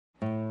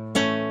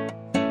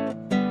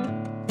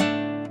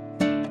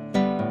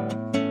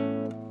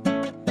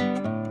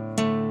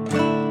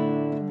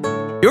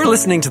You're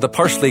listening to The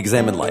Partially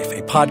Examined Life,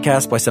 a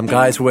podcast by some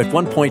guys who at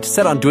one point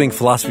set on doing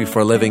philosophy for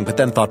a living, but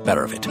then thought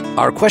better of it.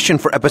 Our question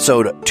for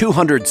episode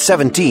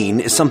 217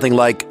 is something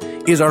like,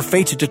 Is our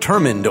fate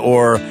determined?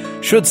 Or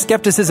should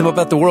skepticism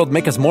about the world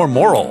make us more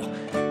moral?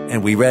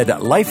 And we read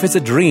Life is a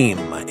Dream,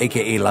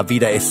 aka La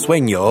Vida es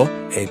Sueño,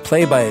 a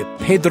play by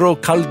Pedro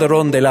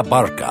Calderón de la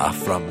Barca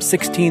from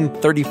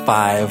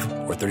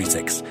 1635 or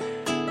 36.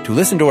 To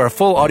listen to our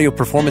full audio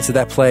performance of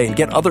that play and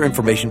get other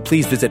information,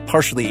 please visit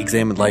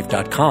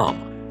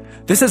partiallyexaminedlife.com.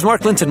 This is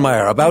Mark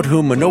Lintonmeyer, about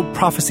whom no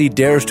prophecy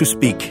dares to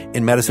speak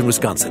in Madison,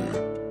 Wisconsin.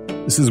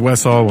 This is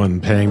Wes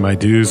Alwyn, paying my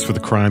dues for the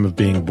crime of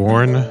being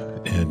born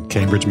in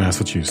Cambridge,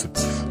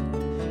 Massachusetts.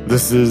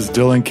 This is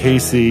Dylan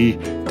Casey,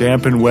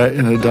 damp and wet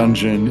in a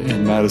dungeon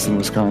in Madison,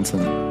 Wisconsin.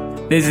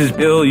 This is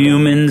Bill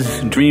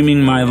Humans,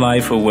 dreaming my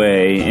life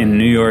away in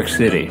New York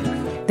City.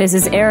 This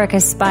is Erica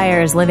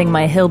Spires, living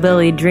my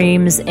hillbilly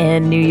dreams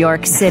in New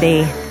York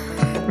City.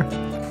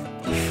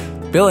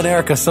 Bill and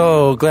Erica,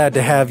 so glad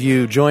to have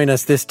you join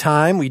us this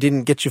time. We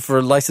didn't get you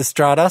for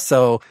Lysistrata,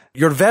 so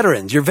you're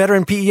veterans. You're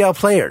veteran PEL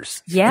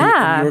players.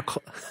 Yeah.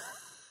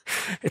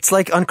 It's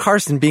like on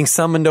Carson being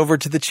summoned over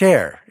to the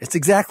chair. It's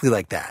exactly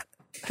like that.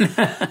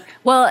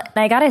 Well,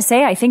 I gotta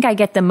say, I think I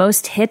get the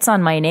most hits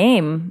on my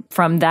name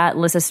from that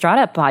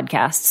Lysistrata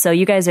podcast. So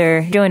you guys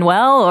are doing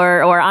well,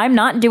 or I'm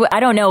not doing, I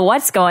don't know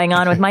what's going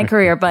on with my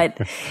career,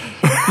 but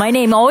my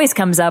name always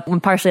comes up when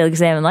Partially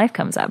Examined Life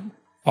comes up.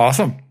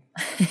 Awesome.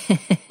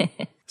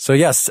 So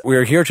yes,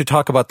 we're here to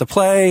talk about the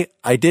play.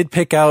 I did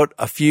pick out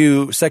a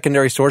few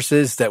secondary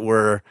sources that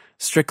were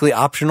strictly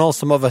optional.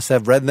 Some of us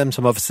have read them.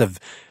 Some of us have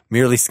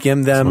merely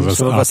skimmed them.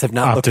 Some of us have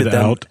not looked at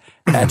them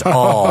at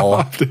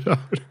all.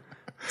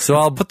 So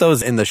I'll put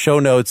those in the show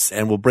notes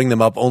and we'll bring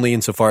them up only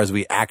insofar as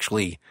we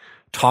actually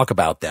talk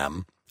about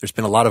them. There's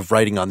been a lot of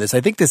writing on this.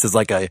 I think this is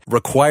like a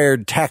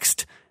required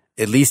text,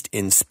 at least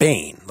in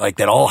Spain, like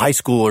that all high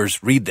schoolers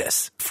read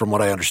this, from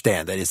what I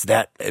understand. That is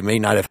that it may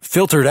not have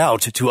filtered out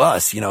to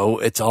us. You know,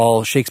 it's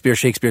all Shakespeare,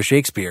 Shakespeare,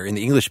 Shakespeare in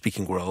the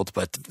English-speaking world.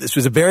 But this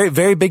was a very,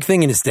 very big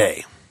thing in his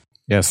day.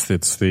 Yes,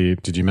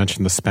 did you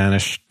mention the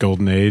Spanish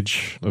golden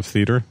age of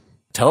theater?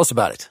 Tell us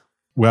about it.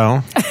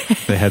 Well,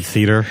 they had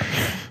theater.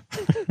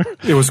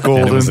 It was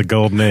golden. And it was a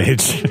golden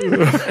age.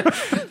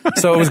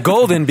 So it was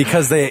golden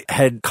because they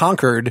had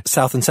conquered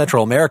South and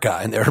Central America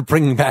and they were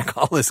bringing back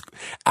all this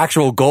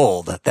actual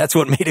gold. That's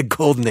what made it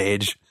golden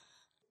age.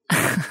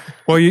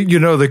 Well, you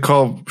know, they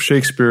call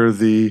Shakespeare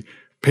the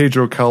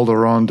Pedro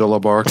Calderón de la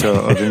Barca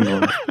of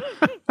England.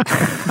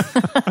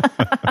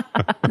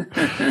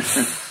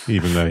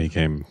 Even though he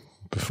came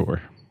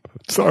before.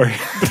 Sorry.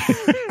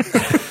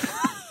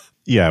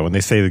 Yeah, when they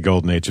say the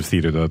golden age of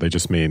theater, though, they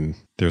just mean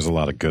there's a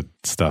lot of good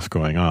stuff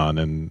going on.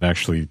 And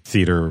actually,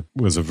 theater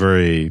was a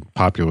very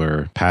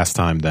popular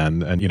pastime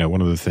then. And, you know,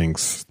 one of the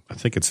things, I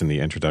think it's in the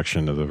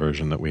introduction of the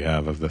version that we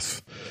have of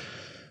this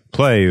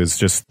play, is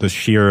just the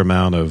sheer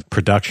amount of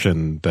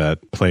production that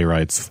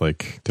playwrights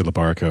like de la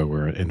Barca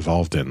were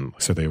involved in.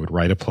 So they would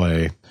write a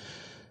play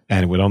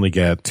and it would only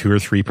get 2 or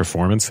 3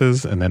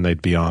 performances and then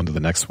they'd be on to the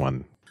next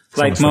one. It's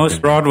like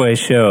most Broadway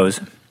shows.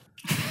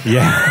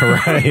 Yeah,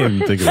 right. I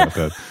didn't think about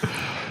that.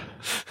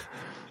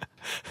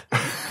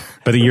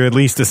 But you're at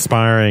least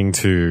aspiring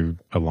to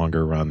a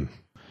longer run.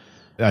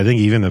 I think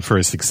even for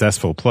a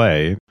successful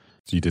play,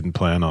 you didn't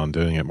plan on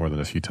doing it more than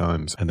a few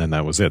times, and then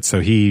that was it. So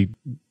I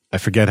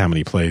forget how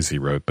many plays he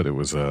wrote, but it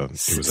was a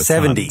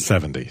 70.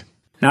 70.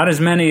 Not as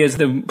many as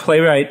the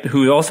playwright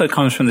who also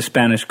comes from the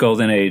Spanish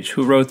Golden Age,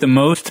 who wrote the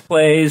most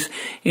plays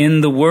in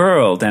the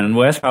world, and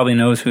Wes probably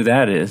knows who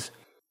that is.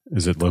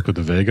 Is it Lope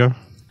de Vega?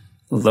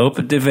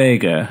 Lope de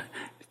Vega.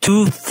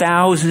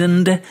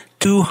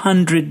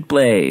 2,200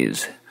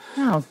 plays.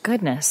 Oh,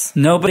 goodness.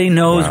 Nobody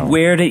knows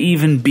where to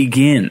even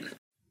begin.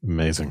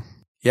 Amazing.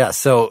 Yeah,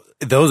 so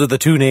those are the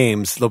two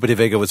names. Lope de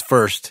Vega was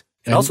first.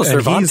 And also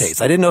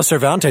Cervantes. I didn't know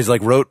Cervantes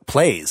wrote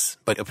plays,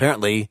 but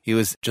apparently he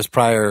was just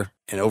prior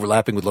and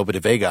overlapping with Lope de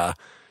Vega,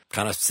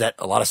 kind of set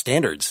a lot of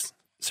standards.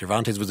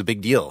 Cervantes was a big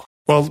deal.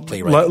 Well,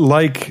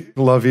 like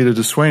La Vida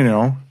de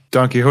Sueño,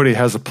 Don Quixote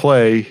has a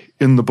play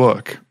in the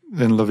book,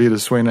 and La Vida de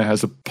Sueño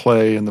has a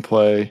play in the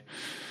play.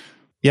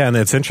 Yeah, and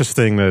it's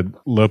interesting that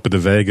Lope de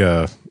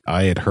Vega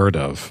I had heard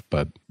of,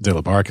 but de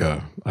la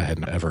Barca, I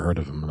hadn't ever heard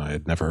of him, and I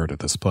had never heard of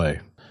this play.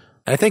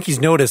 I think he's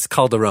known as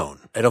Calderón.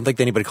 I don't think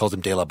anybody calls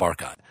him de la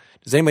Barca.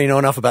 Does anybody know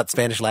enough about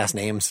Spanish last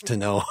names to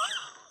know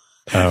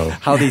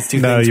how these two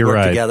things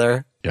work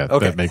together? Yeah,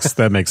 okay. that makes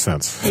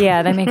sense.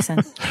 Yeah, that makes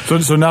sense.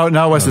 So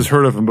now Wes has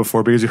heard of him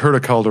before because he heard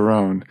of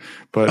Calderón,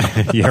 but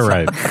yeah,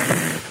 right.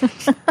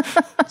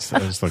 So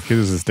I was like,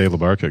 who's this de la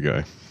Barca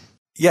guy?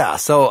 Yeah,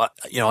 so,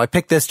 I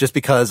picked this just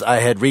because I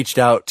had reached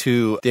out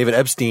to David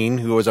Epstein,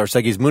 who was our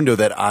Segismundo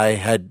that I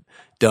had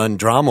done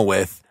drama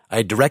with.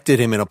 I directed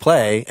him in a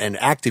play and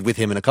acted with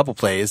him in a couple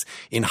plays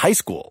in high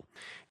school.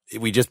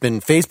 We'd just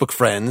been Facebook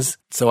friends.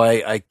 So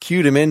I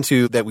cued him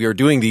into that we were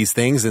doing these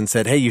things and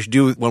said, hey, you should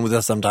do one with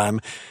us sometime.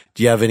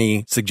 Do you have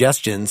any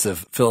suggestions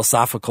of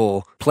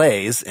philosophical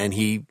plays? And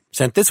he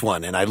sent this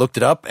one, and I looked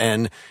it up,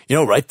 and,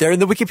 right there in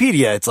the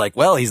Wikipedia, it's like,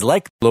 well, he's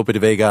like Lope de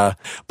Vega,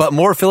 but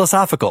more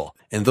philosophical.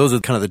 And those are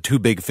kind of the two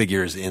big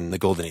figures in the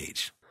Golden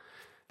Age.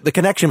 The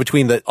connection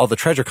between all the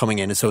treasure coming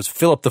in is so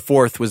Philip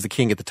IV was the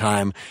king at the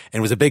time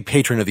and was a big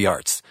patron of the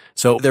arts.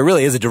 So there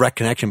really is a direct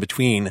connection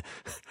between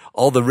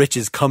all the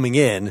riches coming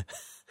in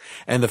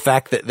and the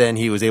fact that then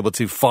he was able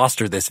to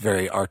foster this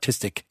very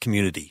artistic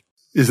community.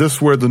 Is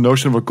this where the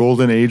notion of a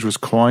golden age was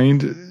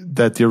coined,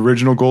 that the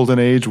original golden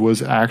age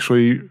was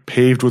actually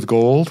paved with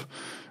gold?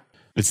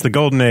 It's the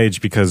golden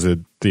age because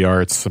the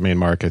arts,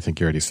 Mark, I think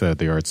you already said,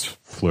 the arts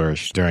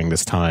flourished during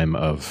this time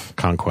of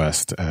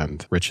conquest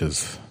and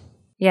riches.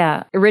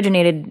 Yeah,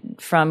 originated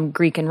from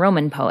Greek and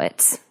Roman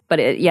poets, but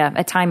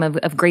a time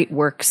of great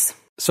works.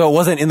 So it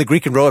wasn't in the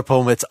Greek and Roman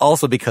poets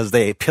also because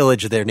they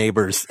pillaged their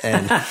neighbors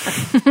and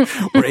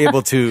were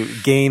able to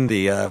gain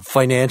the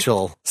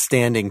financial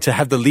standing to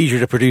have the leisure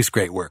to produce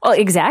great work. Well,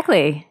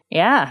 exactly.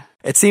 Yeah.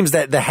 It seems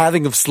that the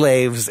having of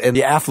slaves and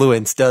the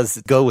affluence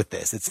does go with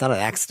this. It's not an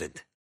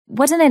accident.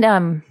 Wasn't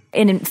it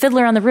in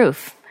Fiddler on the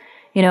Roof?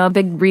 A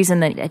big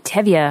reason that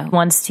Tevye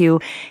wants to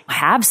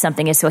have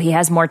something is so he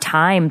has more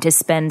time to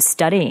spend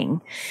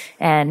studying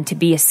and to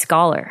be a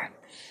scholar.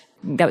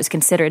 That was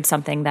considered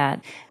something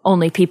that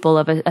only people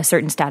of a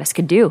certain status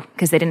could do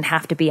because they didn't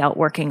have to be out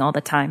working all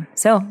the time.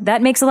 So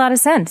that makes a lot of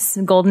sense.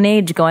 Golden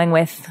Age going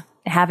with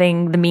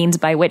having the means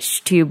by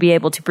which to be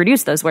able to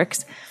produce those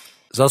works.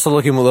 I was also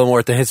looking a little more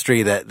at the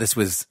history that this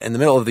was in the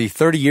middle of the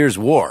 30 Years'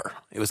 War.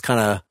 It was kind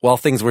of, while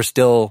things were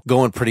still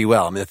going pretty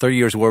well. The 30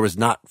 Years' War was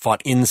not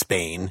fought in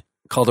Spain.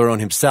 Calderón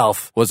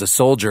himself was a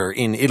soldier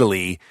in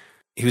Italy.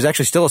 He was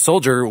actually still a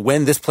soldier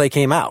when this play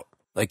came out.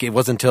 Like, it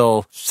wasn't until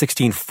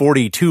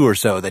 1642 or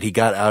so that he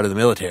got out of the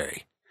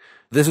military.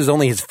 This was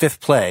only his fifth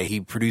play.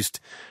 He produced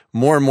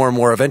more and more and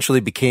more,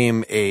 eventually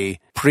became a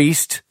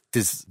priest.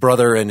 His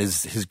brother and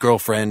his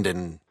girlfriend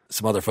and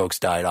some other folks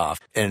died off.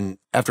 And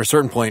after a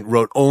certain point,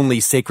 wrote only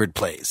sacred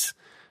plays.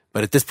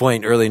 But at this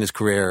point, early in his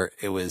career,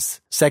 it was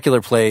secular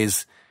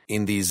plays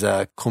in these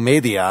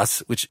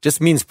comedias, which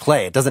just means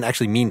play. It doesn't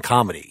actually mean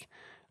comedy.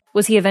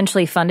 Was he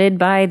eventually funded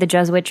by the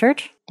Jesuit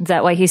church? Is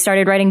that why he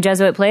started writing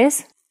Jesuit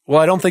plays? Well,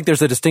 I don't think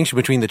there's a distinction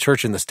between the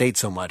church and the state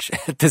so much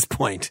at this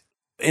point.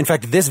 In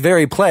fact, this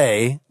very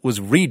play was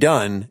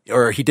redone,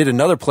 or he did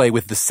another play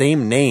with the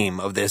same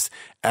name of this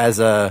as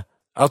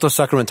Autos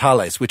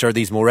Sacramentales, which are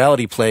these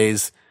morality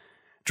plays,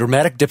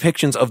 dramatic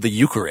depictions of the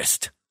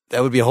Eucharist.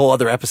 That would be a whole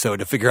other episode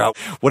to figure out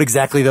what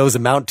exactly those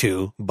amount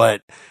to.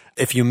 But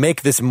if you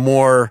make this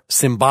more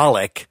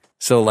symbolic,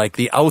 so like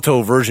the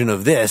auto version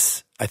of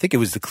this, I think it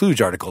was the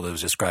Kluge article that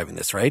was describing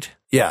this, right?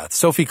 Yeah,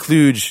 Sophie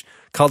Kluge,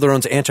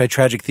 Calderón's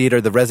Anti-Tragic Theater,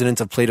 The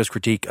Resonance of Plato's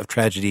Critique of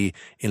Tragedy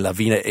in La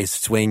Vida y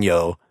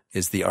Sueño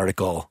is the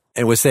article.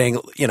 And was saying,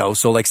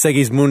 so like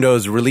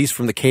Segismundo's release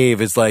from the cave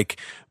is like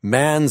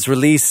man's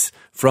release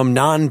from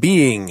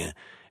non-being.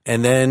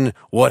 And then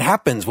what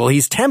happens? Well,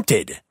 he's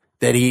tempted,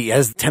 that he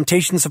has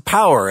temptations of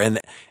power, and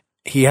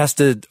he has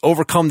to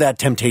overcome that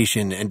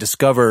temptation and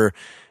discover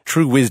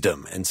true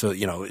wisdom. And so,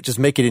 just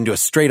make it into a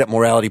straight up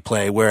morality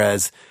play.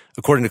 Whereas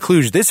according to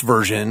Kluge, this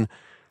version,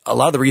 a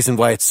lot of the reason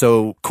why it's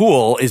so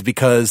cool is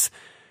because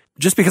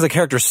just because a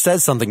character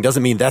says something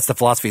doesn't mean that's the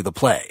philosophy of the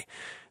play.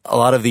 A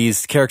lot of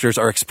these characters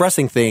are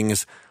expressing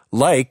things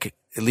like,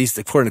 at least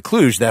according to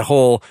Kluge, that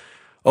whole,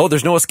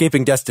 there's no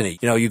escaping destiny.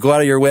 You go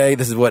out of your way.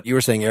 This is what you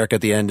were saying, Eric,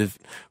 at the end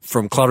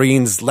from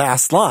Clarine's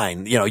last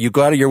line. You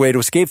go out of your way to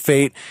escape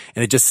fate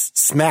and it just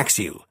smacks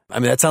you. I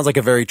mean, that sounds like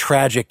a very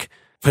tragic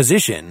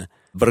position,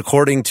 but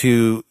according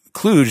to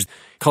Kluge,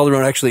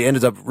 Calderón actually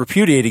ended up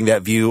repudiating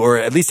that view, or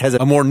at least has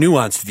a more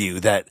nuanced view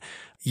that,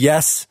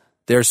 yes,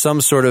 there's some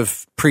sort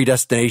of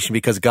predestination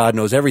because God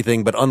knows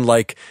everything, but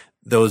unlike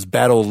those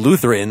bad old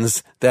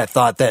Lutherans that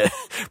thought that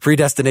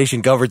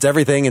predestination governs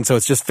everything and so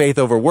it's just faith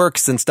over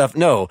works and stuff.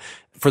 No,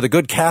 for the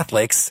good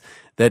Catholics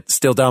that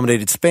still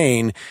dominated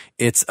Spain,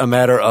 it's a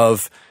matter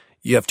of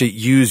you have to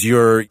use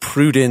your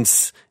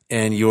prudence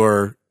and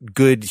your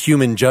good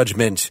human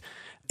judgment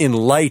in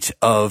light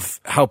of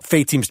how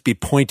fate seems to be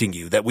pointing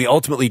you, that we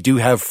ultimately do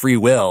have free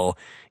will.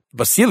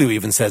 Basilio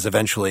even says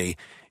eventually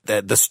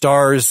that the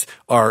stars,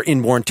 our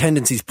inborn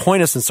tendencies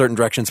point us in certain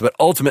directions, but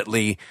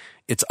ultimately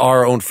it's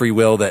our own free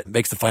will that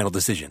makes the final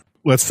decision.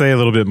 Let's say a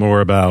little bit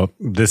more about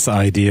this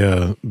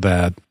idea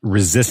that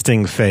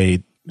resisting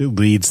fate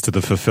leads to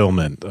the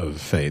fulfillment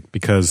of fate,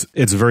 because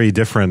it's very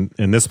different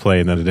in this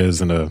play than it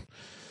is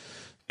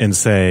in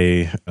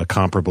say a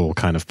comparable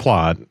kind of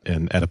plot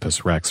in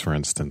Oedipus Rex, for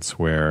instance,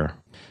 where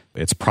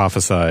it's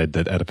prophesied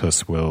that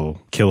Oedipus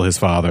will kill his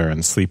father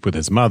and sleep with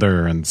his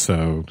mother, and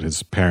so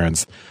his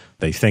parents,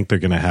 they think they're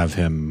going to have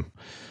him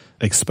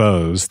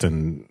exposed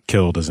and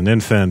killed as an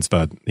infant,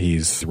 but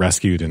he's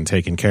rescued and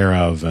taken care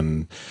of,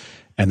 and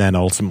then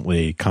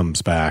ultimately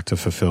comes back to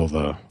fulfill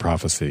the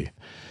prophecy.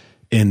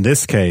 In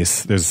this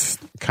case, there's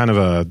kind of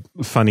a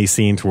funny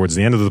scene towards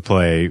the end of the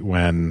play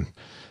when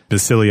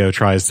Basilio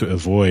tries to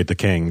avoid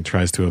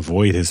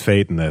his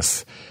fate in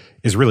this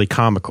is really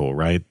comical,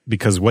 right?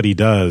 Because what he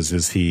does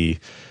is he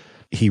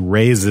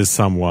raises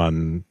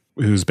someone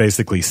who's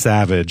basically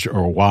savage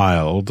or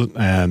wild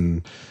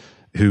and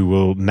who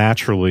will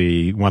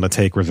naturally want to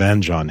take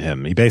revenge on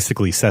him. He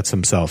basically sets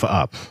himself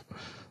up.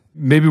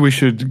 Maybe we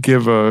should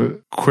give a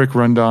quick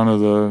rundown of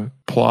the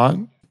plot.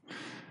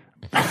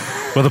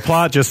 Well, the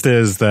plot just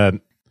is that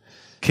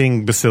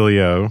King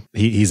Basilio,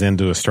 he's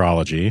into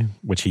astrology,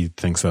 which he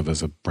thinks of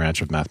as a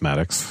branch of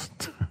mathematics.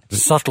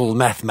 Subtle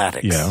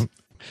mathematics. Yeah.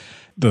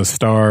 The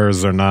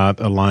stars are not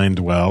aligned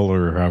well,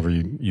 or however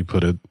you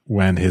put it,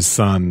 when his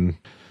son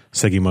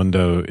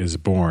Segimundo is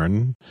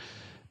born.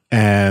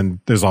 And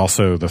there's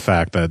also the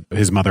fact that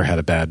his mother had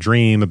a bad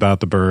dream about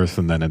the birth,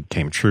 and then it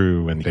came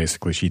true, and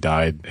basically she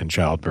died in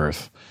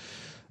childbirth.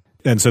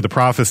 And so the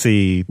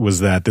prophecy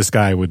was that this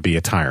guy would be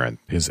a tyrant.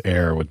 His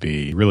heir would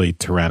be really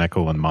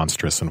tyrannical and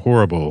monstrous and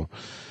horrible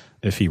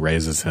if he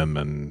raises him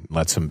and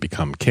lets him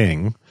become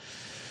king.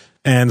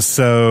 And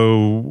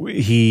so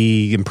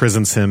he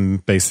imprisons him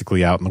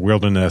basically out in the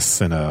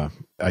wilderness in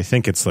I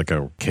think it's like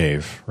a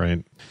cave,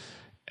 right?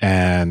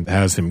 And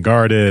has him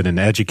guarded and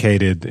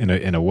educated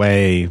in a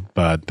way,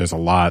 but there's a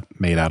lot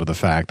made out of the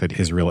fact that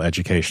his real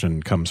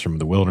education comes from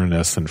the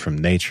wilderness and from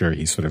nature.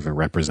 He's sort of a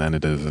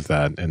representative of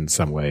that in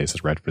some ways,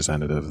 as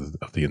representative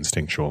of the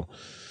instinctual.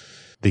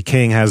 The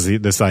king has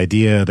this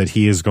idea that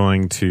he is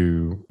going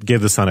to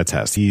give the son a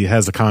test. He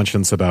has a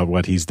conscience about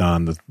what he's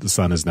done. The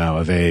son is now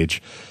of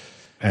age.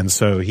 And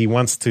so he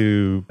wants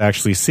to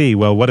actually see,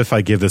 well, what if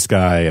I give this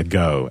guy a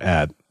go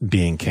at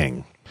being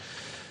king?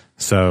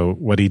 So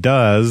what he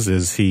does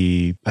is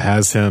he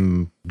has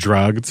him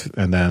drugged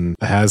and then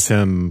has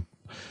him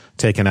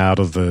taken out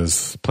of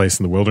this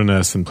place in the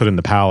wilderness and put in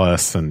the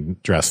palace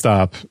and dressed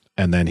up.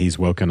 And then he's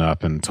woken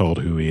up and told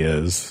who he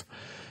is.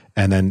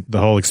 And then the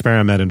whole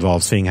experiment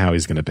involves seeing how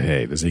he's going to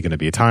behave. Is he going to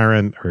be a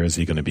tyrant or is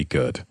he going to be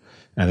good?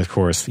 And of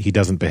course, he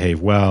doesn't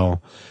behave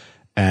well.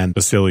 And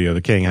Basilio,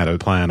 the king, had a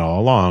plan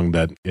all along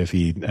that if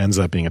he ends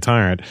up being a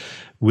tyrant,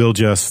 we'll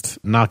just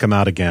knock him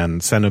out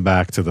again, send him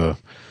back to the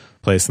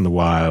place in the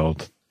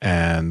wild,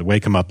 and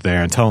wake him up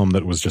there and tell him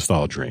that it was just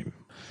all a dream.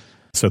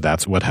 So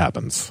that's what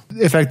happens.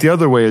 In fact, the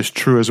other way is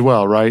true as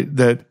well, right?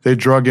 That they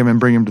drug him and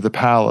bring him to the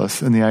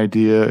palace. And the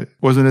idea,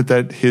 wasn't it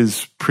that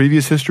his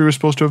previous history was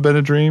supposed to have been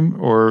a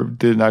dream, or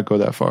did it not go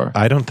that far?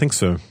 I don't think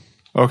so.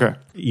 Okay.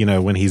 You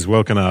know, when he's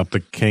woken up,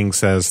 the king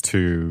says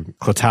to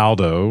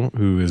Clotaldo,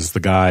 who is the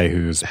guy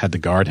who's had to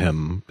guard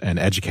him and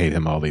educate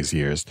him all these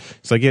years,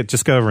 he's like, yeah,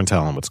 just go over and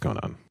tell him what's going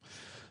on.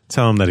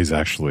 Tell him that he's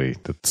actually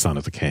the son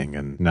of the king,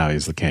 and now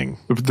he's the king.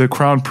 The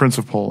crown prince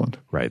of Poland.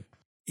 Right.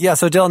 Yeah,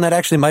 so Dylan, that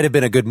actually might have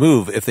been a good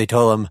move if they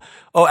told him,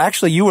 oh,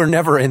 actually, you were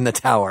never in the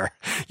tower.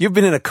 You've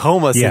been in a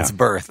coma since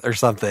birth or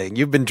something.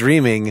 You've been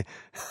dreaming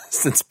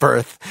since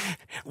birth.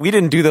 We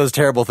didn't do those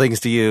terrible things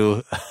to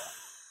you.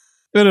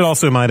 But it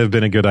also might have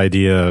been a good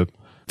idea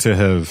to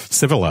have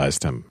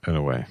civilized him in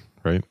a way,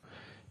 right?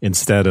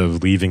 Instead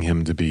of leaving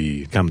him to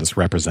become this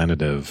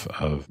representative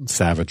of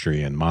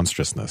savagery and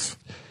monstrousness.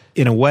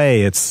 In a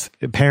way, it's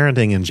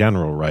parenting in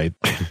general, right?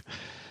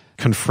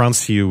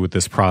 Confronts you with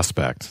this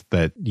prospect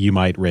that you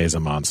might raise a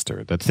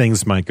monster, that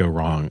things might go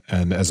wrong.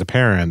 And as a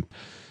parent,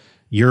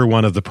 you're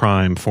one of the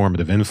prime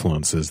formative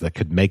influences that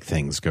could make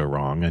things go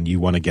wrong. And you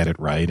want to get it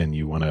right, and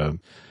you want to...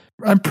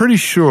 I'm pretty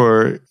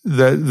sure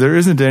that there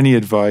isn't any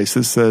advice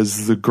that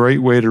says the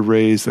great way to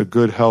raise a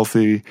good,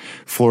 healthy,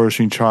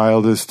 flourishing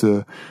child is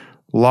to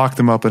lock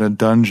them up in a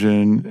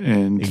dungeon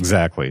and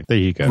exactly. There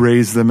you go.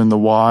 Raise them in the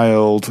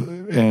wild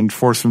and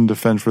force them to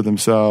fend for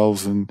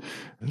themselves. And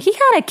he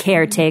got a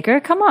caretaker.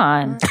 Come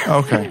on.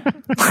 Okay.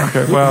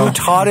 Well, who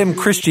taught him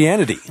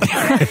Christianity?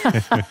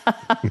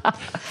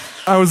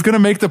 I was going to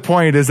make the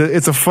point is that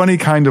it's a funny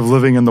kind of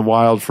living in the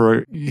wild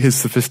for his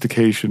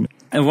sophistication.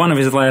 In one of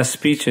his last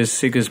speeches,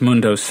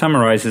 Sigismundo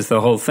summarizes the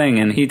whole thing,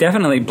 and he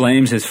definitely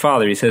blames his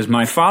father. He says,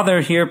 "My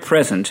father here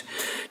present,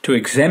 to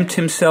exempt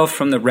himself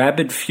from the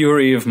rabid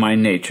fury of my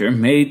nature,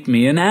 made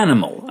me an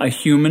animal, a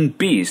human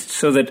beast,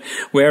 so that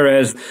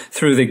whereas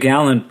through the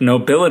gallant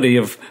nobility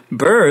of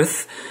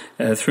birth,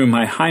 through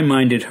my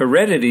high-minded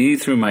heredity,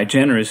 through my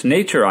generous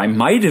nature, I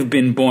might have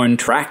been born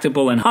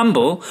tractable and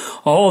humble.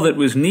 All that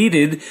was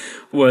needed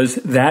was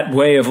that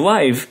way of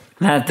life,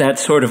 that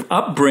sort of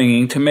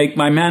upbringing to make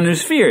my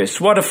manners fierce.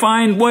 What a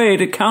fine way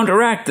to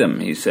counteract them,"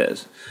 he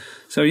says.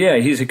 So yeah,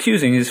 he's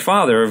accusing his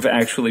father of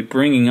actually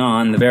bringing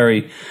on the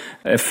very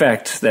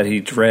effects that he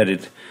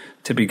dreaded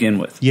to begin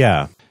with.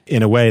 Yeah.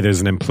 In a way,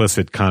 there's an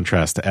implicit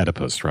contrast to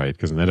Oedipus, right?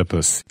 Because in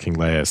Oedipus, King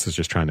Laius is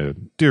just trying to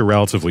do a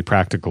relatively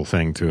practical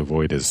thing to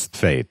avoid his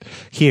fate.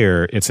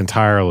 Here, it's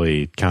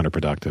entirely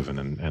counterproductive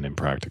and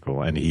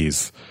impractical, and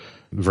he's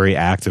very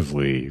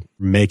actively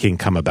making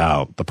come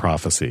about the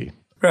prophecy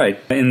Right.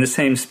 In the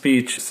same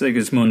speech,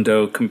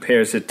 Sigismundo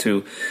compares it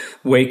to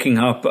waking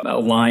up a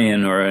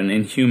lion or an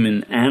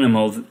inhuman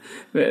animal.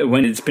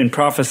 When it's been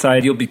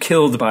prophesied you'll be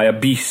killed by a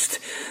beast,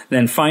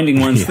 then finding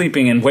one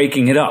sleeping and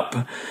waking it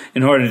up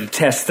in order to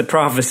test the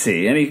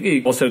prophecy. And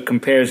he also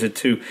compares it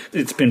to,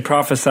 it's been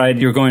prophesied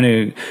you're going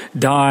to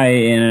die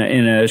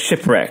in a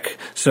shipwreck.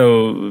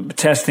 So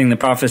testing the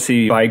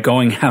prophecy by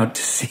going out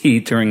to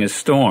sea during a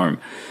storm.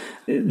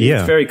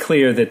 It's very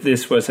clear that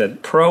this was a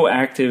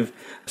proactive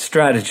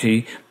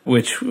strategy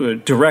which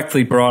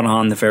directly brought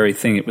on the very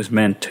thing it was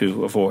meant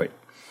to avoid.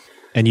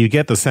 And you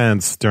get the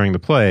sense during the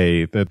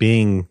play that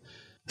being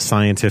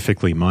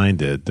scientifically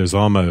minded, there's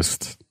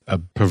almost a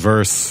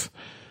perverse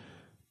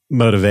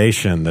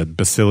motivation that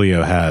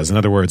Basilio has. In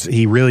other words,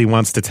 he really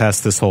wants to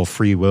test this whole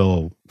free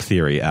will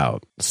theory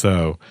out.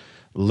 So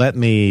let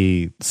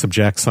me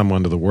subject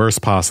someone to the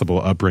worst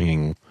possible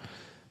upbringing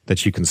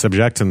that you can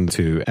subject them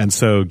to. And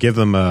so give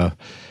them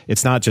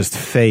it's not just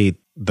fate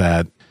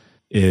that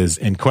is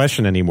in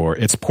question anymore.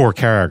 It's poor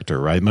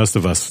character, right? Most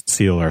of us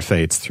seal our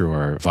fates through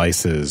our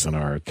vices and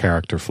our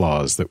character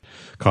flaws that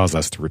cause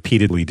us to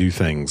repeatedly do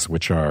things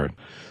which are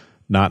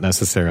not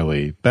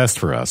necessarily best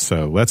for us.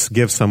 So let's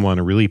give someone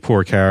a really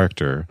poor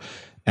character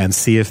and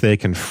see if they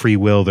can free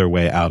will their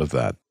way out of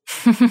that.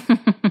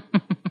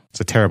 It's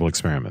a terrible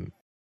experiment.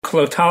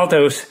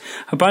 Clotaldo's,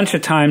 a bunch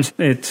of times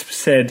it's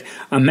said,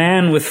 a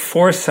man with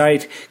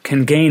foresight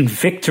can gain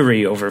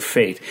victory over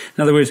fate.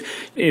 In other words,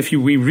 if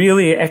we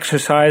really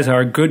exercise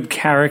our good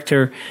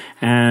character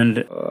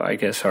and I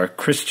guess our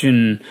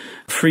Christian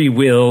free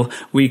will,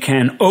 we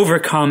can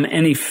overcome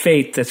any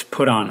fate that's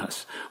put on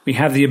us. We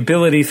have the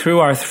ability through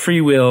our free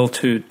will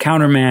to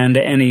countermand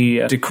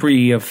any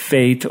decree of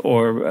fate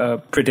or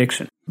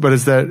prediction. But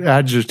it's that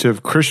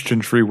adjective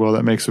Christian free will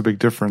that makes a big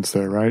difference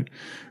there, right?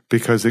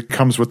 Because it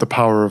comes with the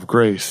power of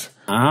grace.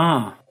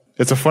 Ah.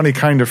 It's a funny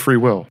kind of free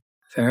will.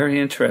 Very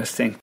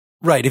interesting.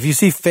 Right. If you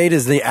see fate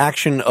as the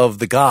action of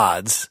the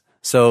gods,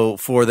 so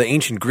for the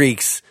ancient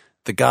Greeks,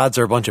 the gods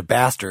are a bunch of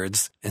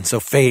bastards, and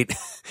so fate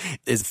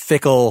is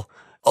fickle.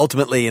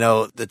 Ultimately,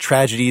 the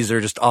tragedies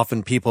are just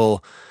often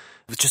people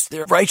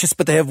they're righteous,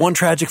 but they have one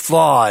tragic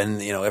flaw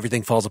and,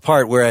 everything falls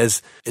apart.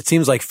 Whereas it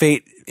seems like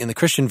fate in the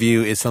Christian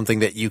view is something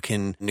that you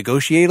can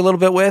negotiate a little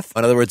bit with.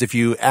 In other words, if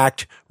you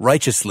act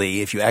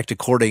righteously, if you act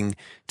according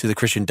to the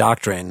Christian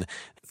doctrine,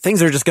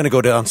 things are just going to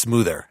go down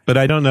smoother. But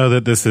I don't know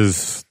that this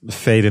is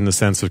fate in the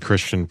sense of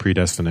Christian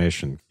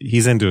predestination.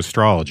 He's into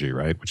astrology,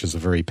 right? Which is a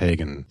very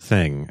pagan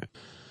thing.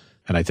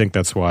 And I think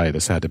that's why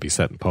this had to be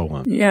set in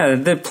Poland. Yeah,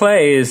 the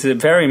play is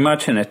very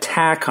much an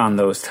attack on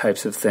those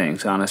types of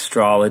things, on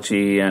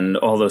astrology and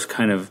all those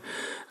kind of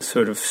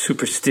sort of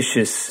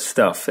superstitious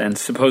stuff. And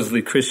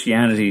supposedly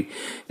Christianity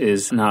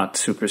is not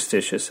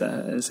superstitious,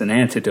 as an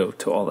antidote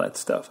to all that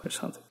stuff or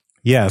something.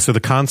 Yeah, so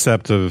the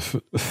concept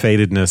of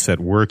fatedness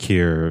at work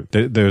here,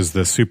 there's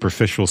the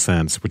superficial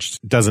sense, which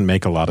doesn't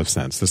make a lot of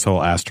sense. This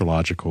whole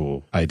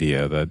astrological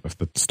idea that if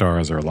the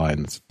stars are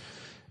aligned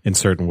in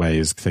certain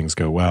ways, things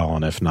go well,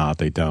 and if not,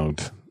 they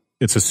don't.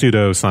 It's a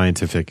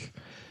pseudo-scientific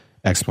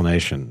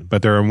explanation.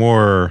 But there are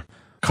more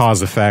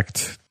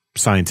cause-effect,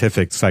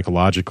 scientific,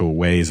 psychological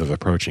ways of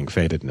approaching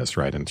fatedness,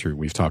 right? And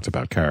we've talked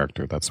about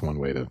character. That's one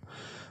way to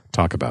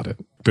talk about it.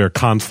 There are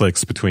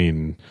conflicts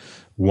between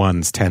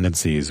one's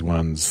tendencies,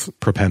 one's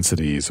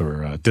propensities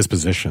or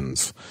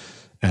dispositions,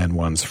 and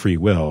one's free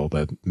will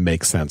that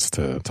make sense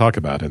to talk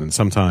about it. And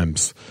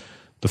sometimes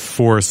the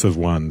force of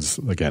one's,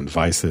 again,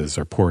 vices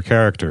or poor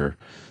character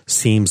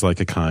seems like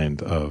a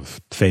kind of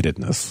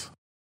fatedness.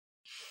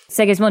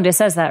 Sigismundo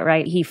says that,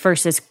 right? He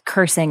first is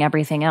cursing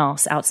everything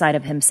else outside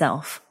of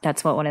himself.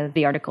 That's what one of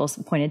the articles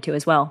pointed to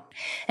as well.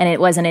 And it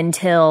wasn't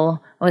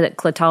until,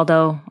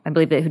 Clotaldo, I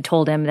believe, who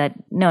told him that,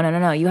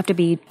 no, you have to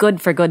be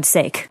good for good's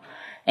sake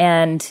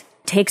and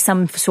take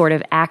some sort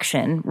of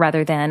action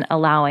rather than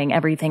allowing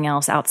everything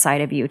else outside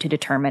of you to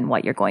determine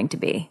what you're going to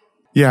be.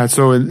 Yeah,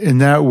 so in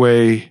that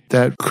way,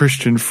 that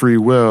Christian free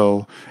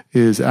will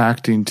is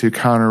acting to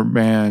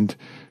countermand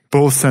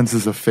both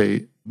senses of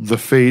fate. The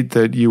fate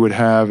that you would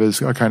have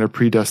as a kind of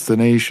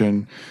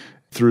predestination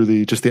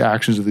through just the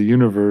actions of the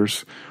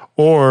universe,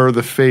 or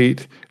the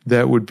fate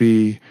that would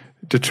be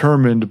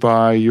determined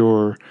by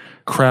your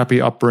crappy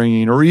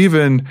upbringing, or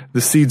even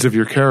the seeds of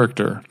your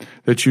character,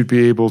 that you'd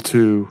be able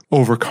to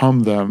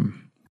overcome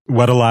them.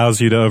 What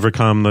allows you to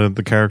overcome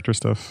the character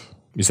stuff?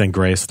 You're saying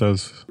grace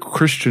does?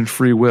 Christian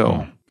free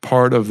will.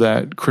 Part of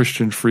that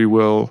Christian free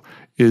will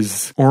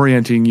is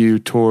orienting you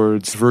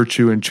towards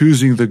virtue and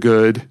choosing the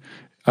good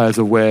as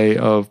a way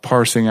of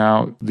parsing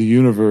out the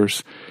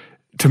universe.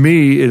 To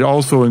me, it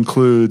also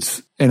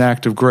includes an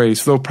act of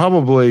grace, though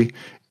probably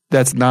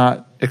that's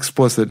not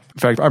explicit. In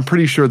fact, I'm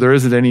pretty sure there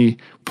isn't any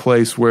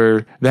place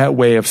where that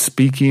way of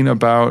speaking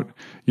about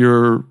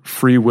your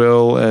free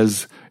will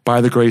as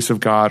by the grace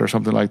of God or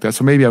something like that.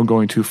 So maybe I'm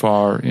going too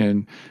far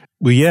in.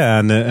 Well, yeah,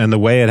 and the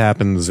way it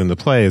happens in the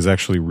play is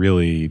actually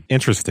really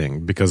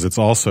interesting because it's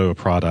also a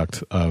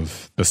product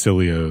of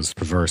Basilio's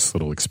perverse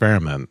little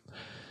experiment,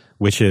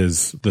 which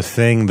is the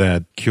thing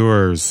that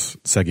cures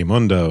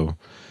Segismundo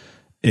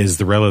is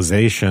the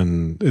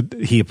realization.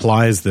 He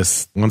applies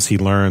this once he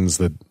learns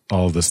that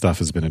all of this stuff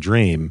has been a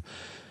dream.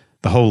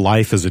 The whole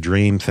life as a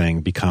dream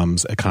thing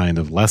becomes a kind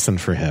of lesson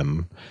for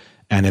him.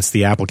 And it's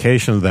the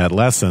application of that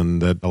lesson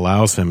that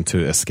allows him to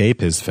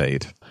escape his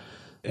fate.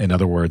 In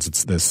other words,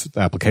 it's this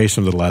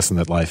application of the lesson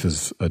that life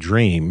is a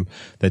dream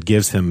that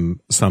gives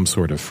him some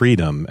sort of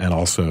freedom and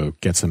also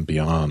gets him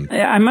beyond.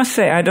 I must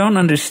say, I don't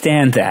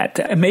understand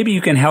that. Maybe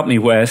you can help me,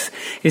 Wes.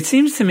 It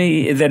seems to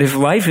me that if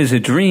life is a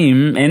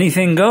dream,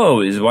 anything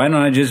goes. Why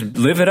don't I just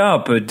live it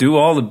up or do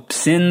all the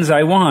sins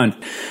I want?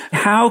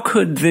 How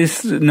could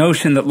this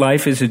notion that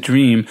life is a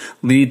dream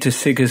lead to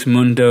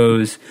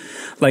Sigismundo's,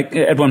 like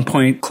at one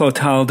point,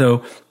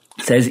 Clotaldo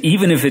says,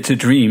 even if it's a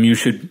dream, you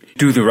should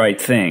do the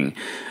right thing.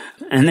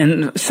 And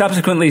then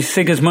subsequently,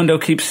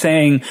 Sigismundo keeps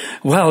saying,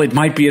 well, it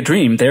might be a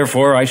dream,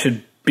 therefore I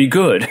should be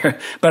good.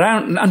 But I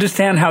don't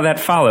understand how that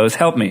follows.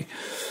 Help me.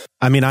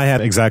 I mean, I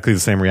had exactly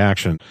the same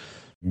reaction.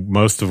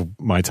 Most of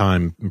my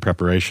time in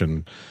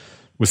preparation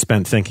was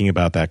spent thinking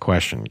about that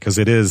question, because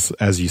it is,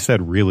 as you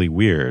said, really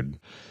weird.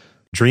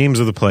 Dreams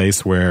are the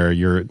place where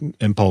your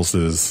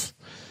impulses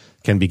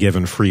can be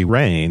given free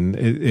rein.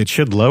 It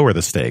should lower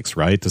the stakes,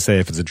 right? To say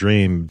if it's a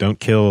dream, don't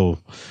kill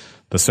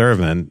the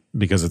servant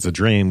because it's a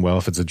dream. Well,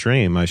 if it's a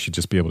dream, I should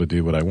just be able to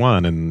do what I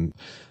want and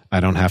I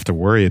don't have to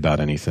worry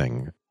about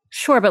anything.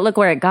 Sure, but look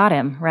where it got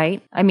him,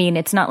 right? I mean,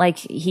 it's not like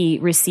he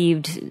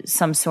received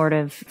some sort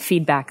of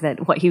feedback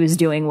that what he was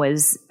doing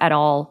was at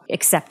all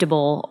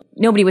acceptable.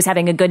 Nobody was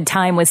having a good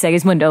time with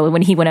Sigismundo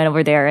when he went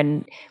over there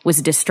and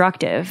was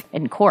destructive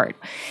in court.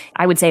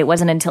 I would say it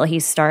wasn't until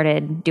he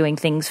started doing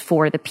things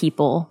for the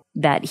people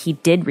that he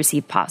did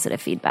receive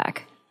positive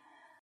feedback.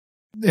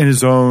 In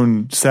his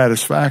own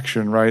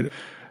satisfaction, right?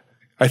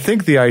 I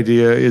think the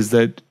idea is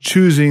that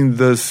choosing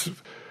this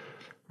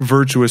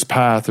virtuous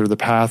path or the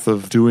path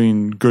of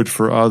doing good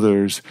for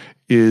others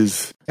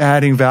is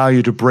adding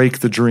value to break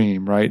the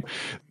dream, right?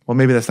 Well,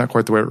 maybe that's not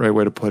quite the right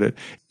way to put it.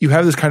 You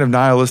have this kind of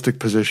nihilistic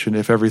position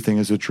if everything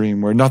is a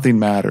dream where nothing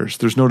matters.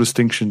 There's no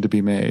distinction to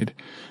be made.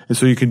 And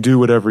so you can do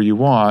whatever you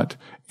want.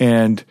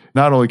 And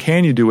not only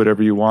can you do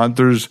whatever you want,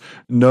 there's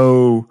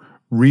no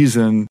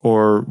reason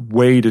or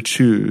way to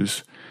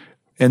choose.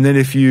 And then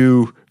if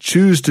you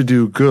choose to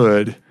do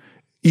good,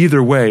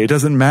 either way, it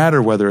doesn't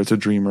matter whether it's a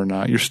dream or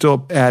not. You're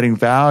still adding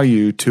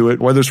value to it.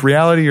 Whether it's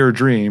reality or a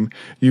dream,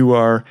 you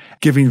are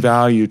giving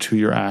value to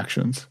your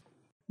actions.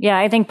 Yeah,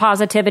 I think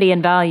positivity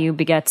and value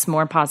begets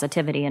more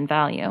positivity and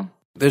value.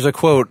 There's a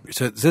quote,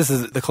 so this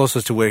is the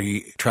closest to where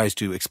he tries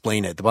to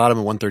explain it. The bottom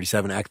of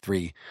 137, Act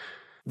 3,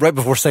 right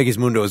before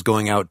Sigismundo is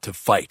going out to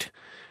fight.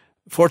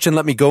 Fortune,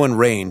 let me go and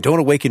reign. Don't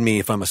awaken me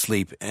if I'm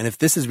asleep. And if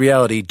this is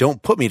reality,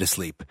 don't put me to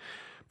sleep.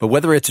 But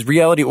whether it's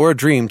reality or a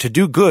dream, to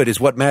do good is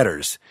what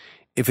matters.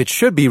 If it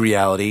should be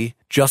reality,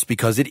 just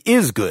because it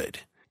is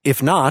good.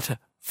 If not,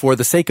 for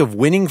the sake of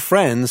winning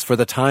friends for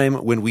the time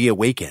when we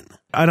awaken.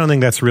 I don't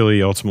think that's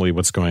really ultimately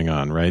what's going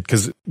on, right?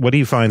 Because what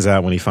he finds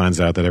out when he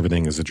finds out that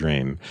everything is a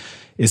dream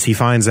is he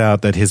finds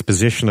out that his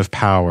position of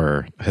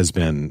power has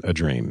been a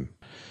dream.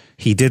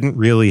 He didn't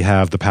really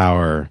have the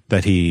power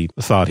that he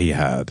thought he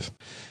had.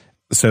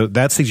 So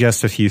that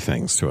suggests a few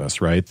things to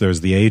us, right?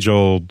 There's the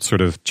age-old sort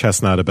of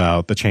chestnut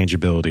about the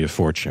changeability of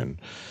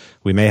fortune.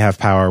 We may have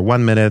power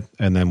 1 minute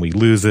and then we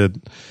lose it.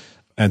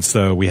 And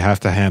so we have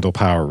to handle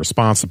power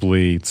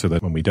responsibly so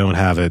that when we don't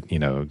have it,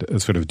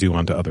 sort of do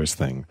unto others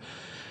thing.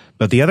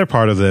 But the other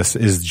part of this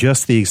is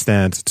just the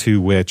extent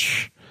to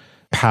which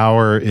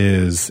power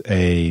is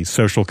a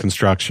social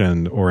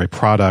construction or a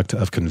product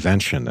of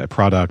convention, a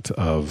product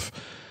of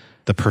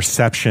the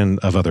perception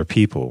of other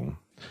people.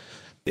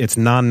 It's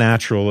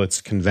non-natural,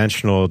 it's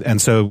conventional.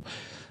 And so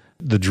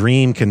the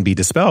dream can be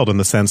dispelled in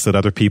the sense that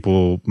other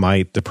people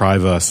might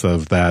deprive us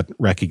of that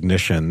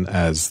recognition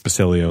as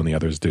Basilio and the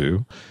others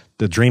do.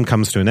 The dream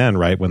comes to an end,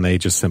 right, when they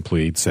just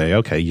simply say,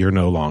 okay, you're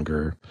no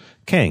longer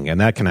king. And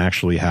that can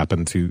actually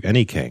happen to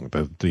any king.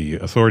 The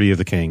authority of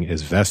the king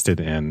is vested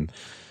in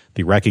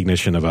the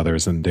recognition of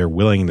others and their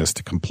willingness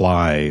to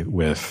comply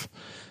with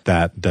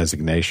that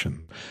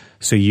designation.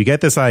 So you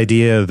get this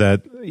idea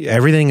that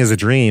everything is a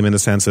dream in the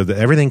sense that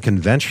everything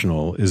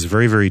conventional is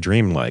very, very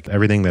dreamlike.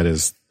 Everything that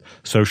is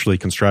socially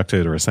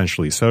constructed or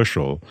essentially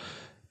social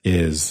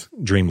is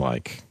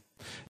dreamlike.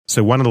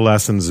 So one of the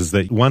lessons is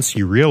that once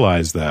you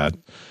realize that,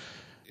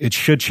 it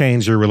should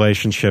change your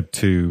relationship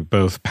to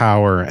both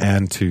power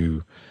and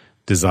to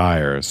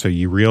desire. So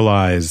you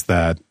realize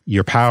that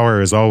your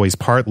power is always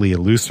partly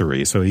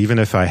illusory. So even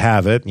if I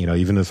have it,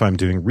 even if I'm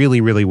doing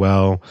really, really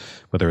well,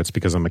 whether it's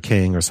because I'm a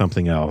king or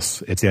something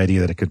else, it's the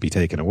idea that it could be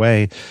taken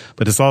away.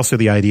 But it's also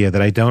the idea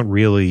that I don't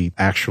really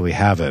actually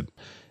have it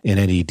in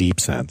any deep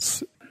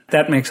sense.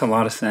 That makes a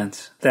lot of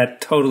sense.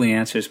 That totally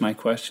answers my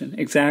question.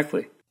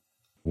 Exactly.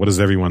 What does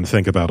everyone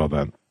think about all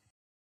that?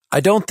 I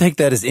don't think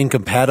that is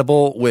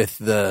incompatible with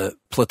the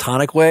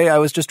Platonic way I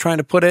was just trying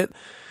to put it.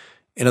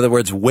 In other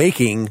words,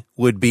 waking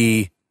would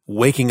be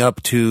waking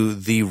up to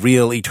the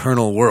real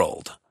eternal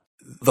world.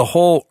 The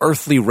whole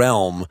earthly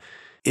realm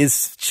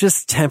is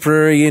just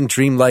temporary and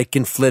dreamlike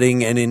and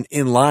flitting and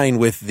in line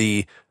with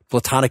the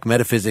Platonic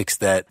metaphysics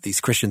that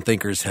these Christian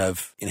thinkers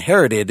have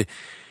inherited,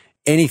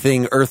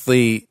 anything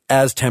earthly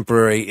as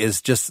temporary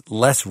is just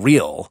less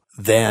real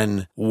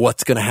than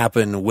what's going to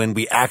happen when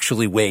we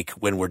actually wake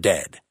when we're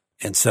dead.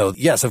 And so,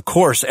 yes, of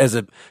course, as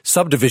a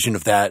subdivision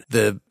of that,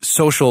 the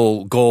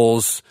social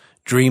goals,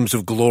 dreams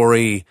of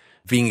glory,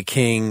 being a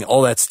king,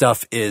 all that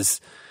stuff is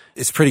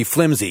pretty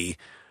flimsy.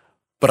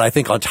 But I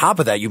think on top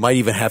of that, you might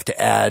even have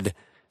to add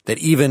that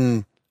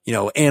even,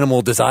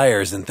 animal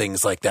desires and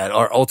things like that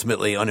are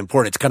ultimately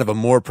unimportant. It's kind of a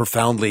more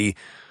profoundly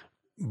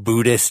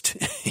Buddhist,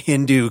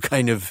 Hindu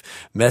kind of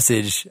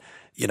message,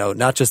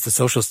 not just the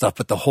social stuff,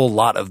 but the whole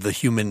lot of the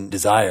human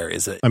desire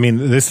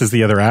this is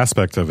the other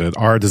aspect of it.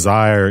 Our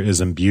desire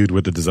is imbued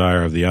with the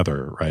desire of the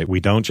other, right?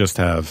 We don't just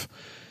have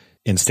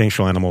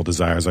instinctual animal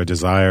desires. Our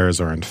desires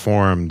are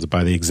informed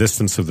by the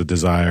existence of the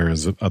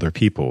desires of other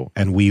people.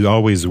 And we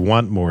always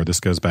want more. This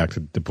goes back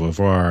to de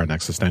Beauvoir and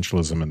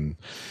existentialism and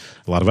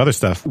a lot of other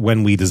stuff.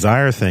 When we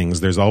desire things,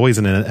 there's always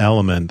an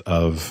element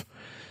of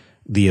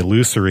the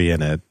illusory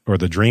in it, or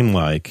the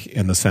dreamlike,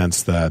 in the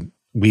sense that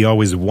we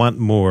always want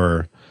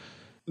more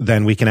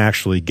than we can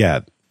actually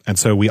get. And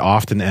so we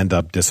often end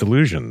up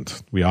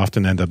disillusioned. We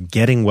often end up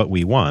getting what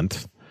we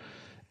want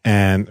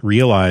and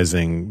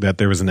realizing that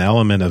there was an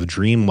element of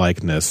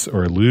dreamlikeness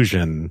or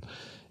illusion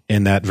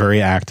in that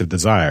very act of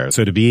desire.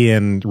 So to be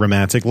in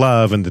romantic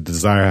love and the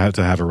desire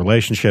to have a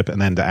relationship and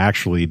then to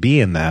actually be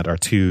in that are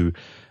two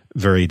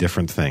very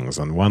different things.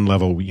 On one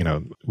level,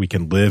 we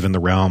can live in the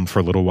realm for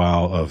a little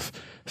while of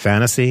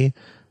fantasy,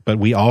 but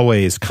we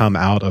always come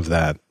out of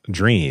that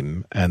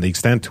dream, and the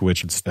extent to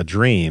which it's a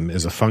dream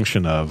is a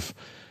function of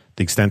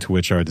the extent to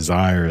which our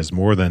desire is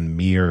more than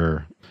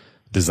mere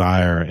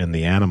desire in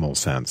the animal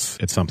sense.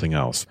 It's something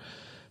else.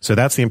 So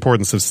that's the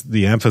importance of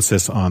the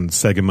emphasis on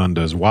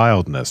Segimundo's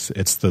wildness.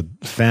 It's the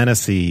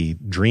fantasy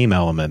dream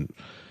element,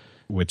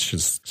 which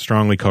is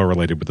strongly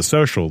correlated with the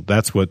social.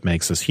 That's what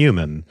makes us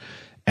human.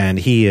 And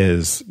he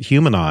is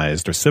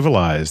humanized or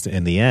civilized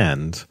in the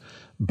end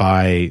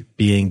by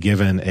being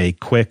given a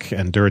quick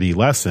and dirty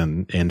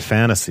lesson in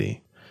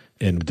fantasy,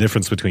 in the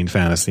difference between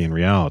fantasy and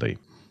reality,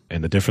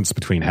 and the difference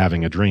between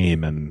having a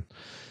dream and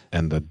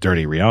the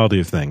dirty reality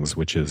of things,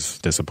 which is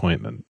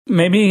disappointment.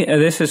 Maybe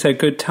this is a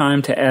good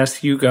time to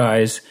ask you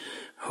guys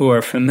who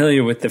are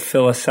familiar with the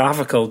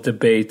philosophical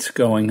debates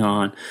going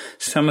on.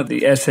 Some of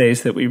the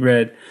essays that we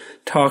read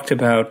talked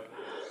about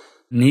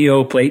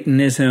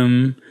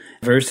Neoplatonism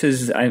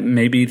versus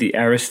maybe the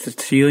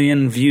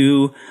Aristotelian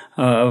view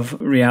of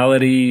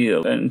reality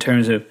in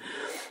terms of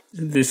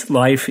this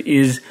life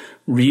is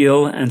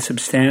real and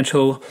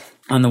substantial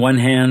on the one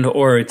hand,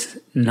 or it's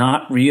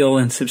not real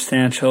and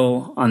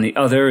substantial on the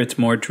other. It's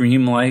more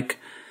dreamlike.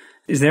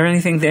 Is there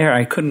anything there?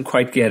 I couldn't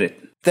quite get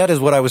it. That is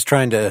what I was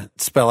trying to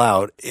spell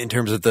out in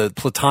terms of the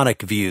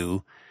Platonic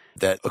view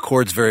that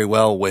accords very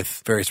well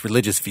with various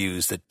religious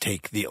views that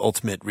take the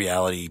ultimate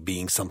reality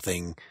being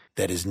something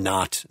that is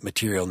not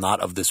material, not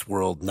of this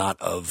world, not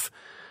of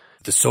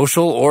the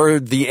social or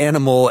the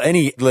animal,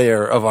 any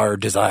layer of our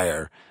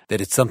desire,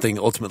 that it's something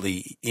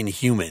ultimately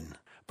inhuman.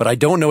 But I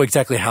don't know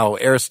exactly how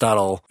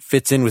Aristotle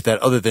fits in with that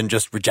other than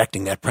just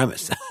rejecting that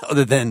premise,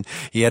 other than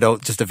he had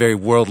just a very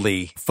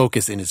worldly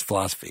focus in his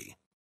philosophy.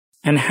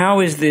 And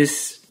how is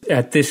this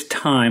at this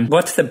time?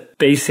 What's the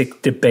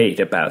basic debate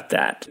about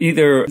that?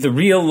 Either the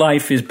real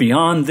life is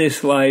beyond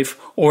this life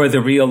or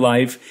the real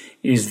life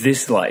is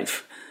this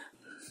life.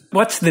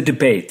 What's the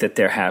debate that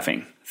they're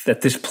having, that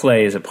this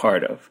play is a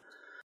part of?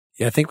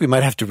 Yeah, I think we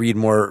might have to read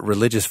more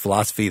religious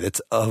philosophy that's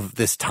of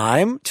this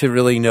time to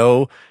really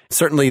know.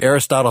 Certainly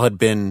Aristotle had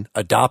been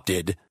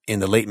adopted in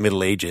the late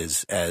Middle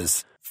Ages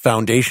as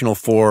foundational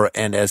for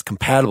and as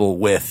compatible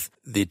with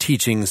the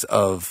teachings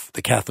of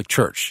the Catholic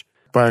Church.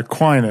 By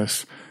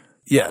Aquinas.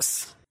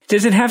 Yes.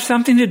 Does it have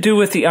something to do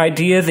with the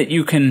idea that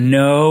you can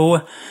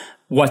know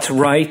what's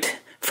right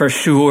for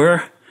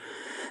sure?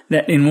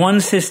 That in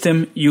one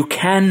system, you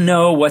can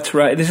know what's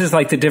right. This is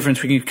like the difference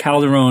between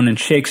Calderón and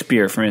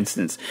Shakespeare, for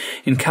instance.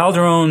 In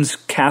Calderón's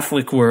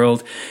Catholic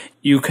world,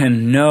 you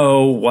can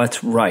know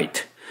what's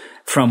right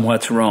from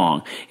what's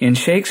wrong. In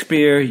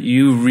Shakespeare,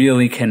 you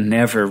really can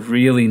never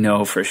really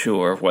know for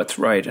sure what's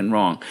right and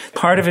wrong.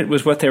 Part of it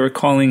was what they were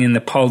calling in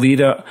the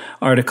Paulida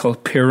article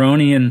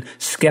Pyrrhonian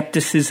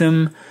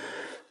skepticism.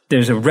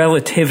 There's a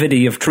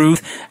relativity of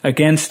truth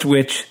against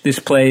which this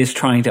play is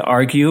trying to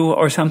argue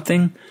or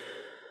something.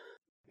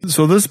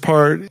 So this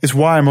part is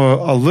why I'm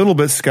a little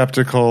bit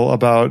skeptical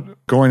about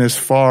going as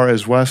far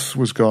as Wes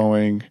was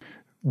going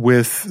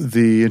with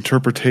the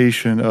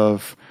interpretation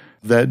of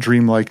that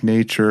dreamlike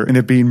nature, and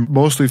it being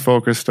mostly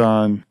focused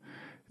on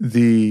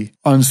the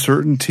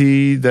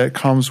uncertainty that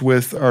comes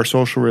with our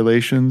social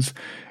relations,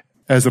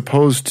 as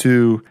opposed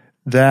to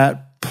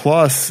that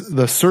plus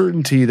the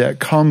certainty that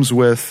comes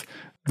with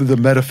the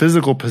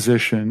metaphysical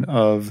position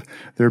of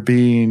there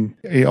being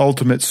a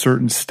ultimate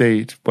certain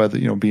state, whether,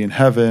 be in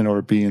heaven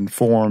or be in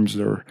forms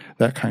or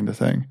that kind of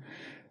thing.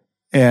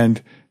 And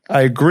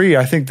I agree.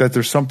 I think that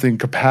there's something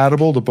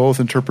compatible to both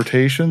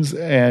interpretations,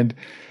 and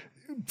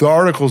the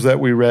articles that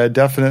we read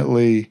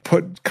definitely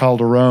put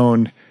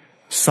Calderón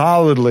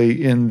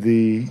solidly in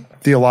the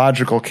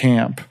theological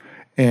camp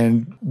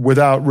and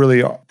without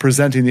really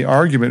presenting the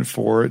argument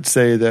for it,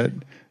 say that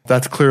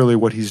that's clearly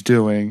what he's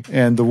doing.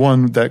 And the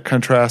one that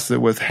contrasts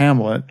it with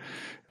Hamlet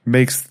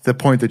makes the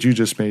point that you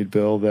just made,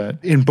 Bill,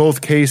 that in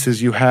both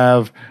cases you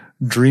have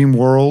dream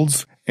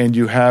worlds and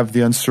you have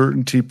the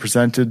uncertainty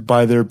presented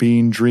by there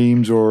being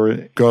dreams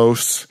or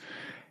ghosts.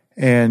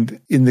 And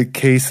in the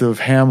case of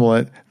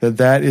Hamlet,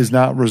 that is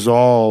not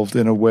resolved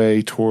in a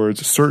way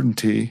towards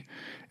certainty.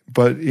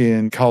 But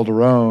in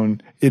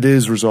Calderón, it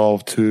is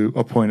resolved to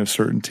a point of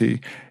certainty.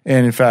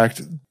 And in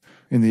fact,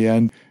 in the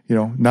end,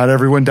 not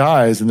everyone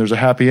dies and there's a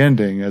happy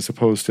ending as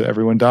opposed to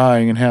everyone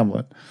dying in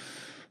Hamlet.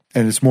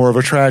 And it's more of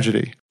a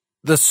tragedy.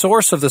 The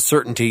source of the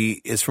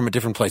certainty is from a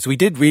different place. We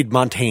did read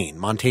Montaigne.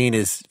 Montaigne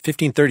is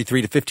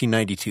 1533 to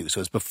 1592,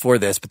 so it's before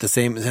this, but the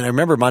same. And I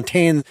remember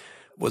Montaigne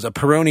was a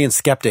Pyrrhonian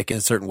skeptic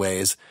in certain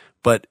ways,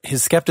 but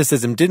his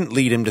skepticism didn't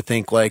lead him to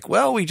think like,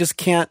 well, we just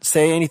can't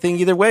say anything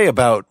either way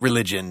about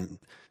religion,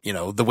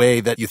 the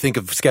way that you think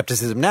of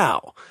skepticism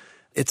now.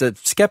 It's a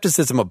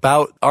skepticism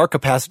about our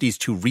capacities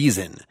to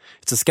reason.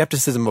 It's a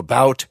skepticism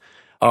about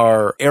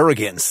our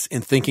arrogance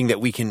in thinking that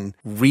we can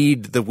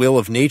read the will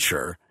of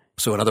nature.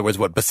 So in other words,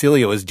 what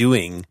Basilio is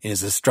doing in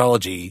his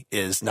astrology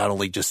is not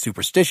only just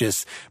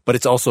superstitious, but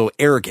it's also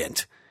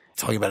arrogant.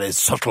 Talking about his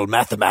subtle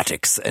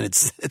mathematics, and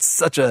it's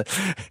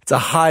a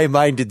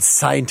high-minded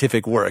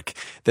scientific work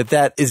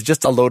that is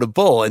just a load of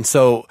bull. And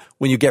so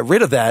when you get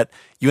rid of that,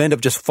 you end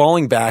up just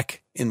falling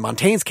back, in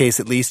Montaigne's case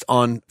at least,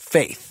 on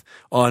faith,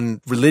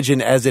 on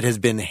religion as it has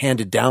been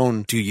handed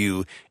down to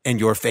you and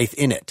your faith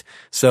in it.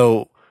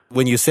 So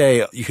when you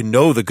say you can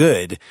know the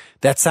good,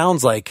 that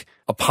sounds like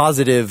a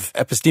positive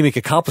epistemic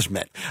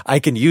accomplishment. I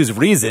can use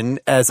reason,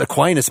 as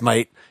Aquinas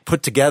might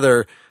put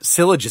together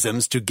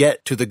syllogisms to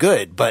get to the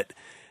good, but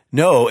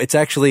no, it's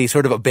actually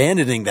sort of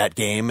abandoning that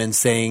game and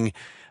saying,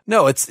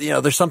 no, it's,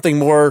 there's something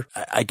more,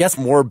 I guess,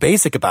 more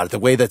basic about it. The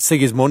way that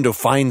Sigismundo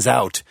finds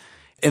out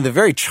in the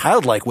very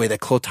childlike way that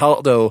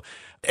Clotaldo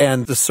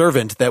and the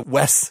servant that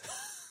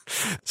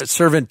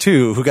servant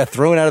too, who got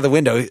thrown out of the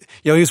window,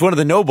 he was one of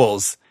the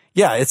nobles.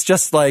 Yeah, it's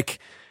just like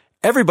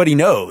everybody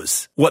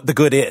knows what the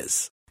good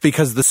is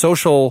because the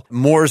social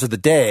mores of the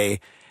day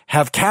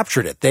have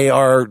captured it. They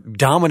are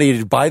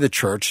dominated by the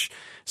church.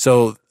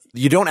 So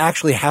you don't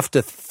actually have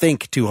to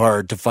think too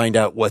hard to find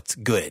out what's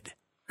good.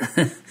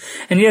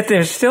 And yet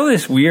there's still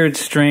this weird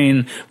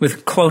strain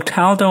with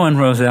Clotaldo and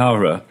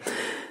Rosaura.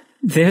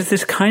 There's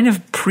this kind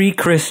of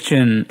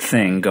pre-Christian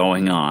thing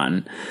going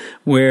on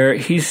where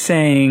he's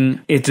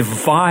saying it's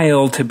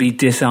vile to be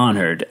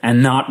dishonored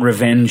and not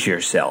revenge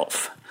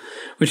yourself,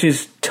 which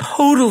is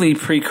totally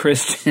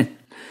pre-Christian.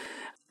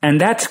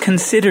 And that's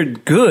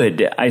considered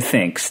good, I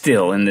think,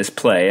 still in this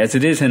play, as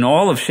it is in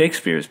all of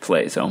Shakespeare's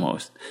plays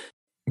almost.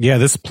 Yeah,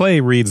 this play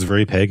reads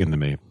very pagan to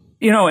me.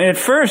 At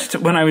first,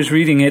 when I was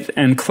reading it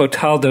and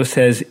Clotaldo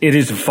says, it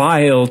is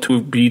vile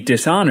to be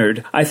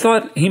dishonored, I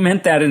thought he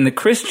meant that in the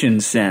Christian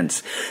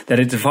sense, that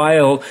it's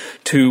vile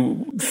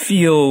to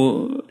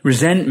feel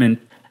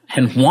resentment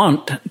and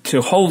want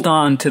to hold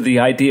on to the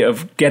idea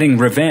of getting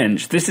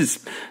revenge. This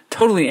is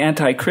totally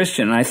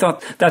anti-Christian, and I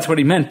thought that's what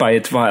he meant by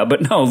it's vile.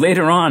 But no,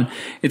 later on,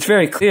 it's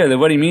very clear that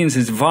what he means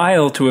is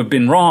vile to have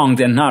been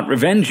wronged and not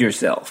revenge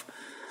yourself.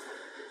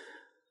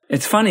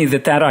 It's funny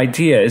that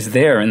idea is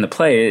there in the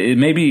play.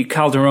 Maybe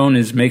Calderón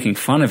is making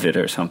fun of it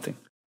or something.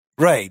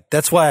 Right.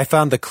 That's why I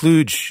found the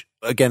kludge,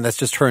 again, that's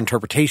just her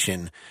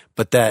interpretation,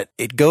 but that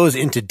it goes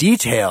into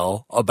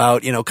detail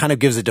about, kind of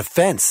gives a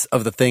defense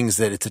of the things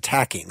that it's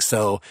attacking.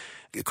 So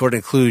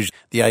according to Kluge,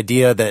 the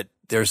idea that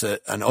there's an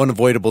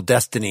unavoidable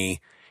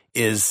destiny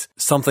is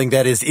something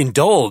that is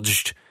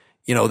indulged,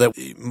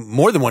 that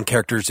more than one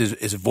character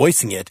is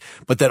voicing it,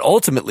 but that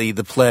ultimately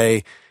the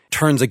play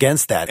turns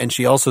against that. And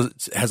she also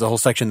has a whole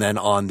section then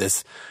on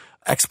this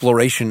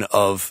exploration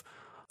of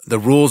the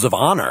rules of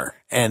honor.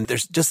 And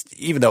there's just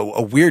even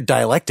a weird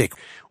dialectic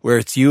where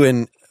it's you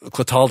and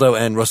Clotaldo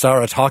and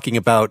Rosaura talking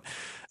about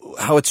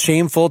how it's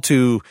shameful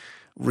to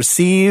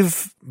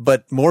receive,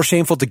 but more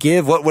shameful to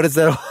give. What is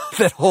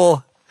that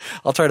whole,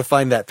 I'll try to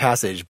find that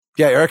passage.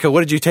 Yeah, Erica,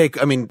 what did you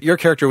take? I mean, your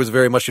character was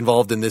very much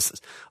involved in this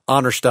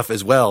honor stuff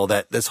as well,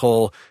 that this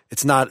whole,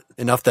 it's not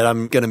enough that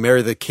I'm going to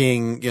marry the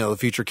king, the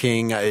future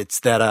king.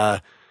 It's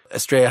that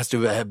Estrella has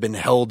to have been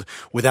held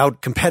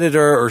without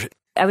competitor or...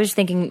 I was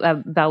thinking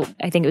about,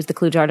 I think it was the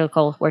Kluge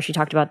article where she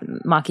talked about the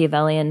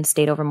Machiavellian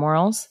state over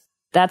morals.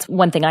 That's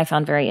one thing I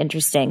found very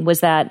interesting,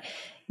 was that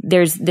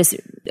there's this,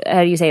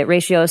 how do you say it,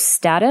 ratio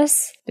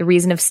status, the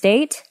reason of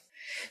state.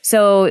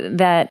 So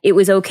that it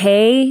was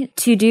okay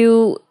to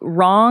do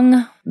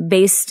wrong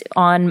based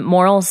on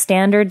moral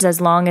standards as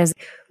long as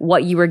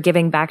what you were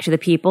giving back to the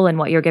people and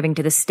what you're giving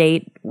to the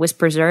state was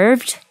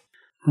preserved.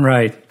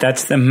 Right.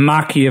 That's the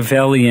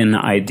Machiavellian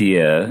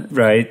idea,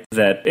 right?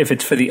 That if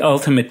it's for the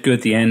ultimate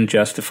good, the end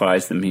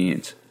justifies the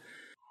means.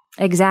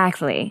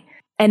 Exactly.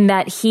 And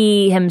that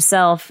he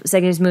himself,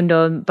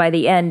 Sigismundo, by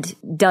the end,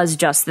 does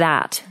just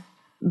that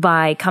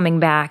by coming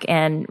back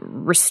and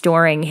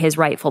restoring his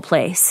rightful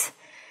place.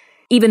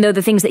 Even though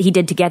the things that he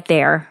did to get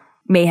there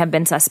may have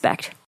been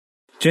suspect.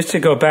 Just to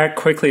go back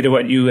quickly to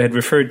what you had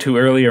referred to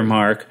earlier,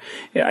 Mark,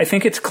 I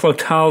think it's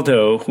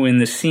Clotaldo who in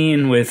the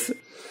scene with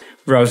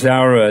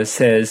Rosaura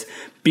says,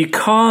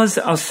 "Because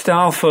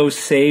Astolfo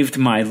saved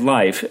my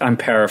life," I'm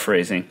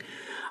paraphrasing,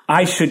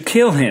 "I should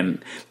kill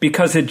him,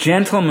 because a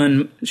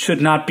gentleman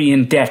should not be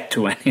in debt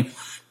to anyone."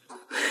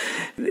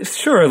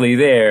 Surely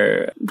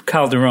there,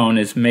 Calderón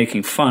is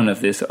making fun of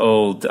this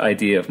old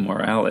idea of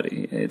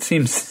morality. It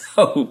seems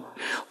so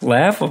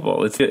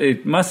laughable.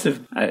 It must have,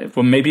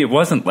 well, maybe it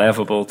wasn't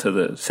laughable to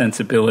the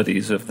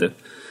sensibilities of the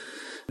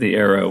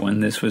era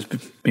when this was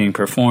being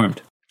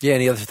performed. Yeah,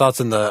 any other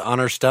thoughts on the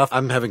honor stuff?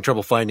 I'm having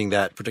trouble finding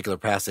that particular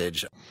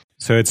passage.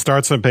 So it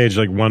starts on page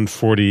like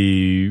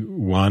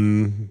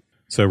 141.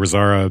 So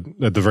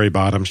Rosaura, at the very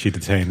bottom, she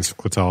detains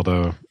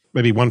Clotaldo.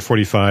 Maybe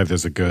 145,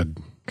 there's a good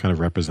kind of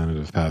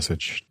representative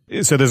passage.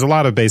 So there's a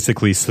lot of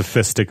basically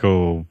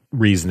sophistical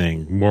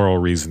reasoning, moral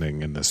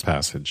reasoning in this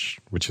passage,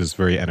 which is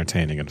very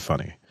entertaining and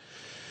funny.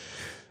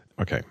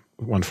 Okay,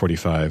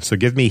 145. "So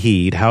give me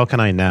heed, how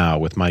can I now,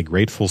 with my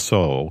grateful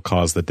soul,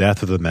 cause the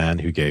death of the man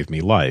who gave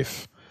me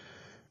life?"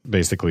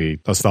 Basically,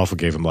 Astolfo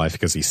gave him life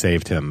because he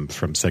saved him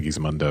from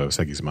Segismundo.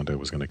 Segismundo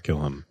was going to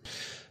kill him.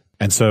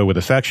 "And so with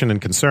affection and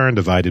concern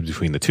divided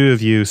between the two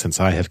of you, since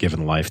I have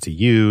given life to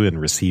you and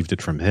received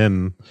it from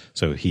him,"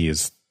 so he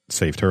has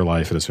saved her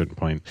life at a certain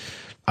point,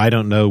 "I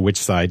don't know which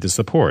side to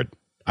support.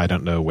 I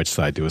don't know which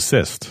side to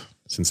assist,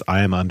 since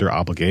I am under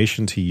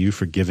obligation to you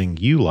for giving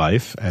you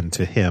life and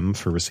to him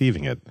for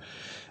receiving it.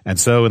 And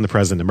so in the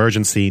present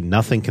emergency,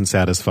 nothing can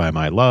satisfy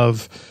my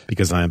love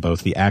because I am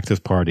both the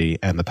active party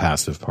and the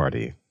passive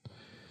party."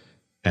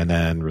 And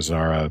then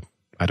Rosaura,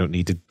 "I don't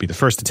need to be the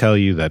first to tell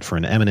you that for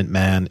an eminent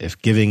man, if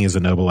giving is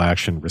a noble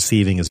action,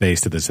 receiving is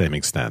based to the same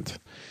extent.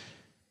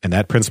 And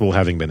that principle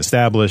having been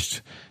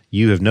established,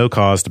 you have no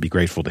cause to be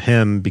grateful to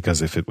him, because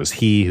if it was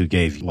he who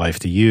gave life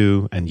to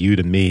you and you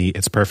to me,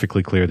 it's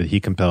perfectly clear that he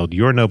compelled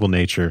your noble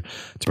nature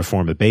to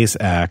perform a base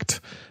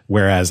act,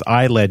 whereas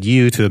I led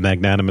you to the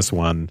magnanimous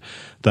one.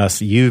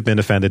 Thus you've been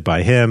offended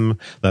by him,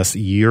 thus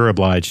you're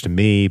obliged to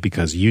me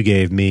because you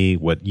gave me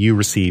what you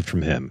received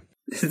from him."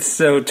 It's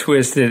so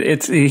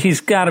twisted.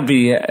 He's got to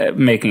be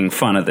making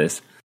fun of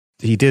this.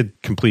 He did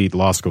complete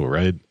law school,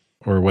 right?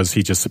 Or was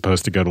he just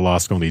supposed to go to law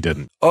school and he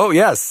didn't? Oh,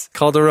 yes.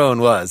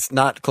 Calderón was,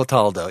 not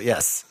Clotaldo,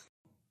 yes.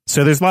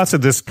 So there's lots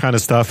of this kind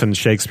of stuff in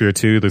Shakespeare,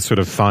 too, the sort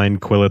of fine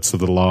quillets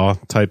of the law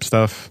type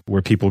stuff,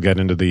 where people get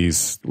into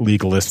these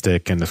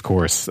legalistic and, of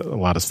course, a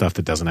lot of stuff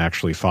that doesn't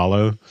actually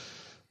follow.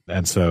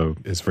 And so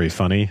it's very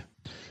funny.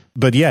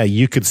 But yeah,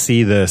 you could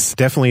see this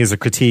definitely as a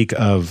critique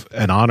of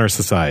an honor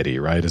society,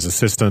 right? As a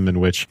system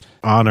in which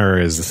honor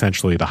is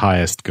essentially the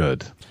highest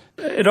good.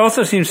 It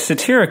also seems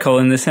satirical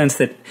in the sense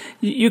that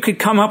you could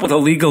come up with a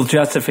legal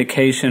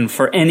justification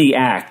for any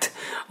act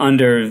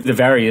under the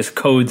various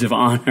codes of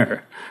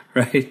honor,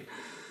 right?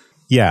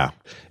 Yeah.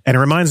 And it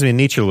reminds me of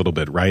Nietzsche a little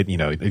bit, right? You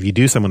know, if you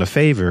do someone a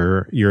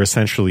favor, you're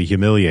essentially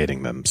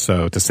humiliating them.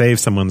 So to save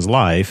someone's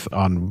life,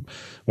 on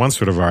one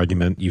sort of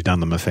argument, you've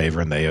done them a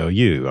favor and they owe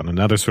you. On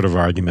another sort of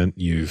argument,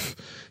 you've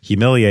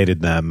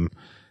humiliated them.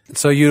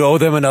 So you owe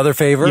them another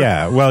favor?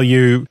 Yeah. Well,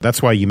 that's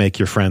why you make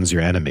your friends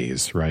your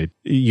enemies, right?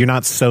 You're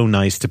not so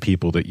nice to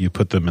people that you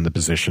put them in the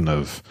position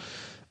of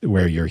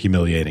where you're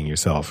humiliating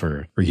yourself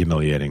or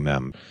humiliating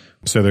them.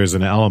 So there's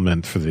an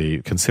element for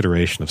the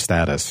consideration of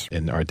status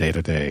in our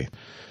day-to-day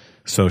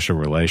social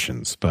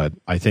relations. But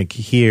I think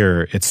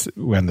here it's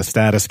when the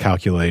status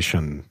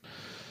calculation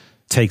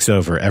takes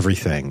over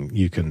everything,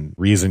 you can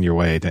reason your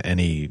way to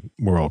any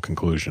moral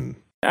conclusion.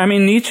 I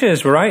mean, Nietzsche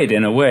is right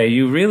in a way.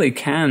 You really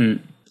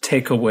can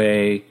take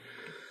away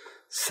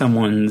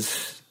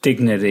someone's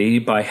dignity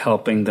by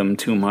helping them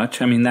too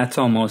much. I mean, that's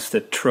almost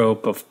a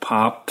trope of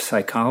pop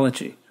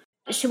psychology.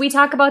 Should we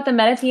talk about the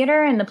meta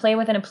theater and the play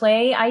within a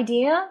play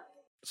idea?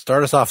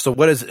 Start us off. So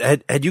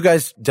had you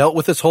guys dealt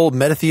with this whole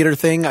meta theater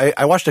thing?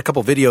 I watched a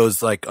couple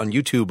videos like on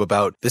YouTube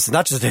about this is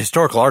not just a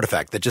historical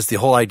artifact, that just the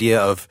whole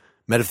idea of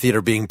meta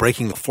theater being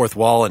breaking the fourth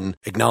wall and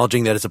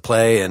acknowledging that it's a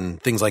play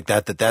and things like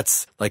that,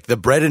 that's like the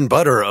bread and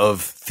butter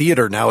of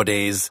theater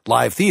nowadays,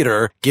 live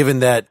theater, given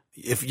that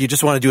if you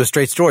just want to do a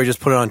straight story, just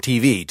put it on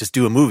TV, just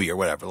do a movie or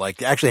whatever.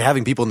 Like actually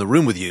having people in the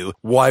room with you,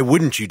 why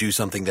wouldn't you do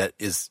something that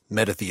is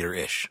meta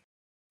theater-ish?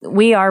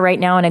 We are right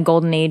now in a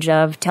golden age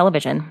of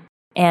television.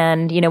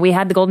 And, you know, we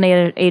had the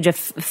golden age of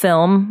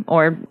film,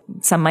 or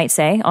some might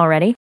say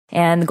already,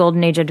 and the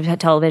golden age of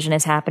television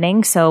is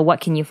happening. So what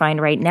can you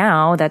find right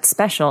now that's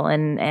special?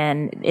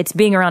 And it's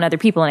being around other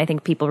people, and I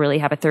think people really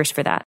have a thirst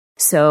for that.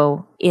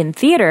 So in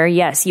theater,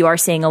 yes, you are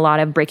seeing a lot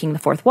of breaking the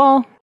fourth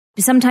wall.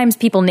 Sometimes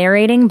people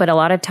narrating, but a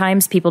lot of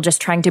times people just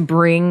trying to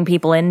bring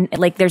people in.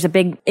 Like there's a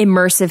big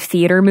immersive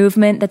theater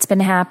movement that's been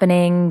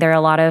happening. There are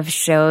a lot of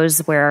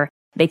shows where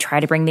they try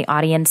to bring the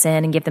audience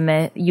in and give them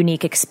a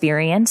unique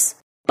experience.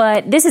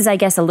 But this is, I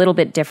guess, a little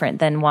bit different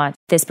than what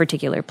this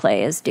particular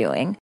play is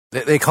doing.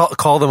 They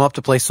call them up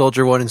to play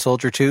Soldier 1 and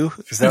Soldier 2?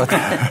 Is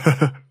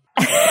that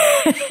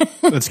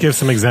what Let's give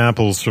some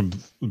examples from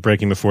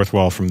breaking the fourth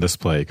wall from this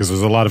play, because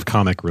there's a lot of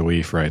comic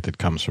relief, right, that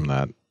comes from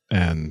that.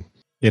 And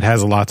it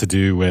has a lot to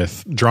do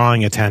with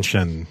drawing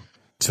attention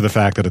to the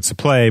fact that it's a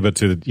play, but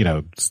to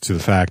the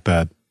fact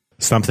that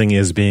something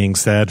is being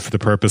said for the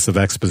purpose of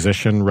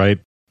exposition, right?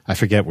 I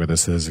forget where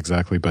this is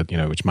exactly, but,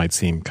 which might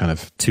seem kind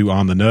of too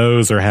on the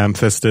nose or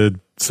ham-fisted.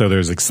 So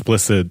there's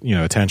explicit,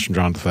 attention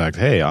drawn to the fact,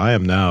 hey, I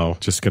am now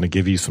just going to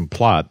give you some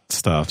plot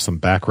stuff, some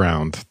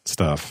background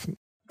stuff.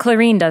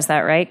 Calderón does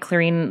that, right?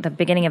 Calderón, the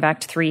beginning of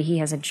Act 3, he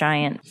has a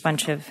giant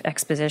bunch of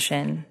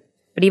exposition.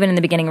 But even in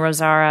the beginning,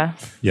 Rosara.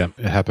 Yeah,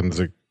 it happens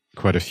at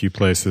quite a few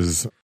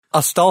places.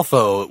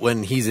 Astolfo,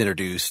 when he's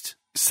introduced,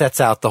 sets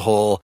out the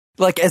whole,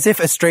 like as if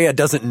Estrella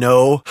doesn't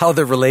know how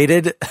they're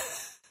related.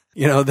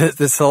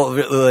 This whole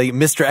like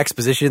Mr.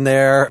 Exposition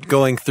there,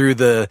 going through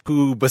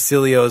who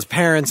Basilio's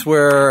parents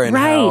were and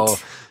how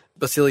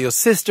Basilio's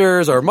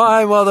sisters are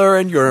my mother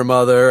and your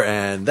mother,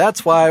 and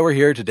that's why we're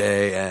here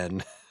today.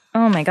 And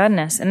oh my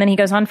goodness. And then he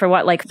goes on for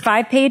what, like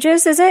 5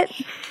 pages, is it?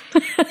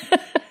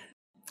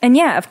 And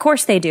yeah, of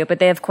course they do, but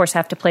they of course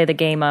have to play the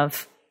game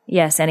of,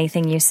 yes,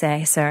 anything you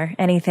say, sir,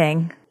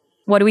 anything.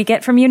 What do we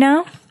get from you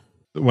now?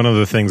 One of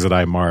the things that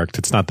I marked,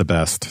 it's not the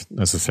best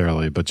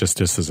necessarily, but just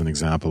as an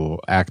example,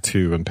 Act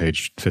 2 on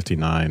page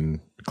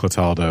 59,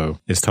 Clotaldo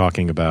is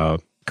talking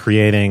about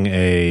creating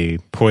a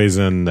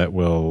poison that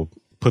will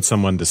put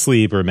someone to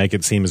sleep or make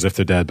it seem as if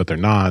they're dead, but they're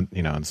not.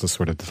 It's a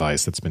sort of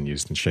device that's been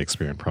used in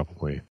Shakespeare and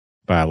probably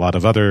by a lot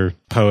of other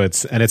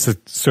poets. And it's a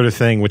sort of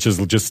thing which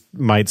is just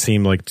might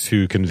seem like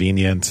too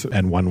convenient,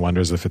 and one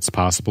wonders if it's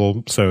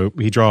possible. So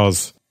he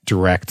draws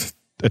direct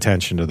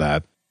attention to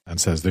that and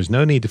says, there's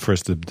no need for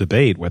us to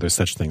debate whether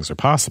such things are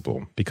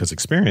possible, because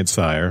experience,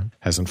 sire,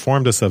 has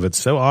informed us of it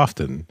so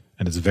often,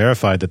 and has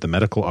verified that the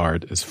medical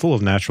art is full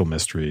of natural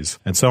mysteries,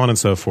 and so on and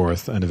so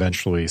forth, and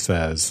eventually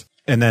says,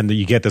 and then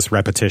you get this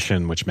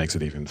repetition, which makes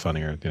it even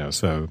funnier,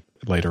 so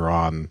later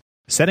on,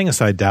 setting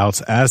aside doubts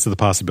as to the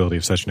possibility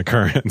of such an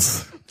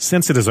occurrence,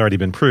 since it has already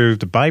been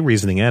proved by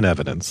reasoning and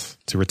evidence,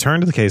 to return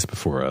to the case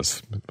before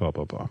us, blah,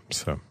 blah, blah.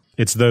 So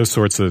it's those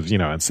sorts of,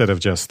 instead of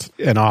just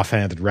an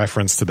offhanded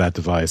reference to that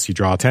device, you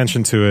draw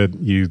attention to it,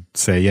 you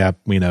say, yeah,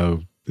 we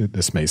know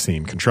this may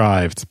seem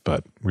contrived,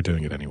 but we're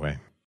doing it anyway.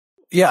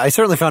 Yeah, I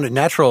certainly found it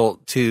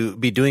natural to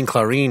be doing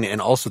Clarín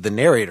and also the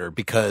narrator,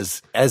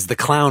 because as the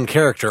clown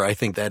character, I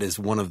think that is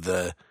one of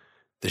the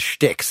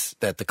shticks,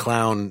 that the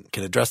clown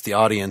can address the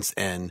audience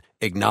and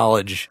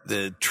acknowledge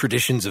the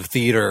traditions of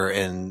theater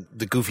and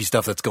the goofy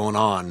stuff that's going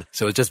on.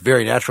 So it's just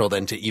very natural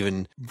then to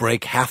even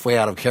break halfway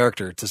out of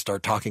character to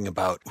start talking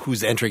about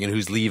who's entering and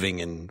who's leaving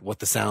and what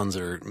the sounds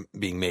are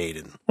being made.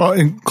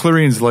 And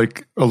Claríne's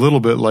like a little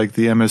bit like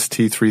the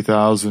MST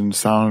 3000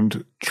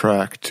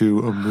 soundtrack to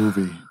a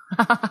movie.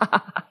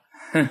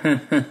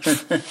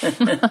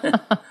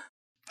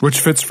 Which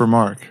fits for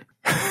Mark.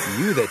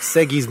 You that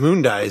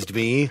Segismundized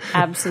me.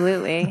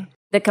 Absolutely.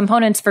 The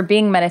components for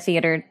being meta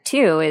theater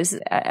too is,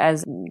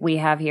 as we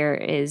have here,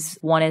 is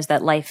one is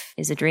that life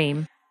is a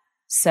dream.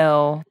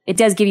 So it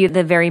does give you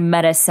the very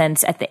meta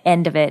sense at the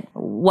end of it.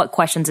 What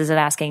questions is it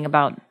asking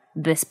about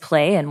this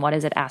play, and what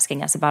is it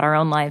asking us about our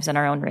own lives and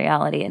our own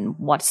reality, and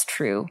what's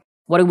true?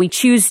 What do we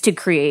choose to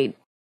create?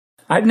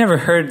 I'd never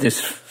heard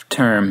this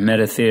term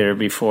meta theater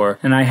before,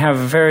 and I have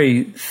a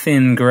very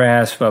thin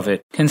grasp of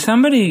it. Can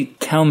somebody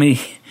tell me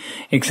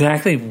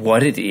exactly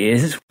what it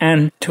is,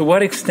 and to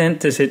what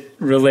extent does it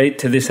relate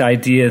to this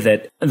idea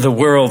that the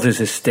world is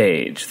a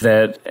stage,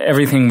 that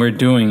everything we're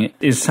doing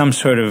is some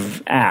sort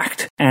of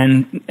act,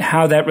 and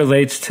how that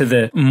relates to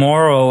the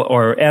moral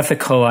or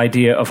ethical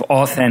idea of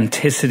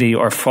authenticity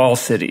or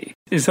falsity?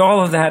 Is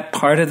all of that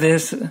part of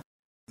this?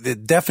 The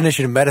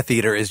definition of meta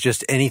theater is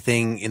just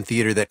anything in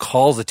theater that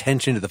calls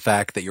attention to the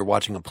fact that you're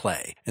watching a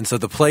play. And so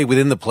the play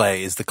within the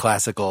play is the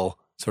classical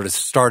sort of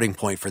starting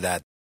point for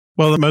that.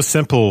 Well, the most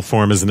simple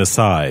form is an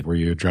aside, where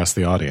you address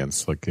the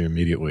audience, like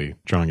immediately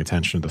drawing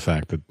attention to the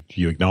fact that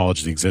you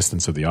acknowledge the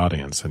existence of the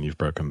audience and you've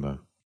broken the...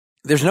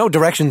 There's no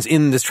directions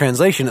in this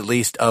translation, at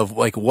least, of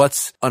like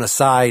what's an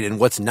aside and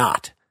what's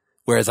not.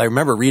 Whereas I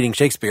remember reading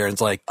Shakespeare and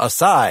it's like,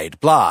 aside,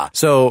 blah.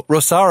 So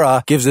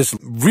Rosara gives this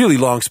really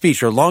long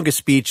speech, her longest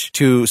speech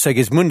to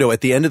Segismundo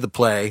at the end of the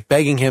play,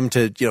 begging him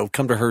to,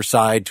 come to her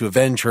side to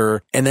avenge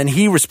her. And then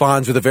he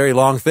responds with a very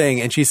long thing.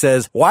 And she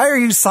says, why are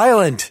you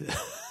silent?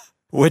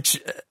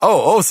 Which,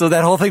 so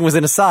that whole thing was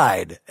an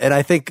aside. And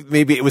I think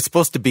maybe it was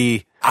supposed to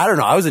be, I don't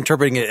know, I was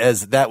interpreting it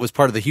as that was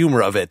part of the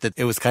humor of it, that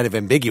it was kind of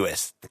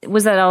ambiguous.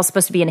 Was that all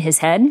supposed to be in his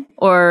head?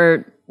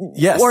 Or...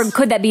 Yes. Or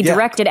could that be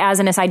directed as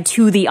an aside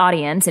to the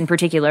audience in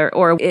particular?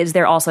 Or is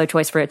there also a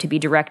choice for it to be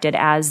directed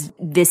as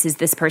this is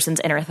this person's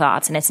inner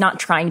thoughts and it's not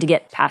trying to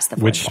get past the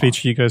football? Which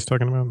speech are you guys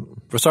talking about?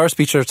 Rosara's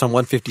speech starts on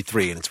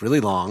 153 and it's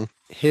really long.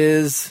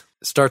 His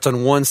starts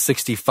on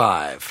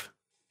 165.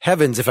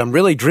 Heavens, if I'm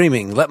really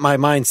dreaming, let my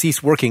mind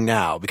cease working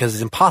now, because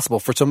it's impossible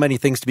for so many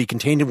things to be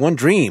contained in one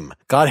dream.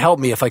 God help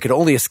me if I could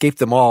only escape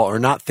them all or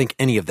not think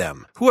any of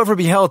them. Whoever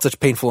beheld such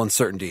painful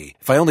uncertainty?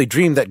 If I only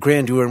dreamed that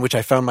grandeur in which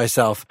I found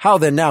myself, how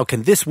then now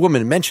can this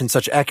woman mention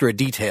such accurate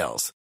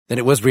details? Then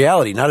it was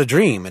reality, not a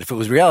dream, and if it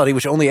was reality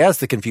which only adds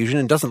to confusion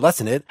and doesn't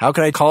lessen it, how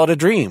can I call it a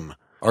dream?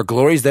 Are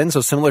glories then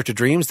so similar to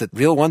dreams that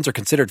real ones are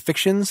considered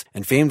fictions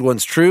and famed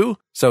ones true?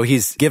 So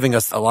he's giving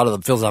us a lot of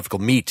the philosophical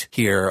meat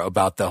here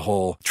about the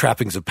whole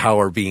trappings of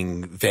power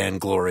being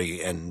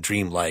vainglory and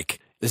dreamlike.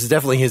 This is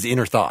definitely his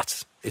inner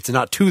thoughts. It's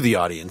not to the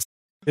audience.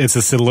 It's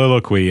a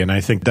soliloquy, and I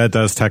think that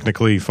does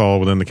technically fall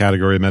within the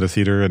category of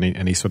metatheater,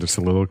 any sort of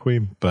soliloquy,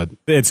 but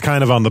it's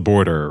kind of on the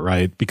border,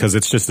 right? Because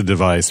it's just a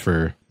device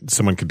for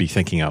someone could be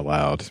thinking out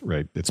loud,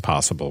 right? It's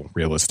possible,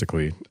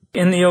 realistically.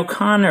 In the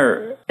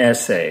O'Connor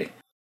essay,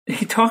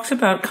 he talks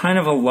about kind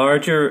of a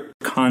larger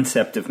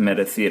concept of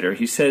metatheater.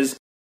 He says,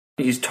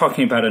 he's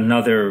talking about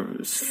another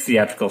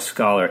theatrical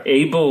scholar,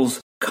 Abel's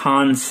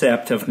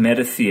concept of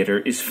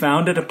metatheater is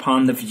founded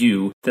upon the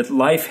view that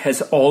life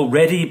has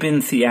already been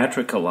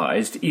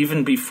theatricalized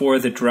even before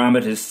the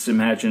dramatist's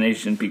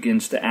imagination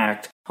begins to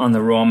act on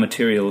the raw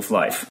material of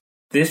life.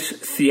 This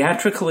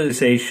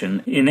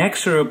theatricalization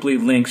inexorably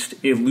links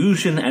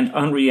illusion and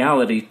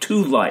unreality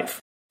to life,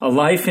 a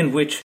life in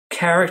which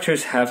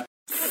characters have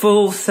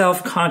full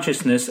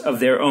self-consciousness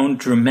of their own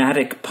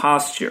dramatic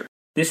posture.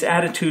 This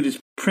attitude is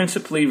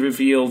principally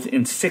revealed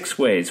in 6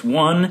 ways.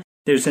 1,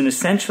 there's an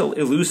essential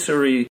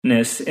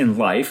illusoriness in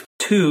life.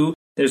 2,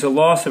 there's a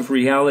loss of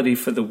reality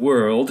for the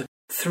world.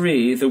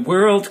 3, the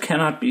world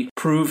cannot be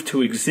proved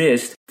to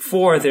exist.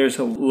 4, there's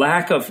a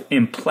lack of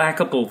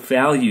implacable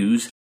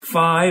values.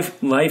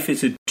 5, life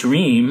is a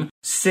dream.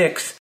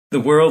 6, the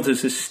world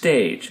is a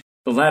stage.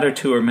 The latter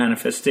 2 are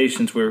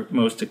manifestations we're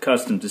most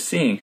accustomed to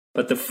seeing,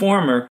 but the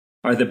former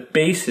are the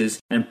bases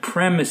and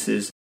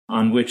premises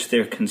on which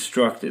they're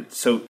constructed.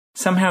 So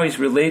somehow he's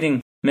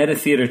relating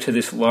metatheater to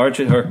this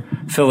larger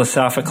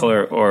philosophical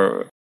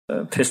or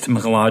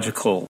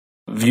epistemological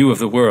view of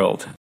the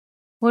world.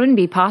 Wouldn't it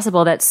be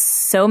possible that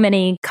so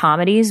many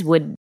comedies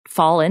would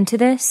fall into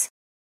this?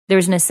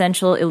 There's an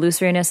essential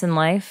illusoriness in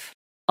life,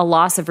 a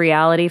loss of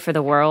reality for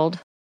the world.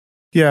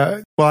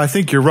 Yeah, well, I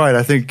think you're right.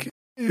 I think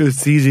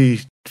it's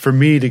easy for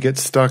me to get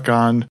stuck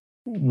on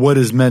what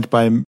is meant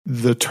by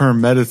the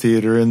term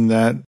metatheater in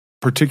that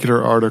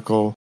particular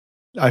article.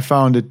 I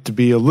found it to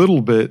be a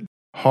little bit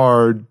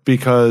hard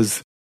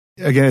because,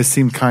 again, it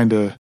seemed kind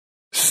of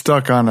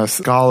stuck on a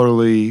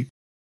scholarly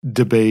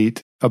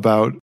debate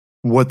about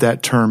what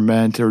that term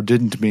meant or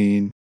didn't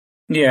mean.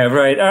 Yeah,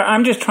 right.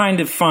 I'm just trying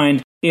to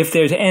find if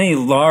there's any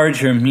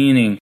larger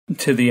meaning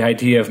to the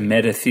idea of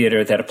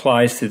metatheater that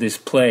applies to this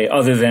play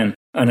other than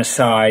an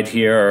aside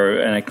here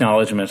or an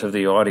acknowledgement of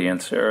the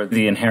audience or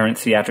the inherent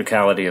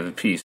theatricality of the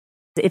piece.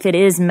 If it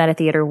is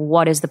metatheater,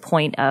 what is the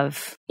point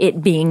of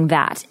it being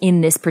that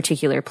in this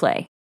particular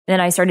play? And then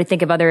I started to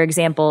think of other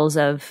examples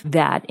of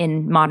that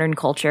in modern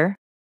culture.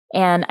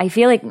 And I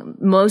feel like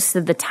most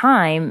of the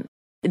time,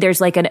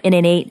 there's like an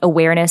innate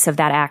awareness of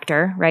that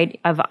actor, right?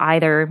 Of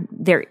either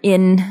they're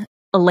in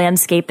a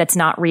landscape that's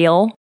not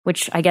real,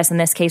 which I guess in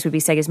this case would be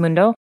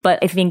Segismundo. But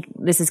I think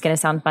this is going to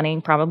sound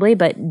funny probably,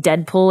 but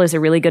Deadpool is a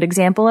really good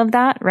example of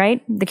that,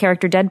 right? The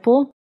character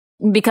Deadpool.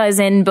 Because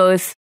in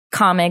both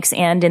comics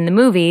and in the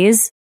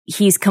movies,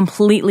 he's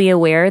completely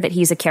aware that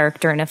he's a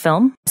character in a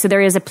film. So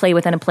there is a play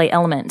within a play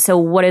element. So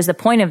what is the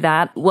point of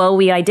that? Well,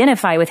 we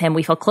identify with him.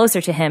 We feel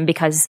closer to him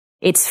because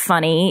it's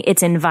funny,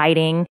 it's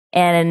inviting,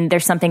 and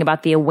there's something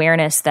about the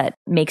awareness that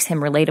makes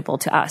him relatable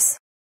to us.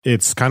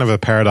 It's kind of a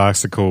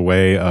paradoxical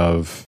way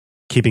of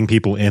keeping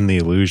people in the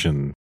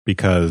illusion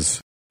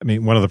because, I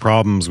mean, one of the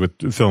problems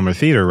with film or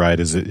theater, right,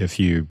 is that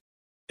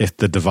if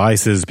the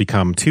devices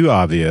become too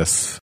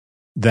obvious,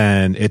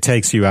 then it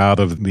takes you out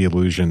of the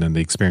illusion and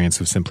the experience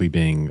of simply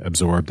being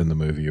absorbed in the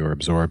movie or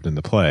absorbed in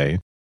the play.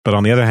 But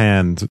on the other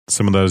hand,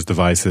 some of those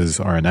devices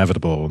are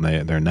inevitable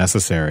and they're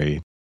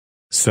necessary.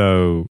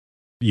 So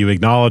you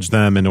acknowledge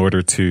them in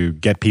order to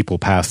get people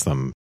past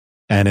them.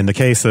 And in the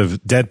case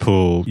of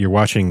Deadpool, you're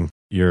watching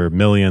your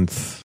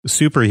millionth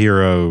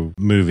superhero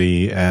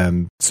movie.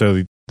 And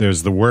so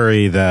there's the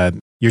worry that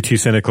you're too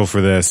cynical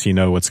for this. You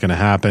know what's going to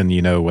happen.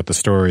 You know what the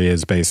story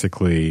is,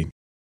 basically.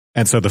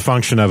 And so the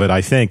function of it,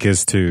 I think,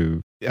 is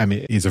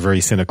he's a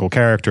very cynical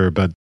character,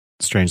 but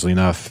strangely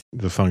enough,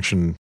 the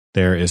function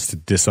there is to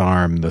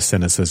disarm the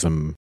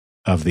cynicism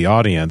of the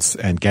audience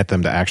and get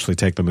them to actually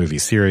take the movie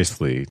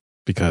seriously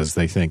because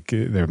they think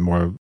they're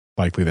more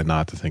likely than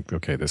not to think,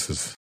 okay, this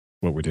is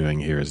what we're doing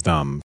here is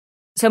dumb.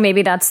 So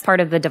maybe that's part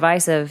of the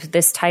device of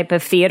this type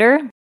of theater.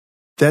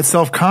 That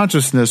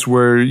self-consciousness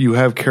where you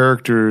have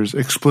characters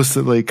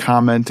explicitly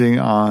commenting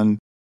on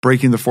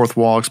breaking the fourth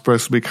wall,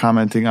 explicitly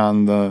commenting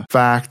on the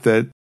fact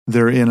that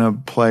they're in a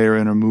play or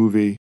in a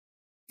movie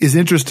is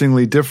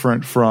interestingly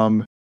different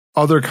from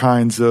other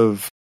kinds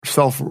of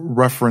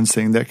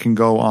self-referencing that can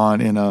go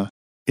on in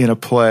a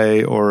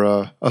play or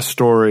a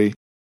story,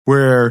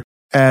 where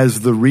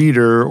as the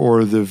reader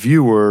or the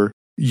viewer,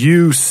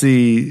 you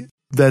see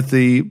that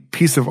the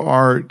piece of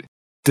art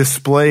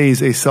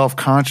displays a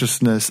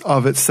self-consciousness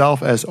of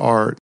itself as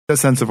art, a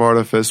sense of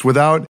artifice,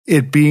 without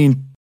it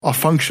being a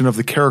function of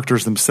the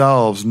characters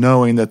themselves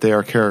knowing that they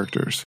are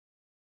characters.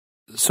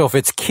 So if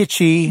it's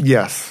kitschy,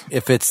 yes.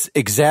 If it's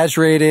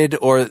exaggerated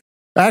or...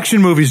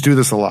 Action movies do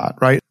this a lot,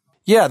 right?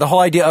 Yeah, the whole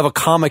idea of a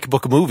comic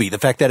book movie, the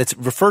fact that it's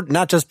referred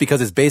not just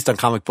because it's based on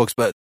comic books,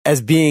 but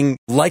as being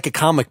like a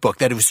comic book,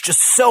 that it was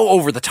just so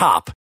over the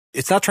top.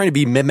 It's not trying to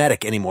be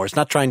mimetic anymore. It's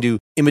not trying to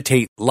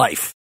imitate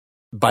life.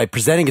 By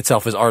presenting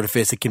itself as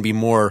artifice, it can be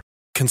more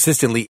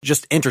consistently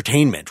just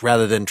entertainment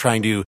rather than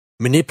trying to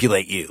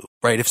manipulate you,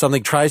 right? If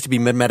something tries to be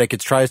mimetic, it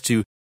tries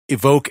to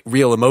evoke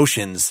real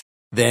emotions,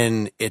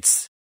 then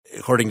it's,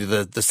 according to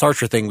the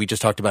Sartre thing we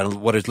just talked about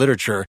in What is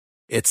Literature,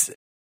 it's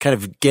kind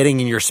of getting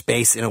in your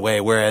space in a way,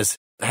 whereas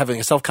having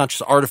a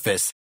self-conscious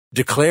artifice,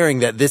 declaring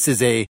that this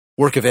is a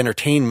work of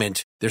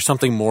entertainment, there's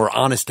something more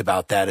honest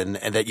about that and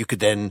that you could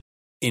then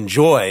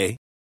enjoy.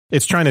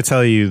 It's trying to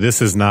tell you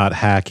this is not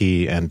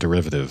hacky and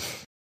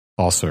derivative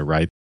also,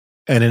 right?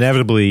 And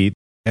inevitably,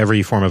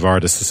 every form of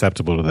art is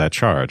susceptible to that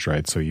charge,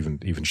 right? So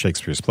even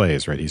Shakespeare's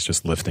plays, right? He's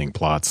just lifting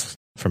plots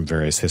from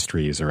various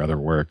histories or other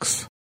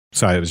works.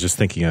 So I was just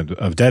thinking of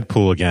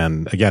Deadpool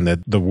again,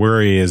 that the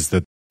worry is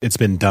that it's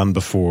been done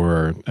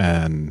before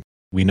and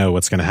we know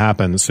what's going to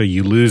happen. So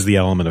you lose the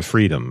element of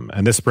freedom.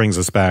 And this brings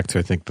us back to,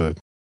 I think, the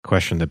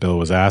question that Bill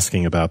was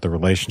asking about the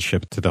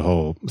relationship to the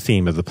whole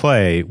theme of the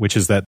play, which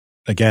is that,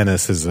 again,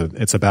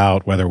 it's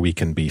about whether we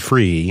can be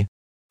free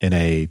in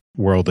a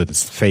world that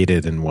is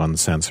fated in one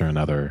sense or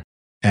another.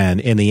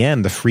 And in the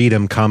end, the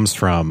freedom comes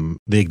from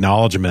the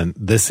acknowledgement,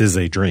 this is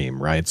a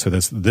dream, right? So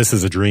this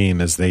is a dream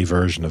is the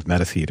version of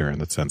metatheater in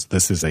the sense,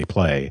 this is a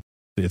play.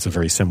 It's a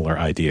very similar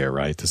idea,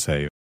 right? To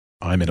say,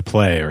 I'm in a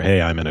play, or hey,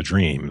 I'm in a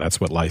dream.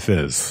 That's what life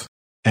is.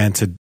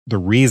 And the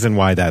reason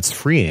why that's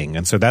freeing,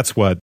 and so that's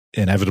what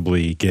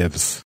inevitably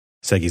gives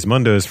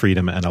Segismundo his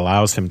freedom and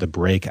allows him to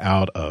break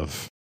out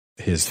of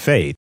his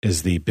fate,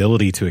 is the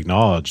ability to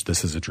acknowledge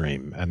this is a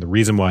dream. And the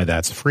reason why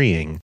that's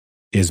freeing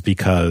is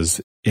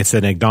because it's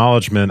an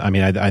acknowledgement. I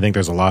mean, I think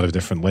there's a lot of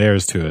different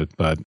layers to it,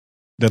 but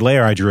the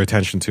layer I drew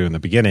attention to in the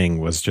beginning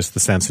was just the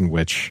sense in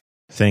which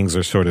things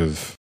are sort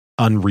of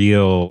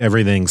unreal.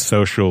 Everything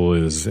social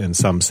is in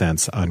some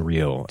sense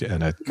unreal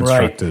and a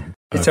constructed. Right.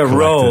 It's a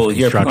role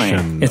you're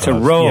playing. It's a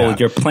role. Yeah.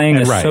 You're playing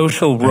a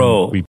social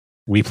role.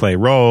 We play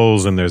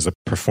roles and there's a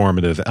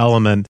performative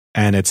element,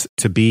 and it's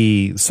to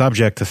be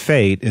subject to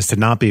fate is to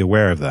not be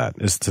aware of that,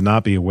 is to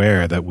not be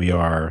aware that we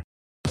are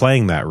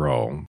playing that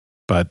role.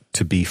 But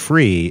to be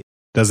free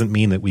doesn't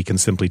mean that we can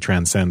simply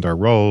transcend our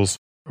roles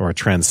or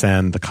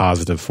transcend the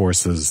causative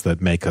forces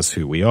that make us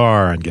who we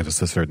are and give us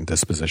the certain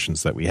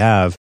dispositions that we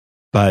have.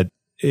 But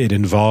it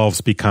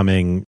involves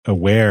becoming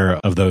aware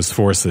of those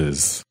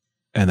forces.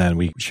 And then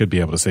we should be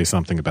able to say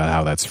something about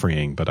how that's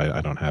freeing, but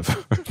I don't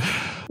have.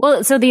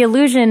 Well, so the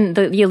illusion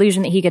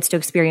that he gets to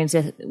experience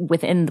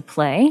within the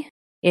play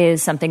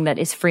is something that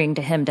is freeing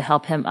to him to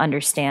help him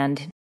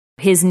understand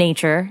his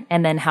nature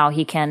and then how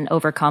he can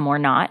overcome or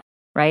not,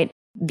 right?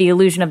 The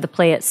illusion of the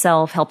play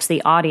itself helps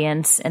the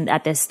audience, and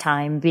at this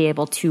time, be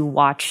able to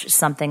watch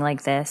something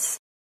like this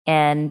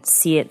and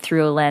see it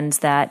through a lens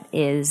that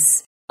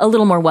is a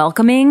little more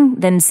welcoming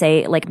than,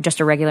 say, like just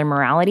a regular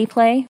morality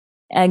play.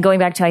 And going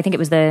back to, I think it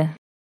was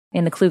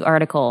in the Klug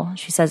article,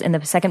 she says, in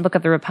the second book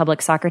of the Republic,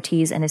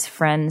 Socrates and his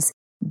friends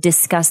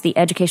discuss the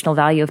educational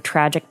value of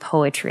tragic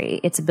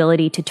poetry, its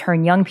ability to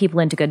turn young people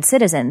into good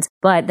citizens.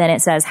 But then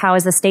it says, how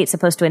is the state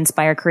supposed to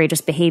inspire courageous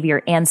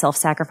behavior and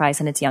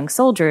self-sacrifice in its young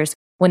soldiers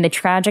when the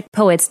tragic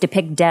poets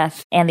depict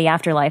death and the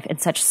afterlife in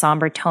such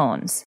somber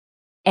tones?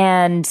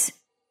 And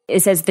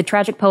it says, the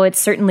tragic poets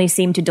certainly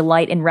seem to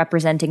delight in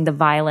representing the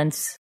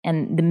violence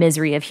and the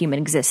misery of human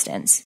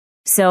existence.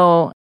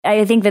 So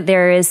I think that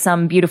there is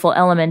some beautiful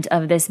element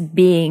of this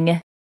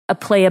being a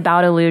play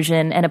about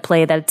illusion and a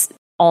play that's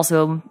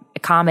also a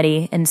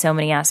comedy in so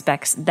many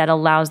aspects that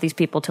allows these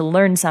people to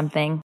learn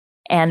something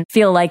and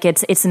feel like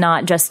it's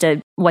not just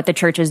what the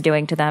church is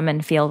doing to them,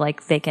 and feel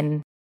like they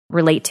can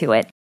relate to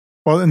it.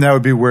 Well, and that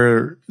would be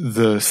where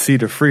the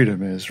seat of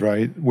freedom is,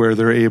 right? Where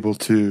they're able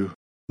to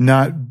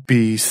not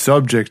be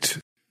subject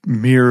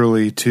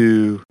merely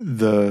to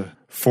the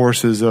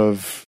forces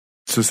of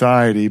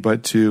society,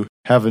 but to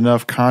have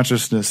enough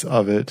consciousness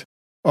of it,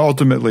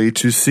 ultimately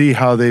to see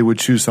how they would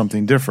choose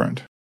something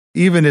different.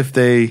 Even if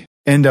they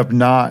end up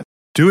not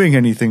doing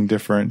anything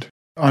different,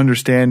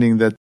 understanding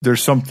that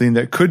there's something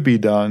that could be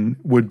done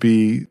would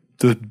be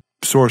the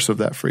source of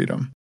that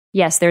freedom.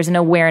 Yes, there's an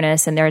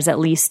awareness and there's at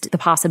least the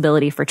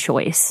possibility for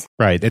choice.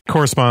 Right. It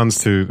corresponds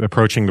to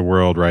approaching the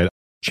world, right?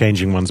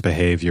 Changing one's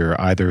behavior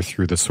either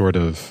through the sort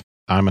of,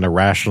 I'm going to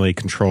rationally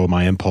control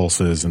my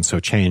impulses and so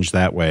change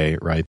that way,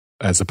 right?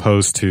 As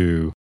opposed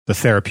to the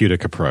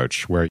therapeutic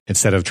approach where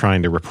instead of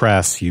trying to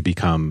repress, you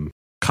become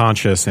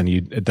conscious, and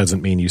it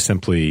doesn't mean you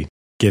simply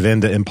give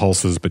in to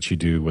impulses, but you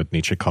do what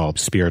Nietzsche called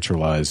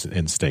spiritualized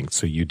instinct.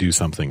 So you do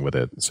something with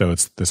it. So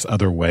it's this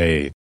other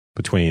way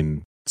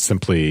between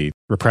simply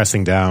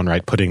repressing down,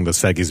 right? Putting the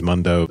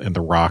Segismundo in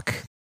the rock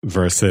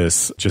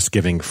versus just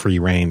giving free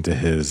rein to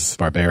his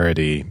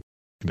barbarity.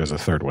 There's a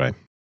third way.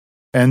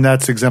 And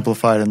that's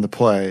exemplified in the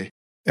play.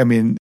 I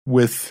mean,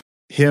 with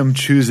him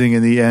choosing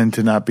in the end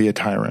to not be a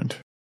tyrant,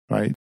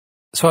 right?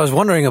 So I was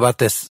wondering about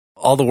this,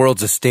 All the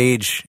World's a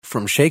Stage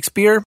from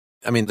Shakespeare.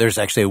 I mean, there's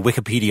actually a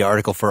Wikipedia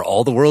article for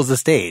All the World's a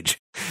Stage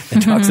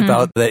that talks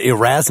about that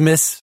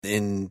Erasmus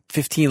in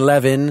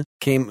 1511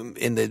 came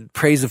in the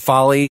Praise of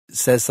Folly,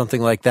 says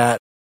something like that.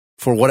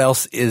 For what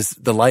else is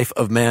the life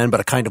of man but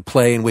a kind of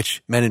play in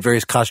which men in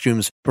various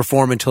costumes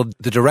perform until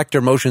the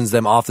director motions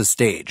them off the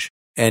stage.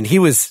 And he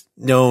was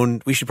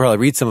known, we should probably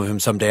read some of him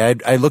someday.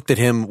 I looked at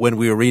him when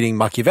we were reading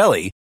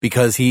Machiavelli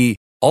because he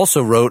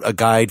also wrote a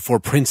guide for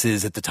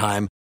princes at the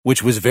time,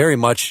 which was very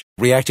much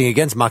reacting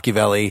against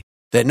Machiavelli,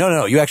 that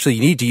no, you actually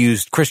need to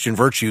use Christian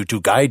virtue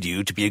to guide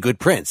you to be a good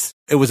prince.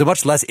 It was a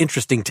much less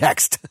interesting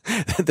text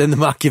than the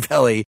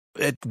Machiavelli.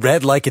 It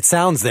read like it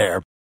sounds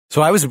there.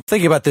 So I was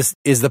thinking about this,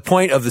 is the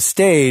point of the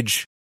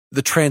stage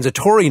the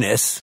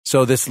transitoriness?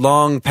 So this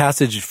long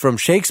passage from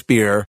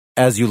Shakespeare,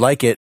 As You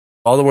Like It,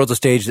 all the world's a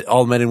stage,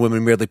 all men and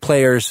women merely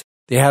players.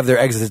 They have their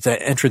exits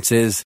and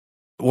entrances.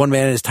 One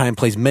man at his time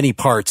plays many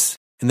parts.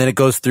 And then it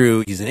goes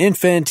through, he's an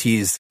infant,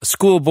 he's a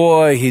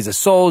schoolboy, he's a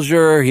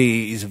soldier,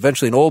 he's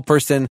eventually an old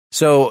person.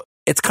 So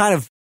it's kind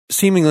of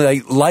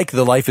seemingly like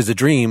the life is a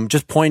dream,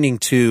 just pointing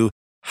to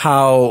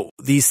how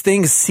these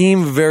things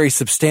seem very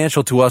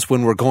substantial to us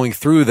when we're going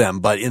through them.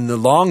 But in the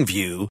long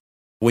view,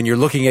 when you're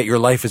looking at your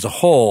life as a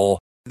whole,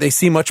 they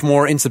seem much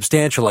more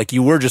insubstantial, like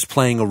you were just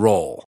playing a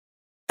role.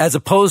 As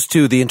opposed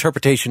to the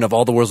interpretation of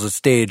All the World's a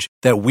Stage,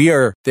 that we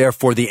are there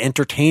for the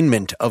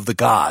entertainment of the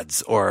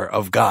gods or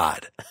of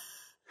God.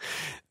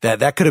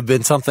 That could have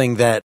been something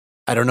that,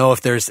 I don't know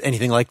if there's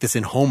anything like this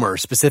in Homer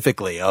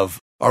specifically, of,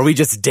 are we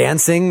just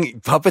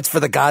dancing puppets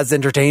for the gods'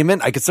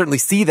 entertainment? I could certainly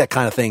see that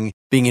kind of thing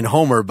being in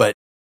Homer, but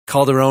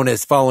Calderón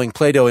is following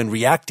Plato and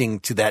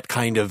reacting to that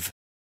kind of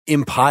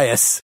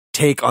impious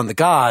take on the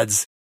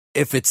gods.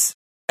 If it's,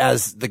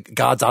 as the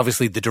gods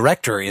obviously the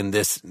director in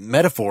this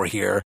metaphor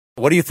here,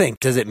 what do you think?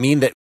 Does it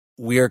mean that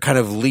we are kind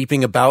of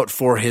leaping about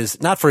for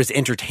his, not for his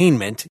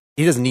entertainment,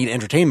 he doesn't need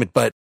entertainment,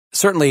 but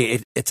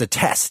certainly it's a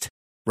test,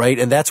 right?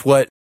 And that's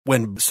what,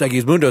 when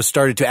Segismundo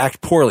started to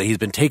act poorly, he's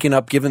been taken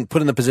up,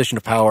 put in the position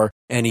of power,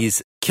 and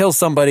he's killed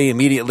somebody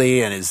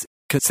immediately and is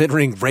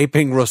considering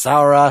raping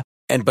Rosaura.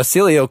 And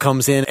Basilio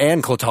comes in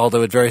and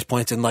Clotaldo at various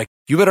points and like,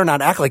 you better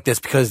not act like this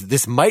because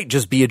this might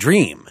just be a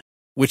dream,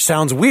 which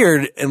sounds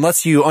weird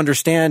unless you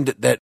understand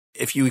that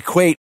if you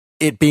equate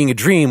it being a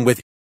dream with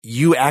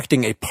you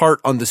acting a part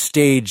on the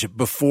stage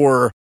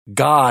before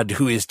God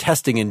who is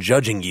testing and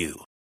judging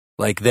you,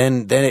 like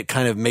then it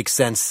kind of makes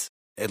sense.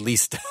 At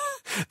least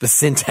the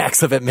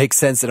syntax of it makes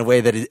sense in a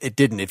way that it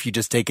didn't if you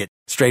just take it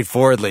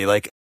straightforwardly.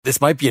 Like, this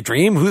might be a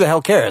dream. Who the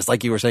hell cares?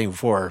 Like you were saying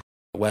before,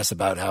 Wes,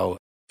 about how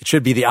it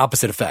should be the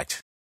opposite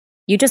effect.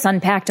 You just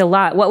unpacked a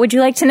lot. What would you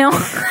like to know?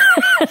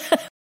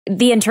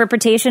 The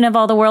interpretation of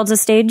All the World's a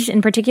Stage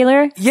in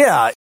particular?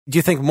 Yeah. Do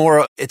you think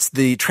more it's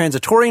the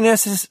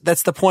transitoriness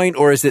that's the point,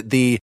 or is it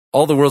the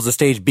All the World's a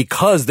Stage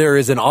because there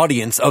is an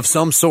audience of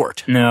some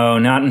sort? No,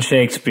 not in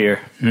Shakespeare.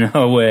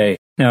 No way.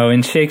 No,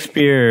 in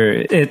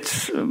Shakespeare,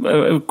 it's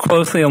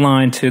closely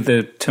aligned to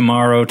the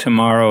tomorrow,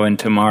 tomorrow, and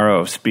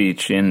tomorrow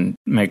speech in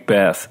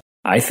Macbeth,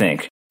 I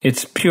think.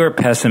 It's pure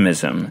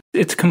pessimism.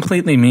 It's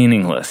completely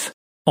meaningless.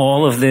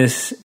 All of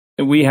this,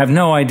 we have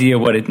no idea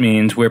what it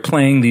means. We're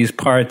playing these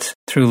parts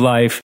through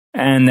life,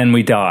 and then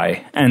we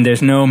die. And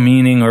there's no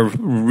meaning or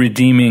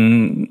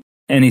redeeming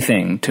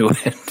anything to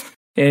it.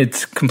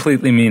 It's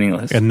completely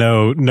meaningless. And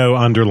no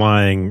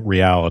underlying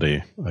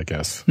reality, I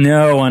guess.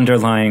 No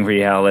underlying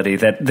reality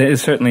that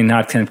is certainly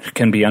not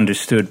can be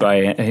understood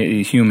by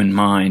a human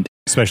mind.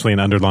 Especially an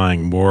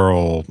underlying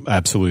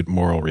absolute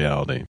moral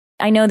reality.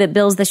 I know that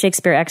Bill's the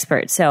Shakespeare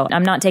expert, so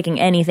I'm not taking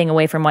anything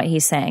away from what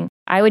he's saying.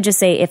 I would just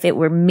say if it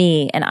were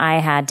me and I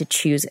had to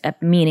choose a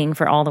meaning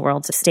for All the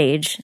World's a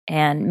Stage,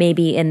 and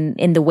maybe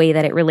in the way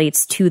that it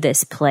relates to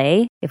this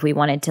play, if we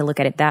wanted to look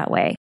at it that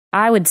way,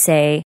 I would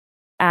say,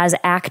 as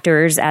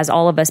actors, as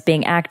all of us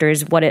being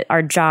actors,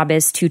 our job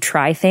is to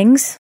try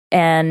things.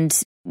 And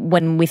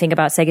when we think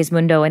about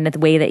Segismundo and the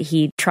way that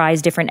he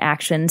tries different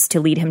actions to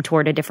lead him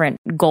toward a different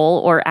goal,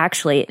 or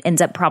actually it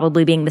ends up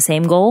probably being the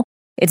same goal,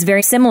 it's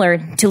very similar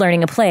to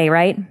learning a play,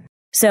 right?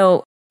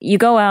 So you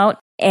go out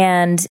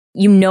and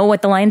you know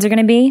what the lines are going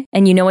to be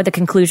and you know what the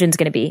conclusion's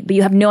going to be, but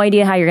you have no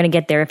idea how you're going to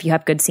get there if you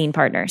have good scene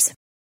partners.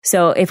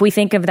 So if we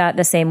think of that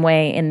the same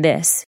way in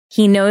this,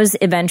 he knows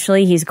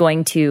eventually he's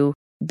going to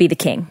be the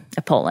king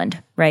of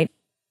Poland, right?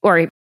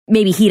 Or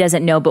maybe he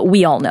doesn't know, but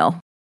we all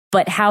know.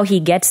 But how he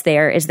gets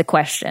there is the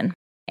question.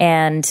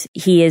 And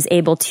he is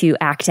able to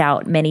act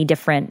out many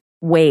different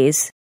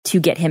ways to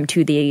get him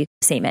to the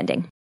same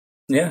ending.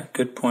 Yeah,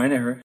 good point,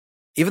 Eric.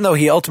 Even though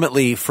he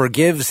ultimately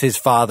forgives his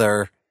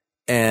father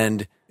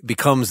and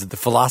becomes the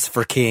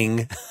philosopher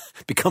king,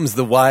 becomes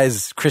the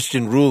wise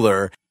Christian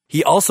ruler,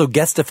 he also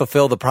gets to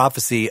fulfill the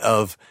prophecy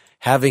of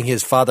having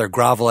his father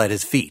grovel at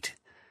his feet.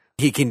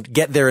 He can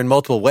get there in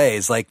multiple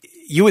ways. Like,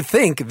 you would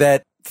think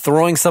that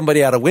throwing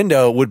somebody out a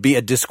window would be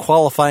a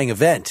disqualifying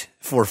event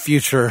for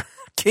future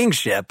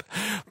kingship,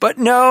 but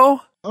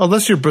no.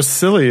 Unless you're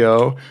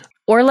Basilio.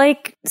 Or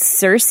like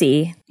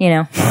Cersei,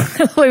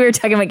 we were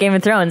talking about Game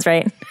of Thrones,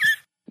 right?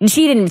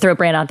 She didn't throw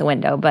Bran out the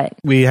window, but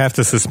We have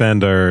to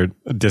suspend our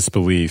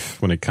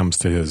disbelief when it comes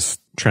to his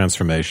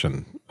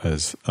transformation,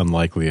 as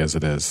unlikely as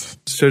it is.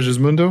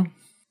 Segismundo?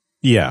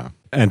 Yeah.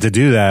 And to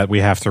do that, we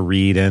have to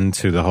read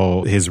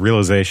into his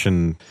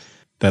realization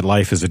that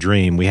life is a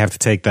dream. We have to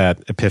take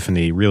that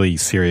epiphany really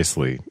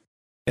seriously.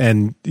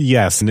 And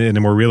yes, in a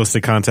more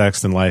realistic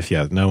context in life,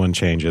 yeah, no one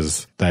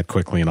changes that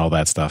quickly and all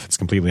that stuff. It's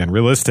completely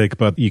unrealistic,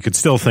 but you could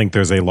still think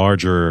there's a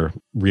larger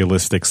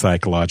realistic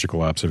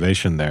psychological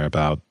observation there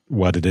about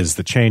what it is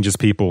that changes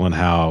people and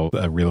how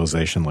a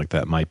realization like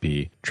that might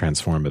be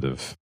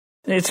transformative.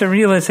 It's a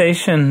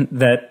realization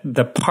that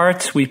the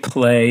parts we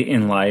play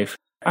in life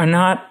are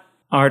not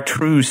our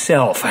true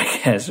self, I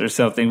guess, or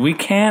something. We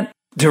can't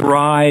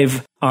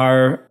derive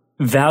our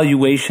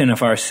valuation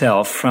of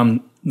ourself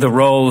from the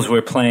roles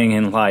we're playing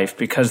in life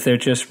because they're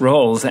just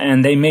roles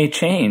and they may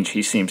change,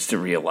 he seems to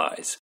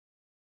realize.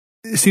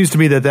 It seems to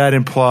me that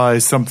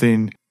implies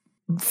something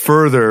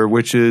further,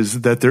 which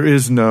is that there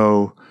is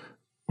no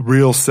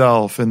real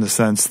self in the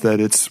sense that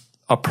it's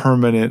a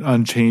permanent,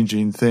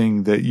 unchanging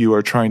thing that you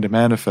are trying to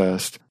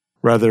manifest.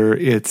 Rather,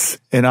 it's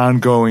an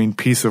ongoing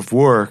piece of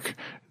work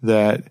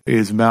that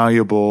is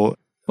malleable.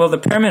 Well, the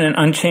permanent,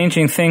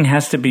 unchanging thing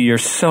has to be your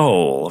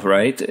soul,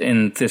 right,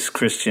 in this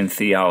Christian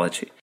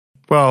theology.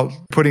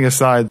 Well, putting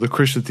aside the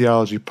Christian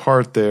theology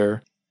part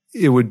there,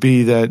 it would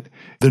be that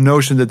the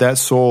notion that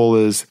soul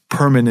is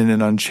permanent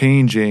and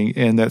unchanging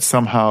and that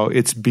somehow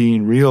it's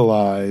being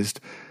realized.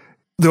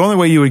 The only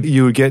way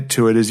you would get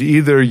to it is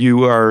either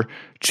you are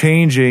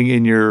changing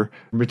in your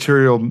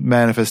material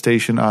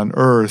manifestation on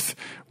earth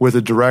with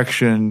a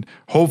direction,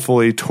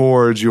 hopefully,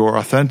 towards your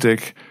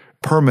authentic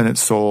permanent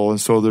soul. And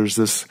so there's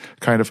this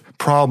kind of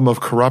problem of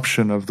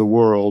corruption of the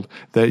world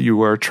that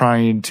you are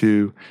trying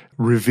to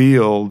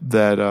reveal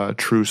that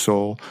true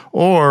soul.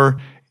 Or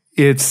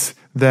it's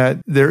that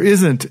there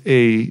isn't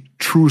a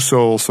true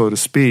soul, so to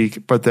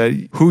speak, but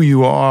that who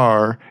you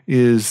are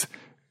is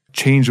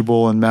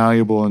changeable and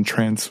malleable and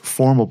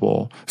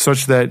transformable,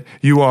 such that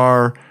you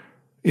are,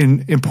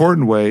 in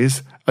important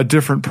ways, a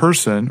different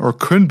person, or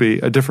could be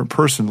a different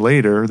person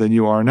later than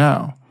you are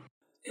now.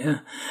 Yeah.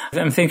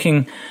 I'm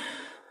thinking,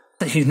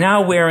 he's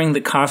now wearing the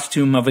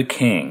costume of a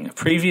king.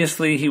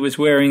 Previously, he was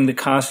wearing the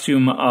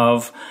costume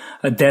of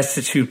a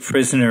destitute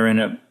prisoner in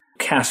a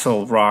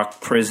Castle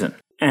Rock prison.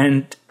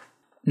 And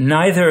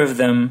neither of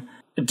them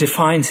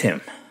defines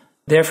him.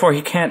 Therefore,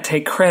 he can't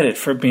take credit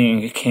for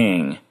being a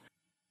king.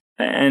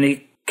 And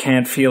he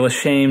can't feel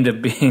ashamed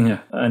of being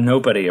a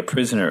nobody, a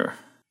prisoner.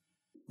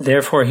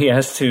 Therefore, he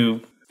has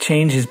to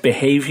change his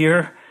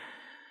behavior.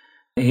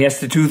 He has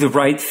to do the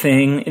right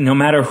thing, no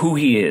matter who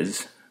he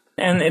is.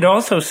 And it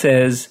also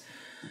says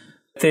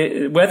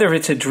whether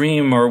it's a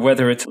dream or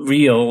whether it's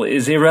real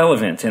is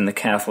irrelevant in the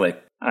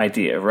Catholic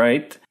idea,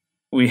 right?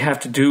 We have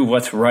to do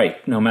what's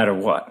right, no matter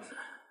what.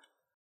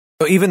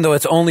 So even though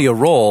it's only a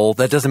role,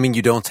 that doesn't mean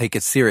you don't take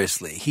it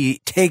seriously.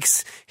 He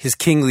takes his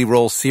kingly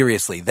role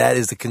seriously. That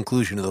is the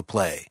conclusion of the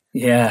play.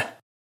 Yeah.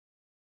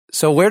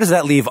 So where does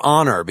that leave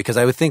honor? Because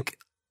I would think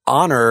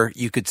honor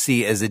you could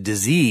see as a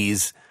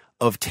disease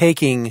of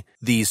taking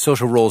these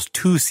social roles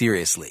too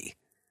seriously.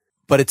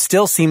 But it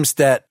still seems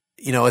that,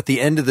 at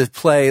the end of the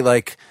play,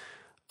 like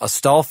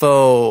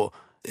Astolfo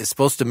is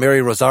supposed to marry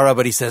Rosara,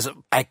 but he says,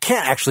 I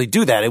can't actually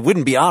do that. It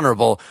wouldn't be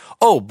honorable.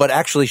 Oh, but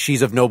actually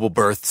she's of noble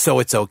birth, so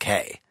it's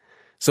okay.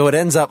 So it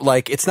ends up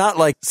like, it's not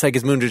like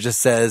Segismundo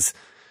just says,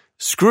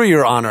 screw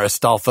your honor,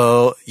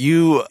 Astolfo.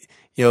 You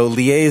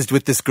liaised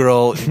with this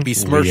girl,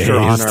 besmirched her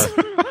honor.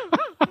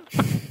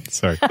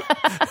 Sorry.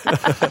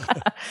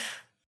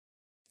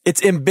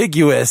 It's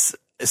ambiguous.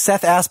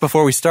 Seth asked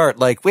before we start,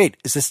 wait,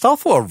 is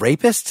Astolfo a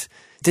rapist?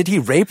 Did he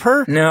rape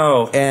her?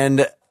 No.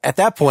 And at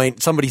that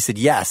point, somebody said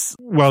yes.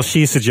 Well,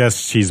 she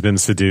suggests she's been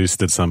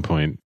seduced at some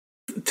point.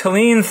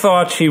 Talene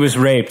thought she was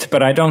raped,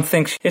 but I don't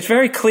think... It's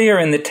very clear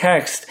in the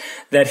text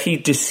that he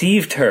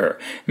deceived her,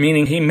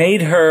 meaning he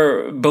made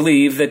her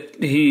believe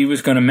that he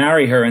was going to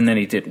marry her and then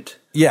he didn't.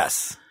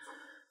 Yes.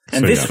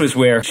 And this was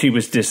where she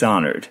was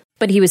dishonored.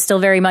 But he was still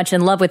very much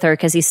in love with her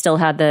because he still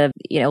had the,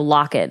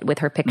 locket with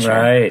her picture.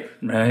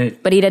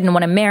 Right. But he didn't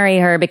want to marry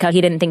her because he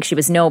didn't think she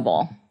was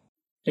noble.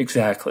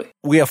 Exactly.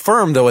 We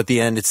affirm, though, at the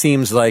end, it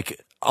seems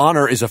like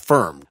honor is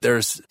affirmed.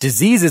 There's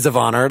diseases of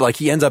honor, like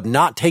he ends up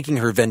not taking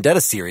her vendetta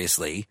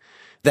seriously.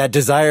 That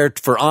desire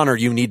for honor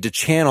you need to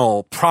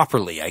channel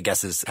properly, I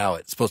guess is how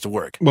it's supposed to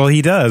work. Well,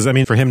 he does. I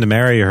mean, for him to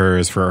marry her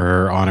is for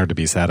her honor to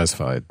be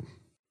satisfied.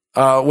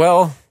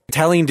 Well,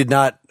 Talene did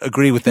not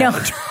agree with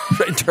that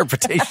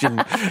interpretation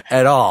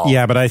at all.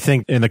 Yeah, but I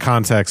think in the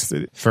context,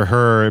 for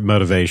her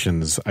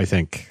motivations, I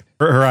think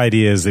her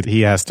idea is that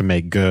he has to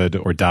make good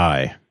or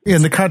die.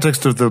 In the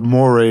context of the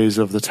mores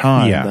of the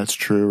time, that's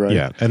true, right?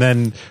 Yeah. And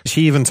then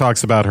she even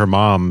talks about her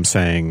mom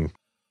saying,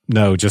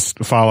 no, just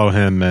follow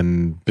him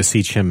and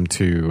beseech him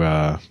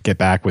to get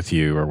back with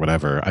you or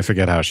whatever. I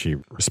forget how she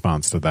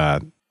responds to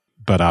that.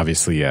 But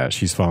obviously,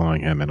 she's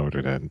following him in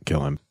order to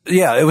kill him.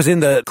 Yeah, it was in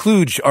the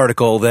Kluge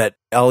article that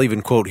I'll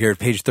even quote here at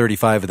page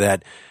 35 of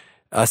that.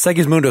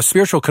 Segismundo's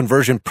spiritual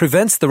conversion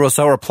prevents the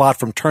Rosaura plot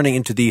from turning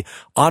into the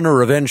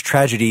honor-revenge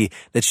tragedy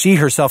that she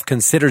herself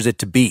considers it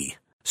to be.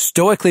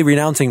 Stoically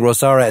renouncing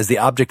Rosaura as the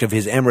object of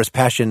his amorous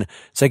passion,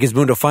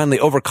 Segismundo finally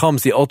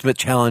overcomes the ultimate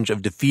challenge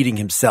of defeating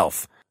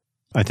himself.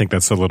 I think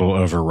that's a little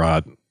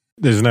overwrought.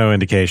 There's no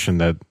indication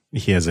that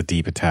he has a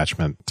deep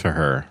attachment to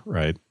her,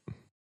 right?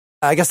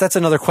 I guess that's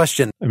another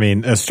question. I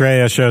mean,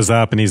 Estrella shows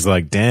up and he's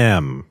like,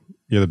 damn,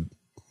 you're the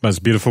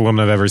most beautiful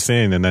woman I've ever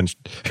seen. And then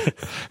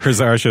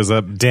Rosaura shows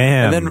up,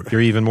 damn,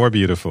 you're even more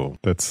beautiful.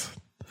 That's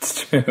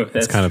true.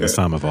 That's kind of the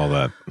sum of all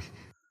that.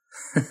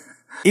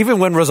 Even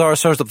when Rosaura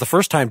shows up the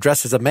first time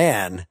dressed as a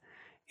man,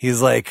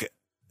 he's like,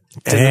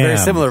 has a very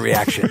similar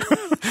reaction.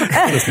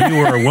 If you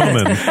were a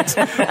woman.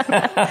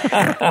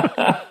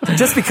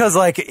 Just because,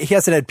 like, he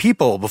hasn't had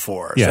people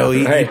before. Yeah. So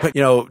he put,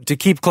 to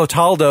keep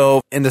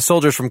Clotaldo and the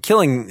soldiers from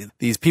killing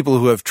these people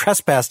who have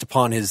trespassed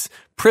upon his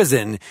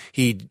prison,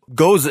 he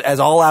goes as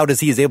all out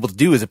as he is able to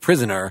do as a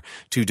prisoner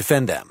to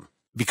defend them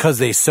because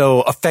they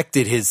so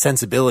affected his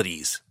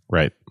sensibilities.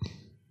 Right.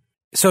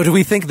 So do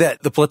we think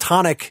that the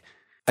Platonic,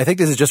 I think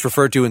this is just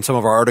referred to in some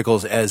of our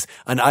articles as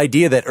an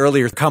idea that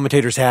earlier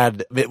commentators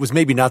had, it was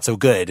maybe not so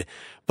good,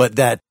 but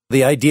that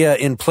the idea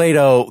in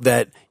Plato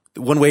that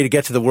one way to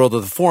get to the world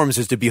of the forms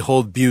is to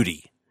behold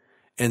beauty.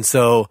 And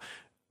so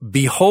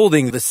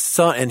beholding the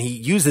sun, and he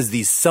uses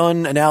these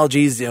sun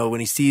analogies, when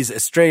he sees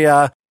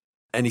Estrella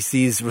and he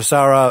sees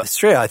Rosaura,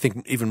 Estrella, I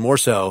think even more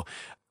so,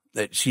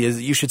 that she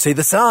is, you should say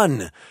the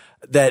sun,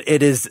 that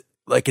it is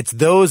like, it's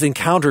those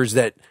encounters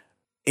that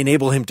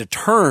enable him to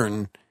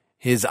turn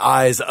his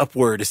eyes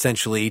upward,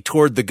 essentially,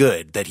 toward the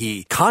good, that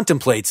he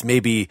contemplates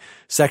maybe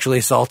sexually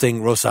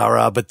assaulting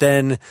Rosaura, but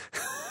then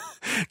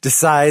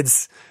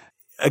decides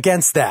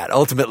against that,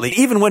 ultimately,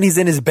 even when he's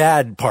in his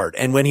bad part.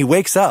 And when he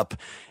wakes up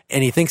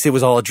and he thinks it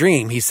was all a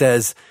dream, he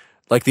says,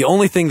 like, the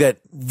only thing that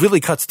really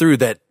cuts through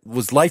that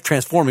was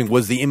life-transforming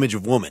was the image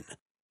of woman.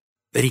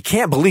 That he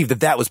can't believe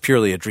that that was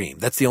purely a dream.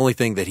 That's the only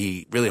thing that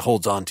he really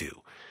holds on to.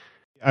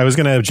 I was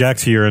going to object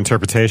to your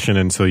interpretation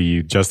until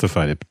you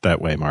justified it that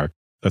way, Mark.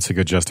 That's a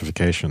good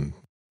justification.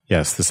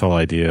 Yes, this whole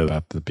idea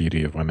about the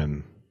beauty of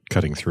women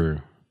cutting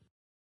through.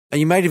 And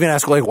you might even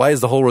ask, like, why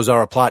is the whole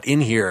Rosaura plot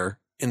in here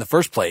in the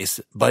first place?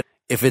 But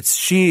if it's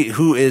she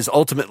who is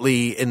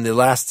ultimately in the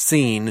last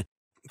scene,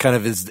 kind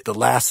of is the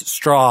last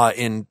straw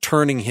in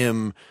turning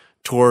him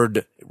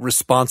toward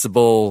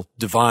responsible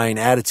divine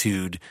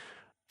attitude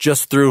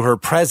just through her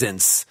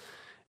presence.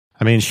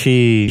 I mean,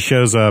 she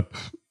shows up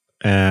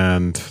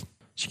and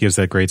she gives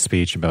that great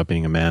speech about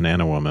being a man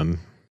and a woman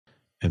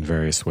in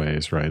various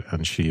ways, right?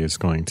 And she is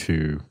going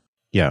to,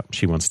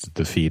 she wants to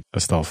defeat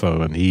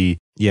Astolfo. And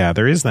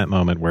there is that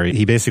moment where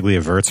he basically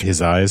averts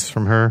his eyes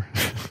from her.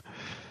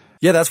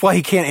 Yeah, that's why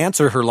he can't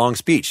answer her long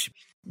speech.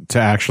 To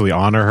actually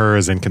honor her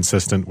is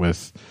inconsistent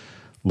with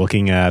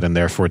looking at and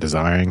therefore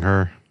desiring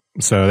her.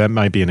 So that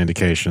might be an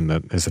indication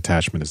that his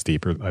attachment is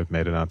deeper, I've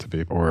made it out to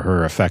be, or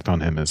her effect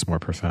on him is more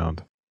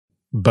profound.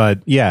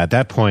 But yeah, at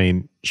that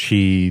point,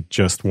 she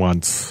just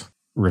wants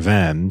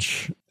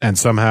revenge, and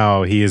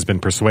somehow he has been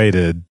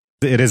persuaded.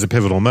 It is a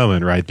pivotal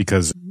moment, right?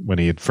 Because when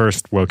he had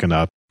first woken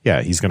up,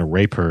 he's going to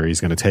rape her,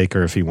 he's going to take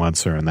her if he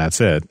wants her, and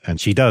that's it.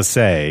 And she does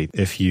say,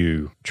 if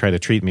you try to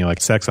treat me like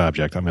a sex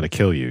object, I'm going to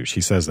kill you.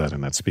 She says that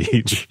in that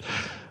speech.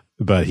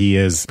 But he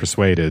is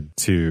persuaded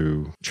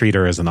to treat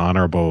her as an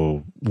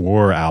honorable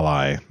war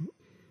ally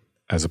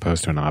as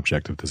opposed to an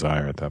object of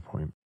desire at that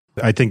point.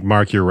 I think,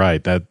 Mark, you're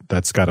right.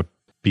 That's got to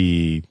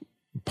be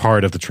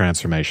part of the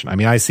transformation. I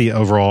mean, I see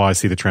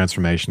the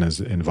transformation as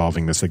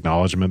involving this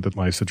acknowledgement that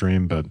life's a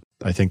dream, but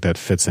I think that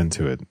fits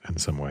into it in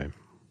some way.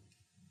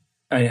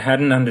 I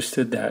hadn't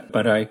understood that,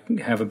 but I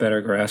have a better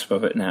grasp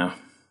of it now.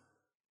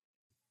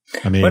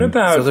 I mean, what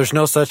about? So there's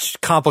no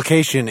such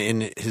complication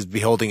in his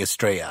beholding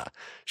Estrella.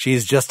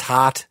 She's just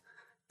hot,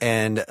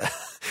 and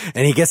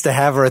he gets to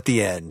have her at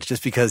the end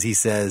just because he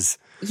says,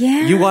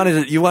 "Yeah, you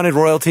wanted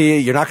royalty.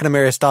 You're not going to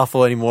marry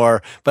Astolfo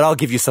anymore, but I'll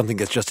give you something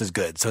that's just as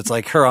good." So it's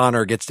like her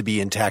honor gets to be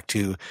intact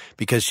too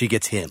because she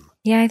gets him.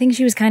 Yeah, I think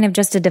she was kind of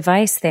just a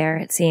device there.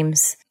 It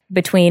seems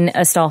between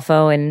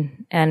Astolfo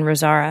and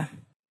Rosaura.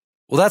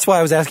 Well, that's why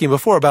I was asking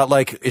before about,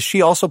 like, is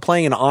she also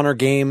playing an honor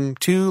game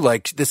too?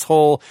 Like this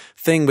whole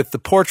thing with the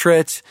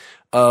portrait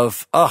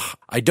of,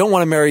 I don't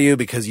want to marry you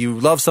because you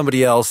love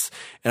somebody else,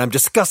 and I'm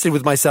disgusted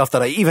with myself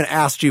that I even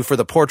asked you for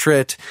the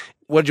portrait.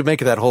 What did you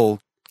make of that whole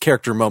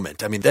character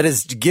moment? I mean, that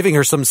is giving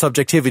her some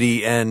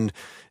subjectivity and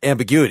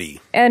ambiguity.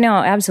 No,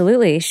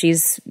 absolutely.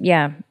 She's,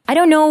 I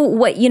don't know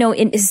what,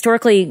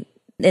 historically,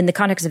 in the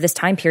context of this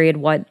time period,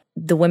 what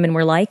the women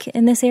were like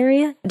in this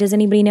area. Does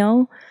anybody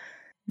know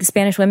the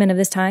Spanish women of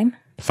this time?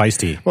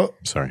 Feisty. Well,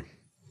 sorry.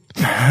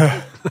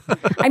 I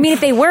mean, if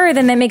they were,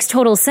 then that makes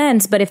total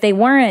sense. But if they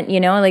weren't,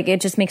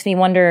 it just makes me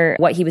wonder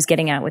what he was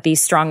getting at with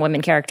these strong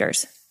women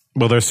characters.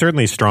 Well, they're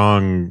certainly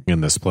strong in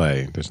this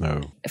play. There's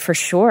no... For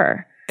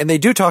sure. And they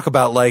do talk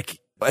about, like,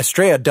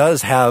 Estrella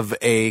does have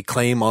a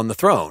claim on the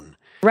throne.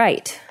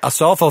 Right.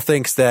 Astolfo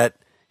thinks that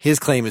his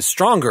claim is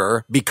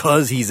stronger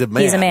because he's a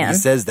man. He's a man. He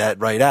says that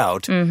right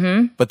out.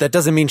 Mm-hmm. But that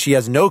doesn't mean she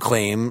has no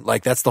claim.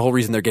 Like, that's the whole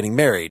reason they're getting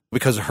married.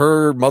 Because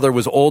her mother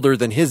was older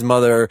than his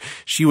mother,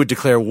 she would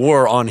declare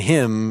war on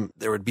him.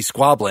 There would be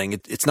squabbling.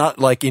 It's not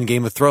like in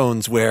Game of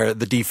Thrones where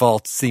the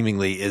default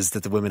seemingly is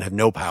that the women have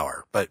no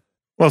power. But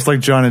Well, it's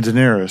like Jon and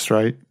Daenerys,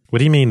 right? What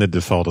do you mean the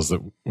default is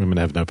that women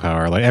have no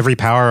power? Like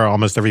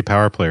almost every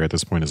power player at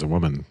this point is a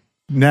woman.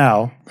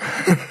 Now.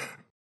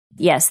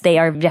 Yes, they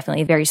are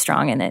definitely very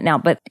strong in it now.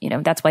 But,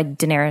 that's why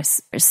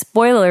Daenerys,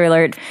 spoiler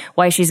alert,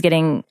 why she's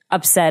getting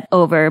upset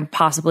over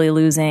possibly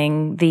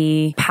losing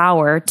the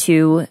power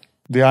to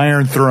the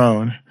Iron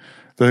Throne.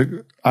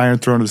 The Iron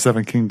Throne of the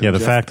Seven Kingdoms. Yeah, the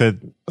fact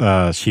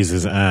that she's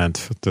his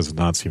aunt does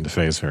not seem to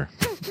faze her.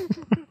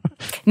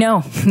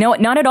 No,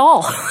 not at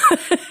all.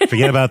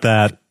 Forget about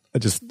that.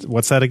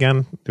 What's that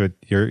again?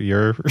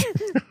 You're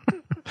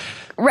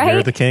right.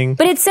 You're the king.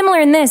 But it's similar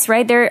in this,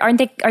 right? Are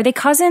they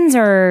cousins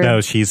or?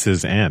 No, she's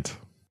his aunt.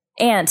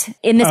 Aunt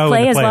in this play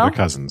in the as well. They're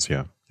cousins.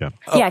 Yeah.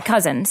 Yeah,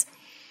 cousins.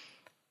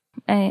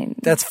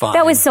 that's fine.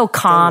 That was so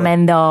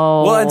common,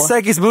 though. Well, and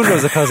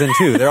Segismundo's a cousin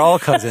too. They're all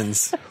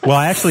cousins. Well,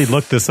 I actually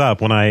looked this up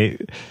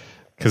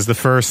because the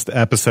first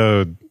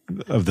episode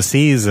of the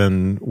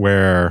season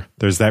where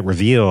there's that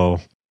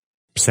reveal,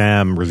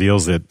 Sam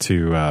reveals it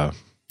to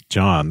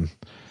John,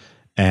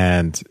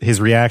 and his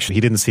reaction,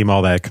 he didn't seem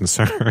all that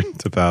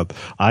concerned about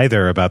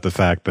the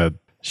fact that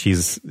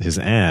she's his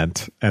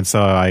aunt. And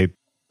so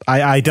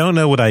I don't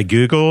know what I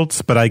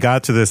Googled, but I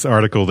got to this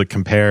article that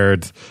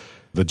compared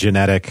the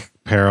genetic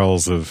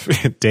perils of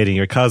dating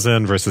your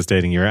cousin versus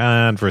dating your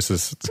aunt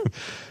versus,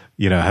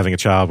 having a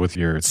child with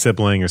your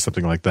sibling or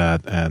something like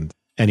that. And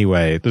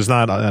anyway, there's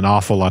not an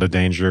awful lot of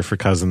danger for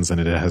cousins, and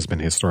it has been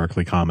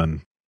historically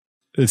common.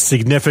 It's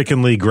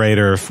significantly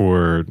greater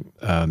for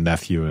a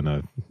nephew and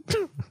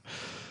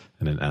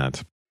an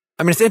aunt.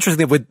 I mean, it's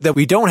interesting that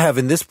we don't have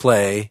in this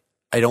play,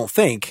 I don't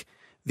think,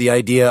 the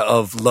idea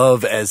of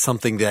love as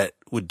something that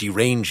would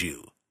derange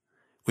you,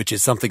 which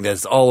is something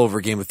that's all over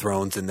Game of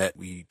Thrones and that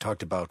we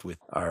talked about with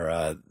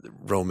our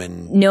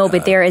Roman. No,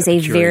 but there is a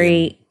Epicurean.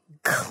 very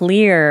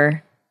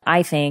clear,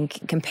 I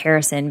think,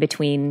 comparison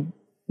between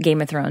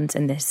Game of Thrones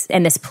and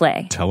this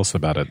play. Tell us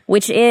about it.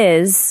 Which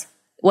is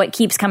what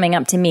keeps coming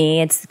up to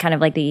me. It's kind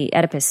of like the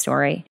Oedipus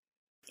story.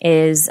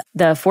 Is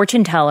the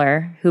fortune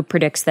teller who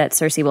predicts that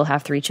Cersei will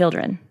have 3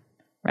 children,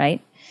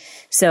 right?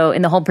 So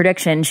in the whole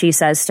prediction, she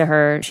says,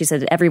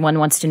 everyone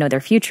wants to know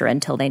their future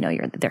until they know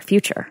their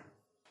future.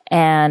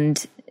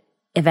 And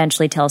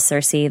eventually tells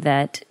Cersei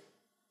that,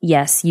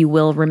 yes, you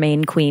will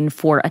remain queen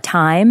for a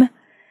time,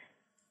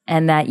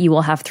 and that you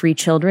will have 3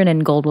 children,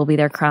 and gold will be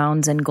their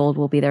crowns, and gold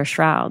will be their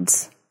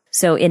shrouds.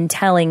 So in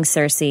telling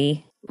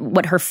Cersei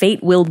what her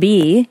fate will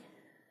be,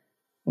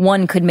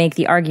 one could make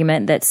the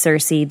argument that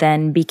Cersei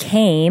then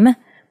became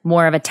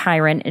more of a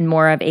tyrant and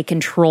more of a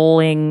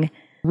controlling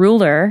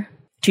ruler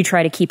to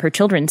try to keep her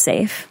children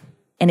safe.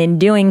 And in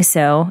doing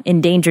so,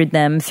 endangered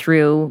them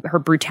through her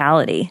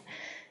brutality.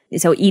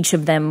 So each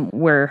of them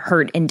were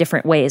hurt in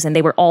different ways, and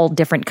they were all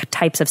different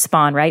types of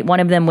spawn, right?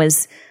 One of them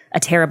was a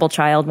terrible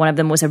child. One of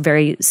them was a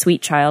very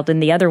sweet child.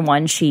 And the other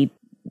one, she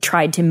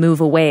tried to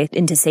move away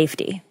into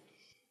safety.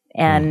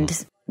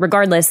 And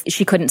regardless,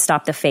 she couldn't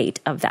stop the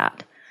fate of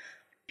that.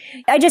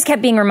 I just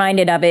kept being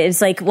reminded of it. It's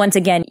like, once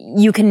again,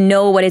 you can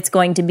know what it's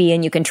going to be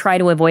and you can try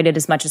to avoid it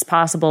as much as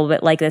possible.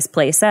 But like this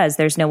play says,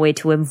 there's no way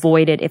to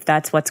avoid it if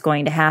that's what's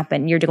going to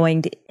happen. You're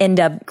going to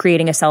end up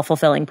creating a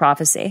self-fulfilling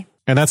prophecy.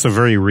 And that's a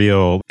very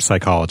real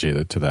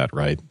psychology to that,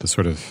 right? The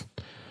sort of...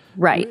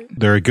 Right.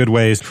 There are good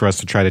ways for us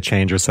to try to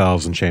change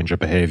ourselves and change our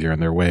behavior, and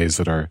there are ways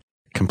that are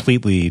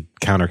completely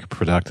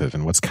counterproductive.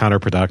 And what's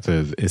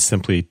counterproductive is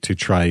simply to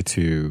try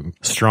to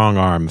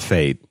strong-arm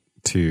fate,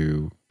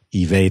 to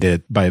evade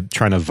it by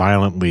trying to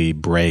violently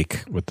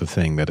break with the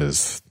thing that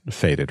is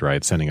fated,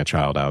 right? Sending a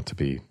child out to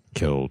be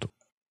killed.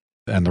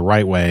 And the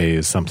right way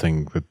is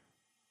something that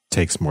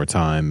takes more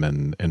time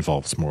and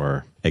involves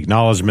more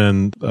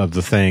acknowledgement of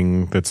the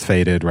thing that's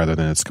fated rather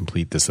than its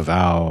complete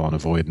disavowal and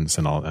avoidance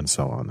and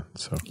so on.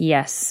 So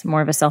yes,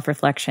 more of a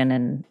self-reflection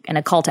and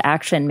a call to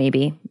action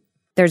maybe.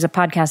 There's a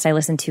podcast I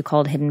listen to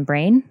called Hidden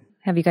Brain.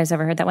 Have you guys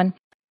ever heard that one?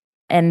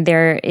 And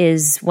there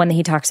is one that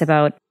he talks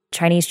about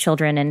Chinese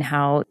children and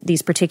how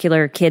these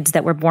particular kids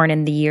that were born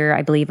in the year,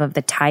 I believe, of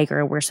the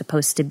tiger were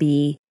supposed to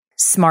be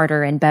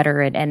smarter and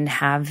better and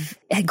have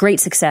great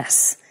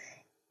success.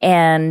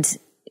 And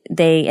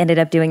they ended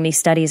up doing these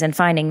studies and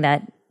finding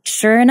that,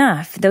 sure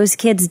enough, those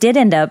kids did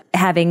end up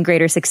having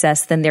greater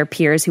success than their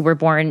peers who were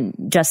born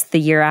just the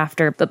year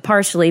after, but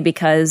partially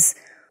because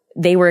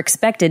they were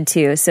expected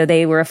to. So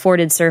they were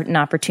afforded certain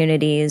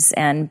opportunities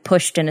and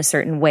pushed in a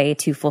certain way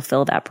to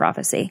fulfill that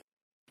prophecy.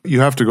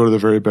 You have to go to the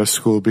very best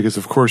school because,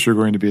 of course, you're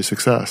going to be a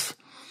success.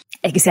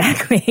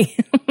 Exactly.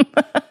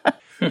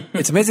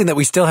 It's amazing that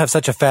we still have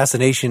such a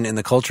fascination in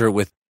the culture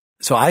with,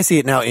 so I see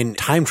it now in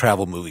time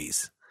travel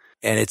movies,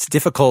 and it's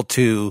difficult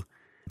to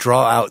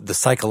draw out the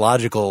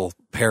psychological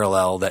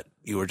parallel that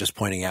you were just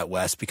pointing at,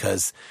 Wes,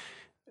 because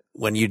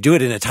when you do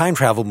it in a time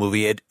travel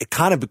movie, it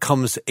kind of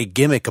becomes a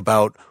gimmick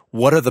about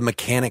what are the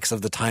mechanics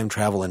of the time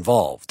travel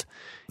involved?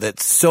 That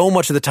so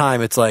much of the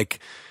time it's like,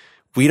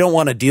 we don't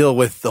want to deal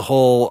with the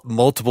whole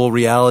multiple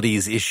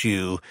realities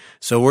issue.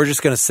 So we're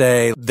just going to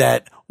say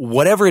that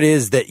whatever it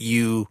is that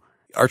you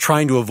are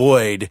trying to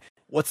avoid,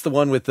 what's the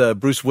one with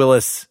Bruce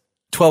Willis,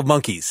 12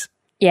 Monkeys?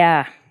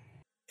 Yeah.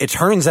 It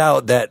turns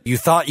out that you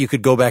thought you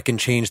could go back and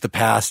change the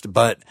past,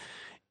 but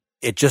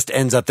it just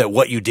ends up that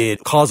what you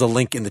did caused a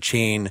link in the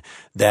chain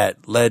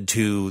that led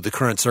to the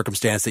current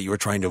circumstance that you were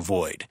trying to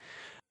avoid.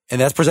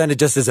 And that's presented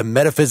just as a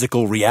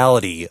metaphysical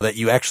reality that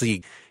you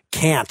actually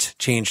can't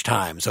change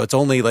time. So it's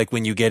only like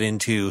when you get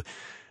into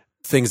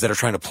things that are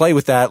trying to play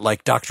with that,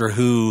 like Doctor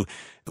Who,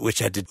 which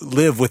had to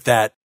live with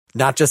that,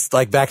 not just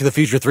like Back to the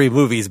Future 3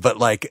 movies, but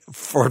like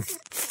for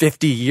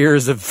 50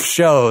 years of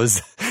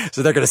shows.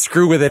 So they're going to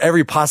screw with it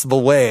every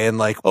possible way. And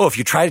like, oh, if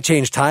you try to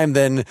change time,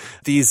 then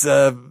these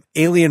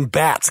alien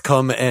bats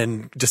come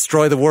and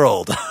destroy the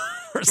world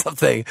or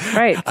something.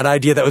 Right. An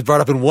idea that was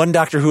brought up in one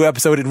Doctor Who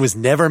episode and was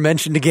never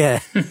mentioned again.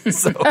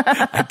 So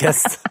I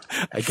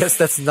guess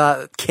that's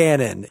not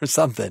canon or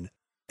something.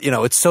 You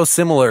know, it's so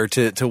similar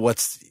to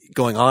what's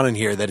going on in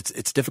here that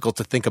it's difficult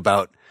to think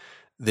about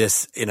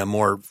this in a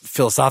more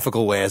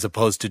philosophical way as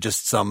opposed to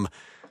just some,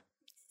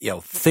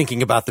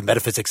 thinking about the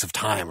metaphysics of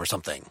time or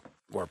something,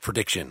 or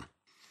prediction.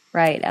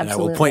 Right, absolutely. And I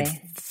will point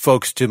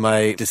folks to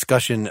my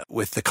discussion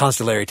with the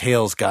Constellary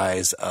Tales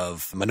guys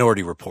of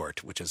Minority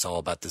Report, which is all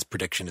about this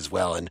prediction as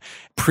well. And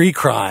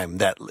pre-crime,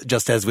 that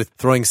just as with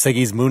throwing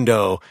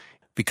Segismundo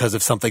because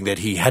of something that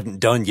he hadn't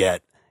done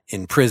yet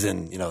in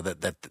prison,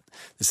 that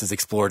this is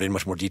explored in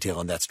much more detail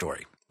in that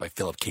story by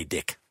Philip K.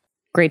 Dick.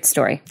 Great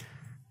story.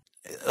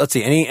 Let's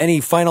see, any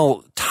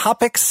final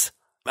topics?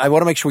 I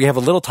want to make sure we have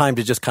a little time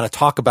to just kind of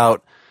talk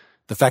about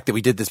the fact that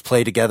we did this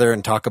play together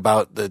and talk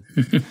about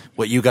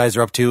what you guys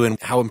are up to and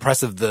how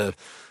impressive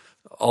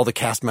all the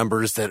cast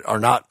members that are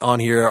not on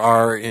here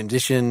are in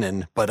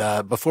addition.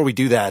 But before we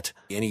do that,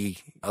 any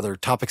other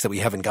topics that we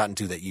haven't gotten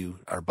to that you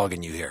are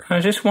bugging you here?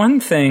 Just one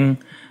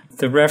thing,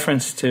 the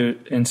reference to,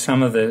 in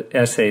some of the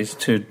essays,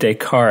 to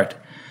Descartes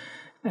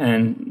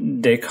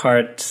and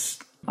Descartes'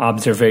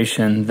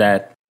 observation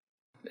that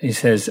he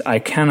says, I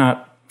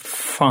cannot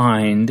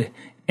find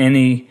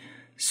any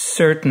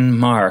certain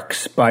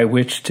marks by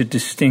which to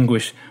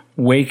distinguish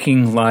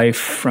waking life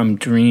from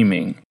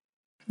dreaming.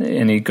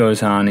 And he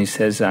goes on, he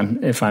says,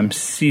 if I'm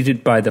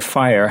seated by the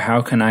fire,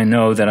 how can I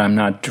know that I'm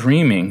not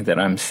dreaming that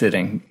I'm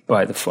sitting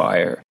by the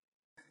fire?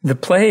 The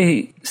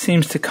play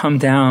seems to come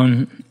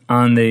down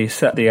on the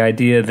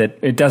idea that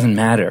it doesn't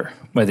matter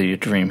whether you're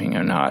dreaming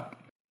or not.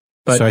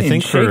 But so I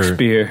think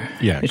Shakespeare,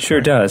 it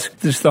sure does.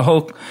 There's the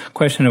whole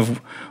question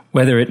of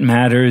whether it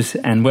matters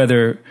and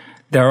whether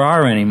there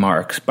are any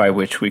marks by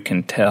which we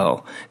can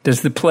tell.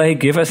 Does the play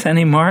give us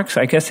any marks?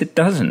 I guess it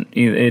doesn't.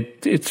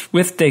 It's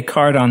with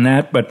Descartes on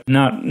that, but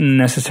not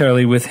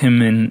necessarily with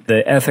him in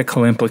the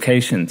ethical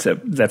implications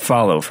that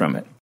follow from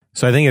it.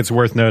 So I think it's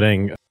worth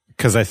noting,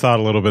 because I thought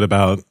a little bit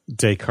about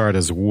Descartes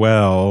as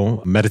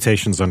well.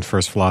 Meditations on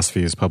First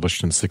Philosophy is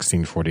published in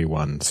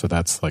 1641, so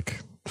that's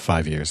like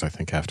 5 years, I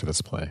think, after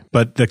this play.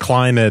 But the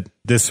climate,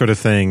 this sort of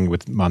thing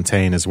with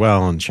Montaigne as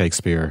well and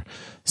Shakespeare,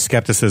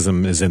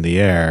 skepticism is in the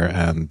air,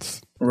 and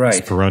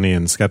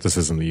Spironian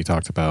skepticism that you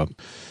talked about,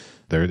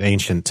 they're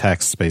ancient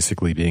texts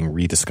basically being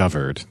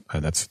rediscovered,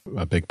 and that's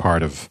a big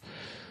part of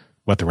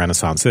what the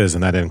Renaissance is,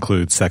 and that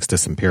includes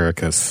Sextus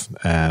Empiricus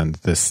and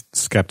this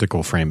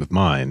skeptical frame of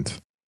mind.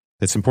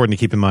 It's important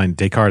to keep in mind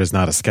Descartes is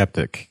not a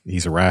skeptic.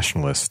 He's a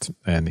rationalist,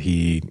 and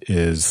he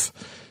is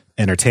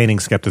entertaining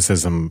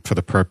skepticism for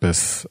the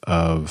purpose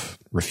of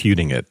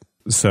refuting it.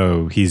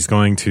 So he's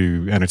going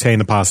to entertain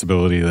the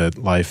possibility that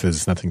life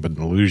is nothing but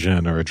an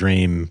illusion or a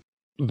dream,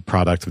 the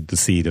product of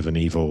deceit of an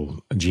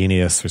evil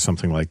genius or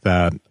something like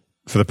that,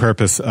 for the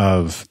purpose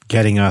of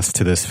getting us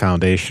to this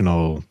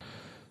foundational,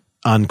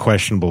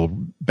 unquestionable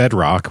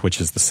bedrock,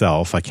 which is the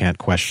self. I can't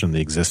question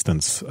the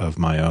existence of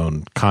my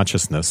own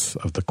consciousness,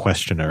 of the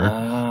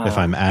questioner. If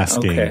I'm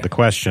asking the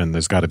question,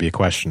 there's got to be a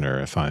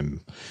questioner. If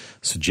I'm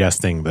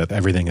suggesting that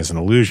everything is an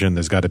illusion,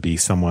 there's got to be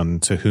someone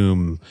to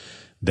whom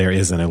there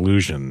is an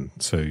illusion.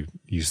 So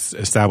you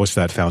establish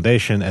that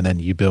foundation, and then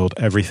you build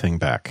everything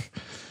back.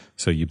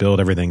 So you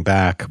build everything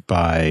back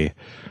by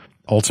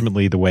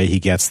ultimately the way he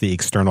gets the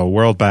external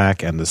world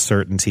back, and the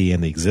certainty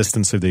and the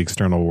existence of the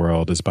external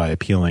world is by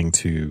appealing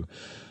to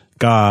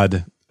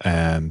God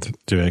and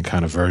doing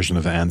kind of version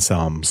of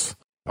Anselm's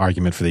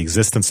argument for the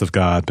existence of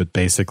God. But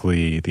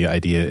basically the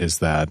idea is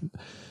that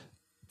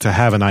to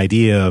have an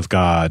idea of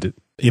God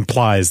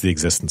implies the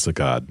existence of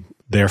God.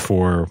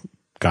 Therefore,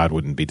 God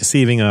wouldn't be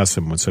deceiving us,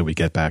 and so we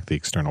get back the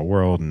external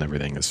world and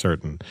everything is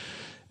certain,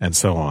 and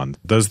so on.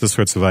 Those are the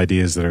sorts of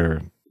ideas that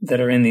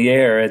are in the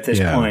air at this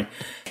point.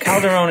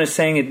 Calderón is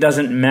saying it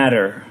doesn't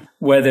matter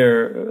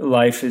whether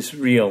life is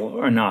real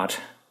or not.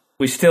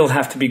 We still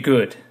have to be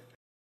good.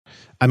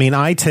 I mean,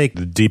 I take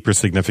the deeper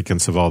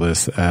significance of all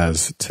this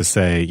as to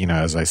say,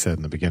 as I said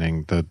in the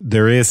beginning, that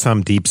there is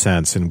some deep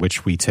sense in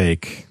which we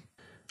take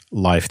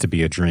life to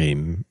be a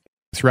dream.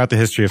 throughout the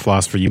history of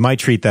philosophy, you might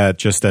treat that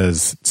just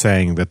as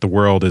saying that the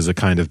world is a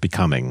kind of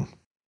becoming.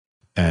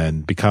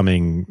 And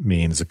becoming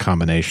means a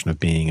combination of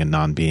being and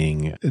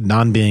non-being.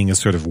 Non-being is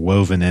sort of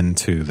woven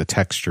into the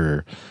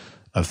texture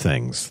of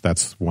things.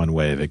 That's one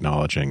way of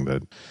acknowledging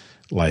that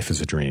life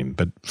is a dream.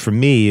 But for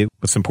me,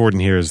 what's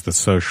important here is the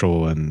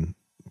social and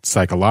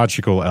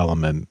psychological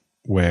element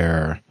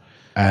where,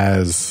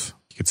 as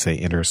you could say,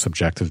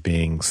 intersubjective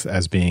beings,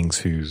 as beings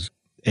whose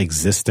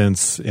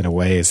existence in a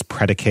way is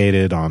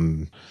predicated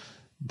on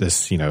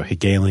this,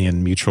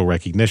 Hegelian mutual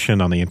recognition,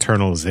 on the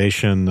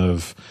internalization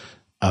of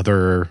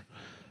other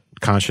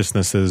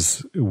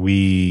consciousnesses,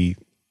 we,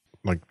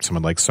 like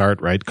someone like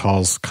Sartre, right,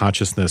 calls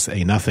consciousness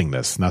a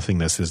nothingness.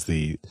 Nothingness is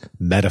the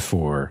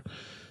metaphor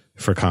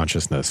for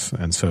consciousness.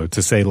 And so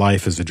to say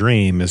life is a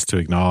dream is to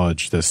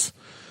acknowledge this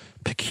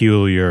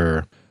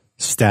peculiar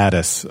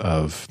status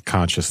of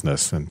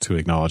consciousness and to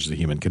acknowledge the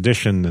human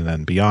condition. And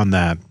then beyond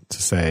that,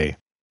 to say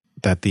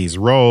that these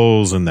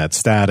roles and that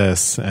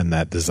status and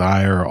that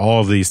desire,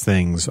 all of these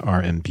things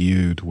are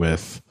imbued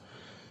with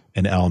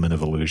an element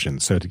of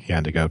illusion. So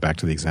again, to go back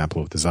to the example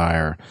of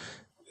desire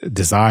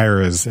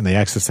is, in the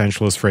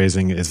existentialist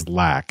phrasing, is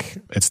lack.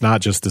 It's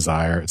not just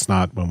desire. It's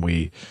not when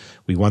we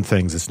want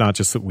things. It's not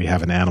just that we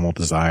have an animal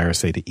desire,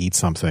 say to eat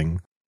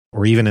something,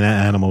 or even an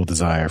animal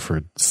desire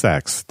for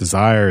sex.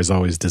 Desire is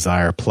always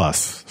desire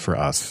plus for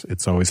us.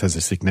 It always has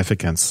a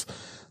significance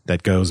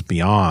that goes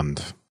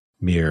beyond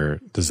mere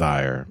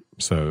desire.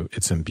 So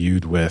it's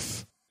imbued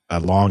with a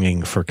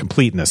longing for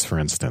completeness, for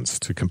instance,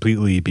 to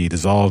completely be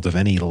dissolved of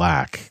any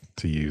lack,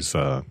 to use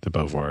de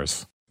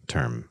Beauvoir's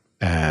term.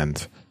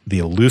 And the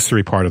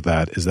illusory part of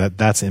that is that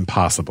that's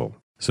impossible.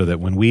 So that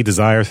when we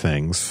desire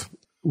things,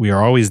 we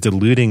are always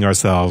deluding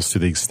ourselves to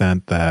the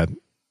extent that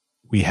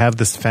we have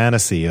this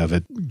fantasy of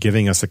it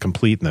giving us a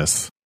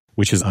completeness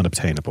which is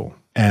unobtainable.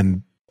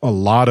 And a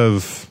lot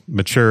of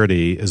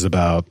maturity is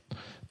about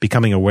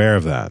becoming aware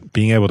of that,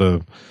 being able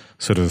to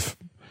sort of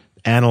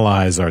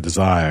analyze our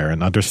desire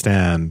and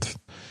understand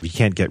we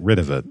can't get rid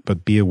of it,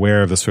 but be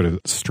aware of the sort of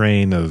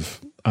strain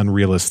of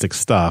unrealistic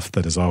stuff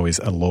that is always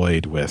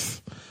alloyed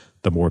with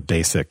the more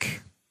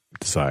basic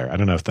desire. I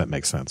don't know if that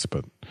makes sense,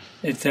 but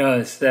it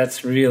does.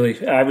 That's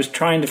really, I was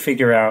trying to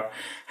figure out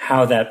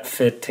how that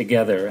fit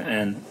together,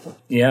 and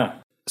yeah.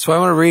 So I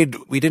want to read,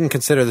 we didn't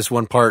consider this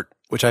one part,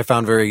 which I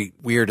found very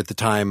weird at the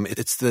time.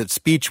 It's the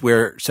speech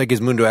where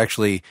Segismundo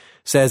actually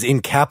says in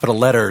capital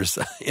letters,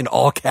 in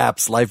all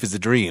caps, life is a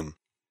dream.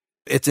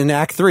 It's in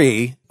Act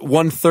 3,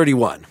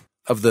 131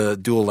 of the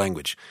dual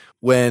language,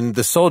 when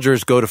the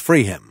soldiers go to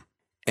free him.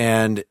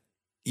 And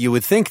you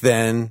would think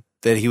then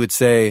that he would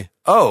say,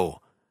 oh,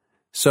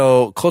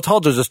 so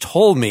Clotaldo just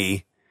told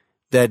me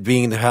that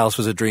being in the house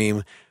was a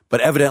dream,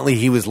 but evidently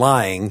he was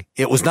lying.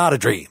 It was not a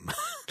dream.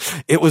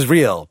 It was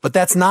real. But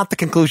that's not the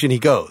conclusion he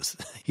goes.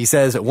 He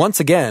says, once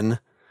again,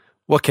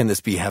 what can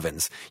this be,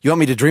 heavens? You want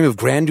me to dream of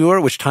grandeur,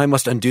 which time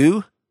must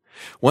undo?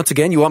 Once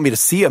again, you want me to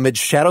see amid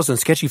shadows and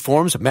sketchy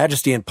forms,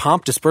 majesty and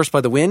pomp dispersed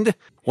by the wind?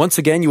 Once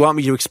again, you want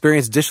me to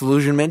experience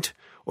disillusionment,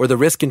 or the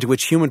risk into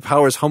which human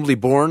power is humbly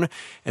born,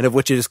 and of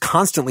which it is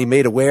constantly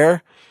made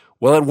aware?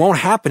 Well, it won't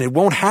happen. It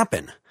won't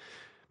happen.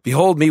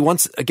 Behold me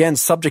once again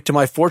subject to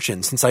my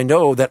fortune, since I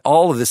know that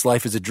all of this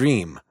life is a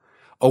dream.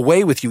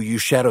 Away with you, you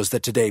shadows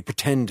that today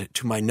pretend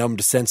to my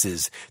numbed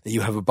senses that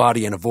you have a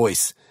body and a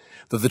voice,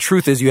 though the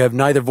truth is you have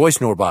neither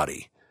voice nor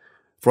body.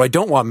 For I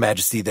don't want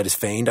majesty that is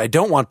feigned. I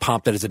don't want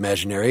pomp that is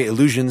imaginary,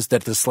 illusions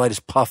that the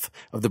slightest puff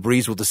of the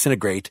breeze will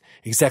disintegrate,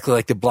 exactly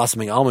like the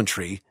blossoming almond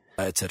tree,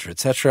 etc.,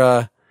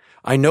 etc.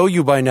 I know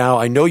you by now,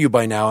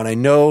 and I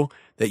know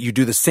that you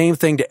do the same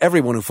thing to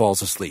everyone who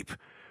falls asleep.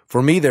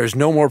 For me, there is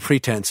no more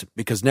pretense,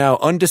 because now,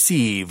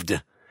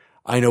 undeceived,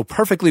 I know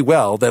perfectly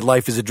well that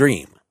life is a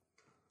dream.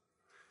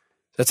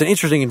 That's an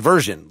interesting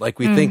inversion. Like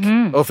we think,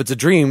 oh, if it's a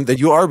dream, that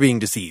you are being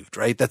deceived,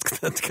 right? That's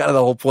kind of the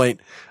whole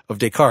point of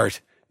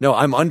Descartes. No,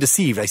 I'm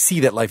undeceived. I see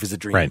that life is a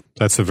dream. Right.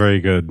 That's a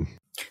very good.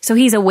 So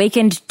he's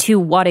awakened to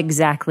what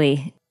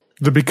exactly?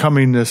 The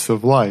becomingness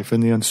of life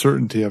and the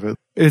uncertainty of it.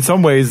 In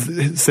some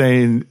ways,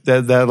 saying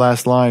that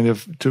last line,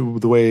 to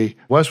the way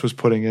Wes was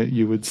putting it,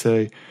 you would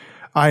say,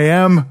 I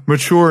am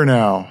mature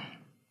now.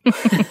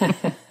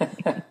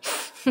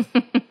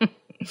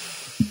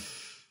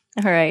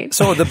 All right.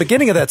 So the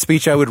beginning of that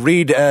speech I would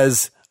read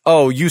as,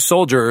 oh, you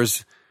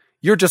soldiers,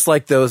 you're just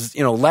like those,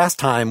 last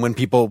time when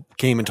people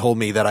came and told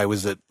me that I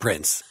was a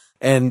prince.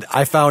 And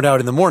I found out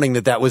in the morning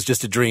that that was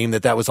just a dream,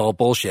 that was all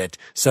bullshit.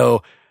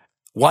 So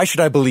why should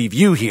I believe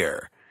you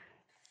here?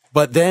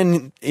 But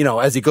then,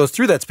 as he goes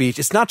through that speech,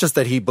 it's not just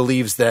that he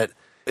believes that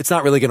it's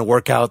not really going to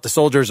work out. The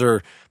soldiers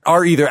are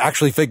either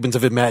actually figments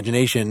of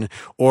imagination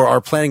or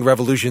are planning a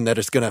revolution that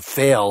is going to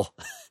fail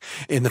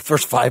in the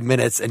first 5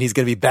 minutes, and he's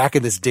going to be back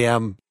in this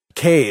damn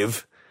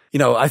cave.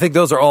 I think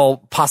those are all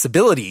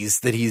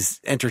possibilities that he's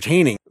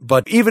entertaining.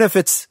 But even if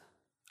it's,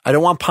 I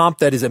don't want pomp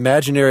that is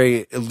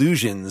imaginary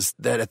illusions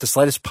that at the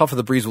slightest puff of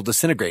the breeze will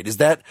disintegrate, is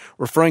that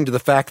referring to the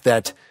fact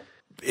that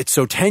it's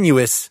so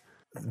tenuous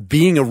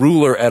being a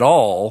ruler at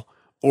all?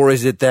 Or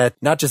is it that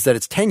not just that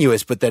it's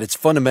tenuous, but that it's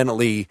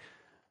fundamentally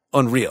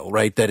unreal,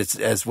 right? That it's,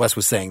 as Wes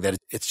was saying, that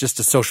it's just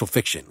a social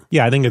fiction.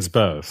 Yeah, I think it's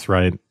both,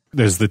 right?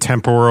 There's the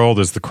temporal,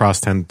 there's the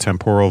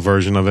cross-temporal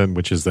version of it,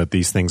 which is that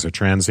these things are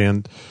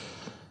transient.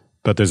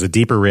 But there's a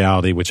deeper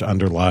reality which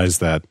underlies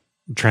that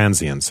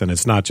transience. And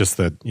it's not just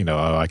that,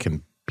 I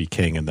can be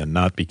king and then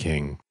not be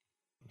king.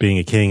 Being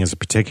a king is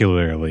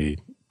particularly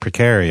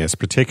precarious,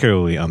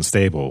 particularly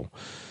unstable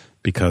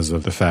because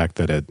of the fact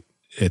that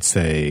it's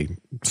a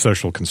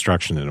social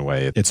construction in a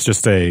way.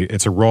 It's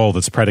a role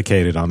that's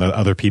predicated on the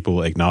other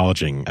people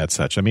acknowledging as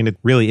such. I mean, it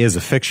really is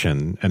a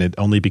fiction, and it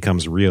only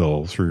becomes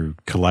real through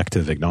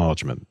collective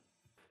acknowledgement.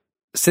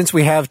 Since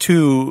we have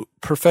two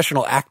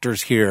professional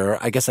actors here,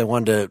 I guess I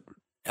wanted to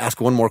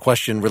ask one more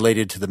question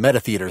related to the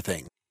metatheater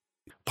thing.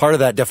 Part of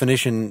that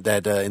definition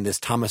that in this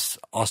Thomas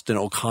Austin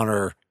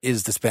O'Connor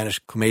Is the Spanish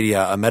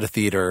Comedia a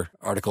Metatheater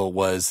article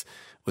was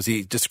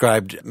he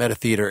described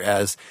metatheater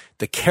as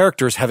the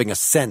characters having a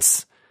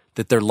sense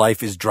that their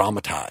life is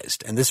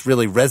dramatized. And this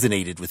really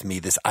resonated with me,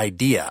 this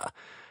idea.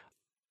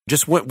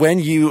 Just when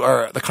you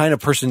are the kind of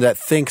person that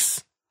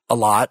thinks a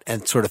lot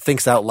and sort of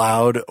thinks out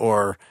loud,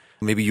 or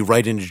maybe you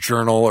write in a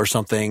journal or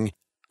something,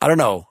 I don't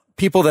know,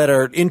 people that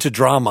are into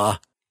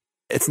drama,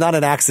 it's not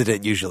an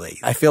accident usually.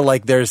 I feel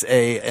like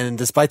and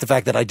despite the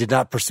fact that I did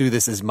not pursue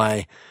this as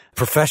my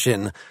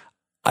profession,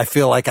 I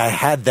feel like I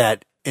had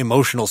that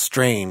emotional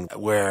strain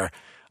where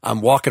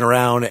I'm walking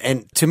around,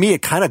 and to me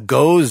it kind of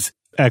goes...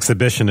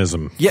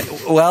 Exhibitionism. Yeah,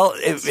 well,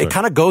 it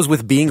kind of goes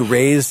with being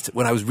raised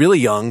when I was really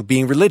young,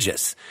 being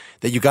religious,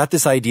 that you got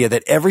this idea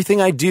that everything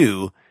I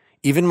do,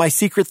 even my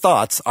secret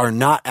thoughts, are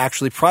not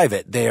actually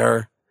private. They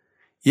are,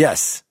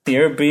 yes.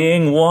 You're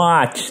being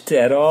watched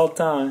at all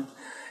times.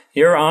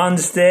 You're on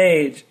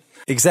stage.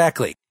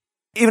 Exactly.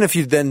 Even if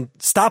you then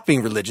stop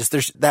being religious,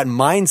 that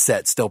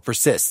mindset still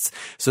persists.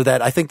 So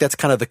that I think that's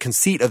kind of the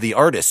conceit of the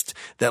artist,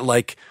 that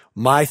like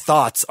my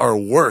thoughts are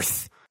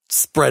worth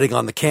spreading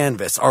on the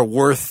canvas, are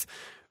worth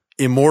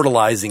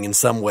immortalizing in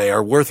some way,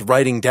 are worth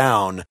writing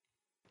down.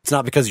 It's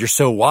not because you're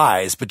so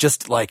wise, but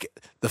just like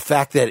the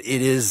fact that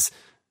it is,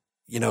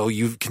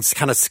 you can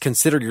kind of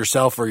consider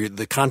yourself or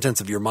the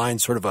contents of your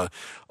mind sort of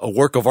a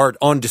work of art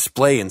on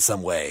display in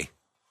some way.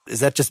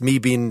 Is that just me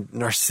being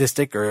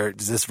narcissistic, or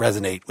does this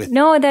resonate with?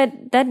 No,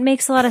 that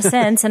makes a lot of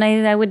sense. And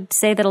I would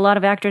say that a lot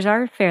of actors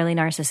are fairly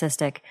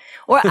narcissistic.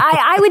 Or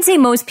I would say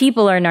most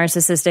people are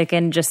narcissistic,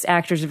 and just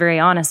actors are very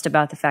honest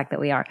about the fact that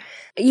we are.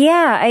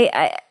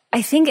 Yeah,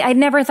 I think I'd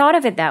never thought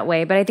of it that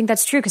way, but I think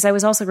that's true because I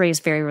was also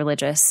raised very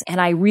religious,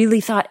 and I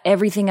really thought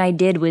everything I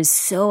did was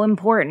so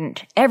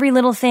important. Every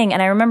little thing.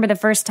 And I remember the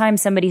first time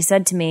somebody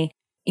said to me,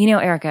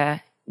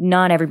 Erica,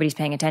 not everybody's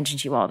paying attention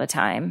to you all the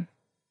time.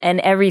 And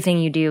everything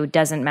you do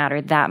doesn't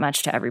matter that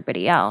much to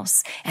everybody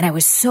else. And I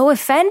was so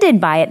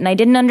offended by it, and I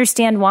didn't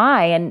understand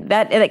why. And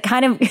that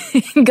kind of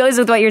goes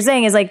with what you're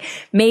saying, is like,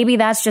 maybe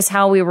that's just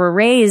how we were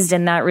raised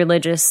in that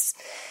religious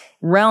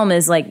realm,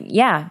 is like,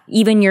 yeah,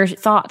 even your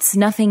thoughts,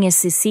 nothing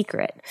is a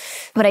secret.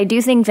 But I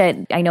do think that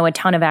I know a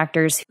ton of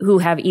actors who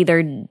have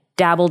either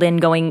dabbled in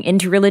going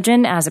into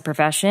religion as a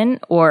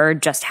profession or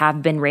just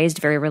have been raised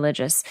very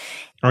religious.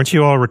 Aren't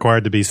you all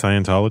required to be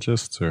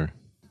Scientologists, or?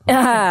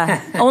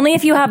 Only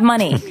if you have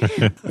money.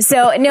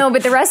 So no,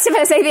 but the rest of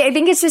us, I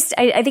think it's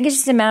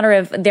just a matter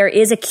of, there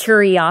is a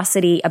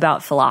curiosity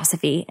about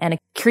philosophy and a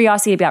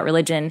curiosity about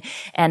religion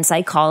and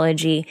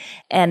psychology,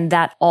 and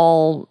that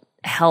all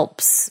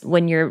helps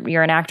when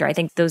you're an actor. I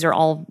think those are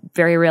all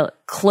very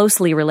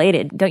closely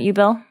related. Don't you,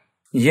 Bill?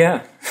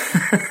 Yeah.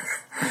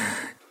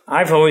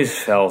 I've always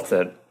felt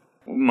that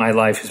my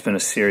life has been a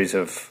series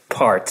of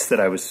parts that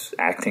I was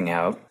acting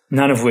out,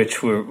 none of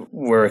which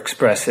were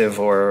expressive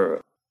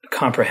or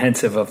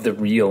comprehensive of the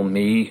real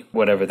me,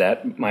 whatever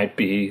that might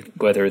be,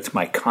 whether it's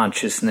my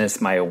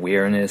consciousness, my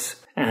awareness.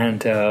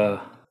 And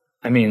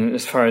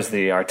as far as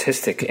the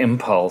artistic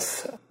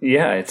impulse,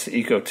 yeah, it's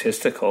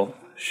egotistical,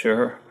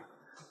 sure.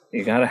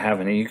 You got to have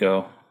an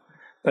ego.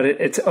 But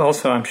it's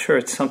also, I'm sure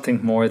it's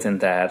something more than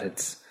that.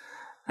 It's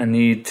a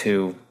need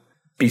to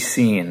be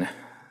seen.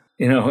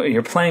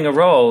 You're playing a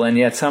role, and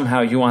yet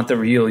somehow you want the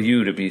real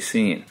you to be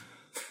seen.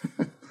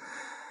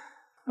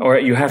 Or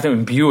you have to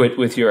imbue it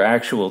with your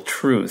actual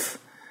truth,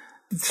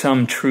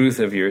 some truth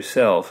of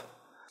yourself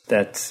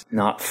that's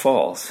not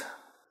false.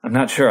 I'm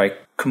not sure I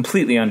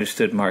completely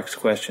understood Mark's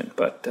question,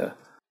 but...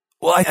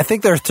 Well, I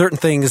think there are certain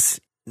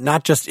things,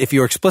 not just if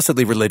you're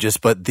explicitly religious,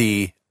 but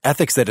the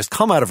ethics that has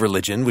come out of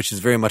religion, which is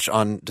very much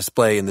on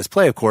display in this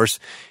play, of course.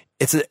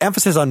 It's an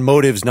emphasis on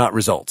motives, not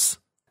results.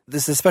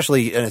 This is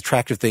especially an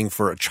attractive thing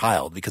for a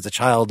child, because a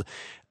child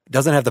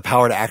doesn't have the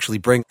power to actually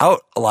bring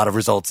out a lot of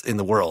results in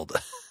the world.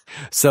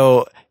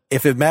 So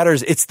if it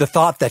matters, it's the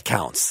thought that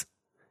counts.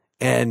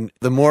 And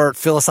the more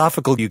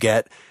philosophical you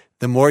get,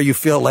 the more you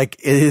feel like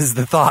it is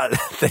the thought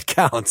that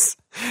counts,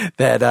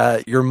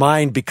 that your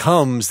mind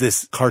becomes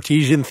this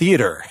Cartesian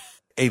theater,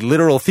 a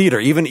literal theater.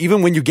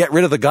 Even when you get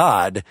rid of the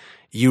God,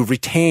 you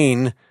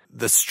retain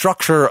the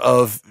structure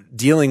of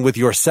dealing with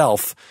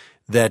yourself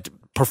that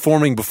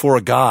performing before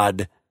a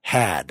God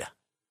had.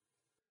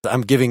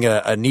 I'm giving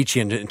a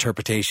Nietzschean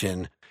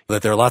interpretation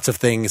that there are lots of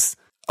things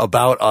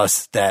about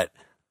us that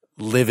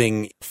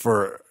living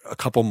for a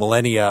couple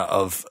millennia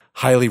of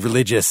highly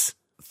religious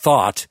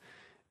thought,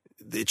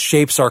 it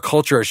shapes our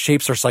culture, it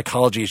shapes our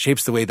psychology, it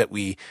shapes the way that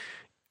we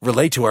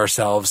relate to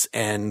ourselves.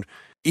 And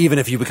even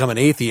if you become an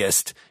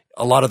atheist,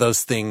 a lot of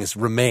those things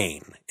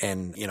remain.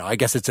 And, I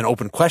guess it's an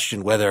open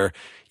question whether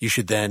you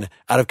should then,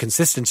 out of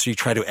consistency,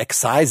 try to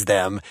excise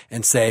them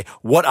and say,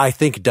 what I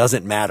think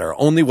doesn't matter,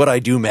 only what I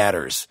do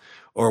matters.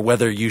 Or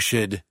whether you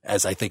should,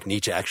 as I think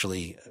Nietzsche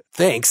actually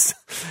thinks,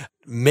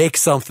 make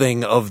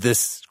something of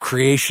this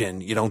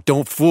creation.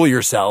 Don't fool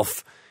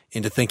yourself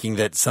into thinking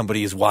that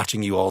somebody is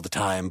watching you all the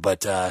time.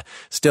 But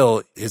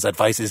still, his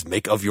advice is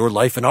make of your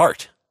life an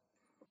art.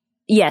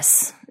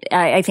 Yes,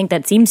 I think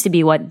that seems to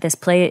be what this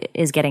play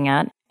is getting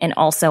at. And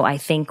also, I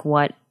think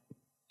what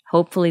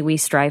hopefully we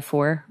strive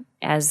for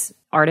as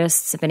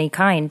artists of any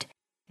kind.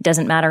 It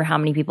doesn't matter how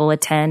many people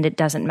attend. It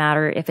doesn't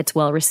matter if it's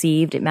well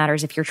received. It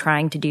matters if you're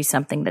trying to do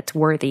something that's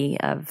worthy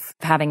of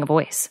having a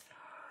voice.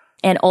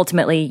 And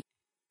ultimately,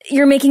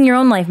 you're making your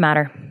own life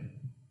matter.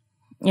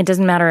 It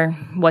doesn't matter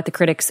what the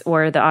critics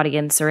or the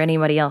audience or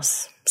anybody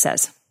else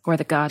says, or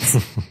the gods.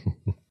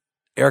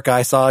 Erica,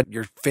 I saw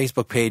your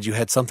Facebook page. You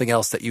had something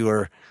else that you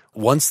were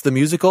once the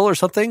musical or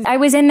something? I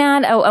was in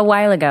that a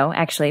while ago,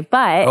 actually.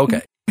 But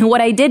okay.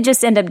 What I did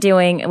just end up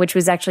doing, which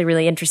was actually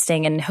really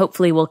interesting and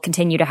hopefully will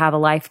continue to have a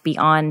life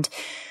beyond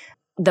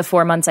the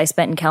 4 months I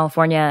spent in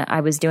California, I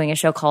was doing a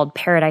show called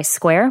Paradise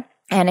Square.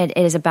 And it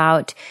is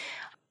about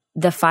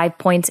the 5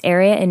 Points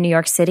area in New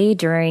York City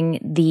during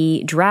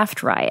the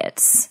draft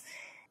riots.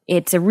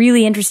 It's a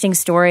really interesting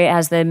story. It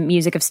has the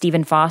music of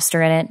Stephen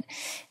Foster in it.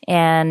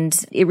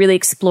 And it really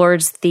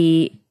explores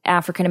the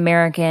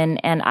African-American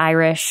and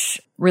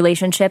Irish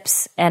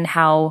relationships and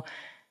how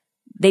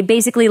they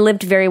basically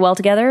lived very well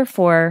together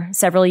for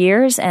several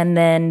years. And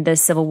then the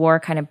Civil War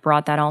kind of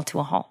brought that all to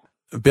a halt.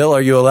 Bill,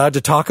 are you allowed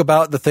to talk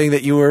about the thing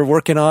that you were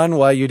working on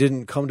while you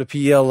didn't come to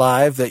PEL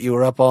Live, that you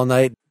were up all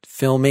night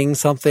filming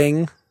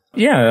something?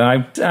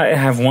 Yeah, I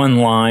have one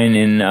line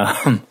in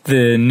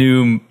the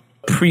new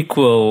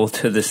prequel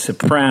to The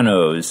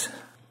Sopranos.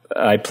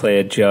 I play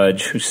a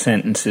judge who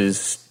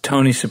sentences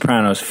Tony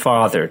Soprano's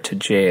father to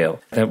jail.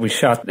 That we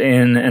shot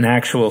in an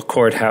actual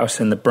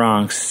courthouse in the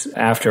Bronx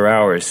after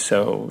hours,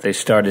 so they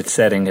started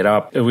setting it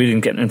up. We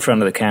didn't get in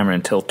front of the camera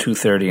until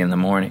 2:30 in the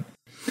morning.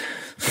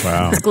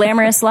 Wow. It's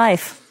glamorous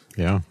life.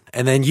 Yeah.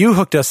 And then you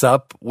hooked us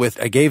up with,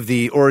 I gave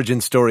the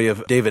origin story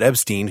of David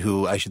Epstein,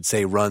 who I should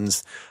say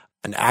runs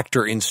an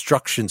actor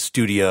instruction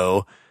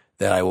studio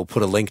that I will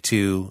put a link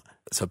to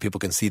so people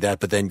can see that.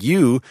 But then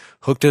you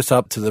hooked us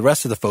up to the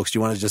rest of the folks. Do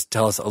you want to just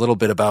tell us a little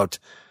bit about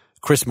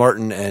Chris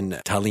Martin and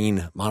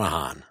Talene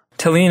Monahan?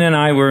 Talene and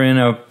I were in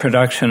a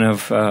production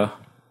of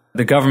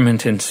The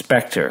Government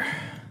Inspector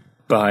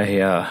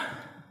by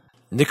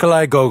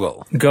Nikolai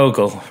Gogol.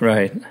 Gogol,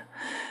 right.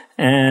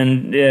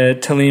 And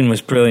Talene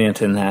was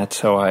brilliant in that,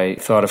 so I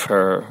thought of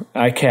her.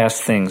 I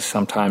cast things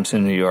sometimes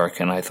in New York,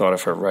 and I thought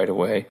of her right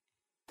away.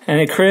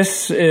 And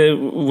Chris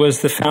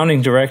was the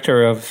founding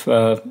director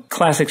of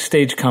Classic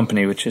Stage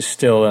Company, which is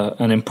still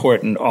an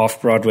important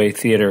off-Broadway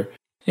theater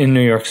in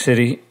New York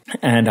City.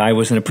 And I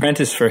was an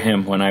apprentice for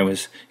him when I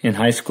was in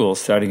high school,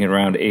 starting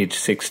around age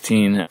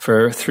 16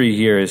 for 3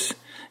 years.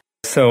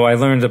 So I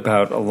learned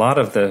about a lot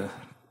of the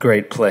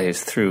great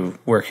plays through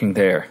working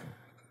there.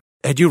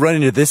 Had you run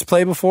into this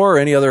play before or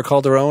any other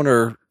Calderón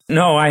or?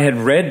 No, I had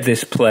read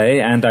this play,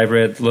 and I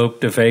read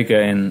Lope de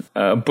Vega in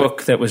a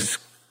book that was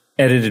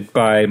edited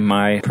by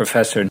my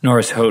professor,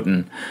 Norris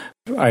Houghton.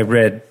 I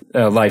read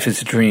Life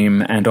is a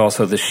Dream and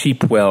also The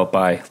Sheep Well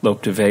by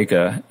Lope de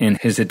Vega in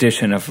his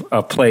edition of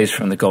plays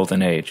from the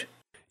Golden Age.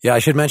 Yeah, I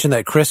should mention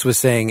that Chris was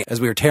saying, as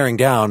we were tearing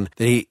down,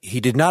 that he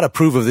did not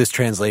approve of this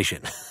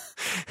translation.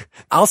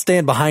 I'll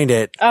stand behind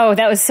it. Oh,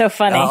 that was so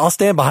funny. I'll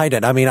stand behind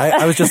it. I mean,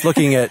 I was just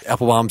looking at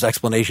Applebaum's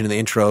explanation in the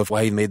intro of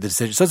why he made the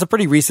decision. So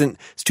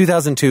it's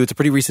 2002. It's a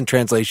pretty recent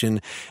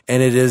translation.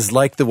 And it is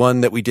like the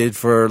one that we did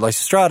for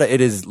Lysistrata. It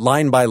is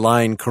line by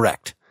line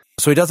correct.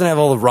 So he doesn't have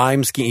all the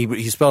rhyme scheme.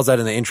 He spells out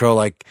in the intro,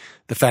 like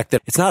the fact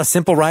that it's not a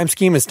simple rhyme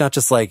scheme. It's not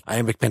just like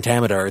iambic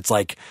pentameter. It's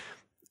like,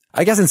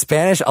 I guess in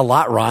Spanish, a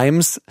lot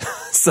rhymes.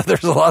 So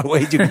there's a lot of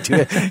ways you can do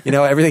it.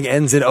 Everything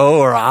ends in O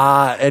or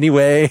ah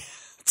anyway.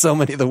 So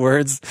many of the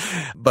words,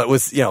 but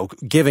with,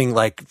 giving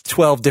like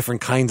 12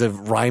 different kinds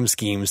of rhyme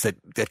schemes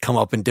that come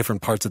up in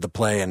different parts of the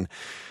play. And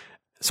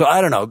so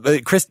I don't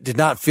know, Chris did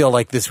not feel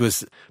like this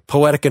was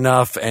poetic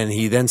enough. And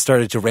he then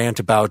started to rant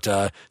about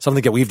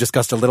something that we've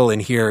discussed a little in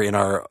here in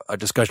our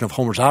discussion of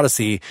Homer's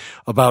Odyssey,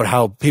 about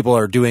how people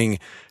are doing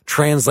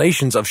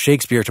translations of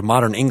Shakespeare to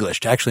modern English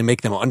to actually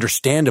make them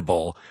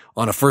understandable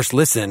on a first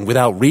listen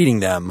without reading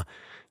them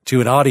to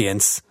an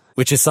audience,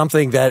 which is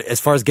something that,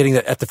 as far as getting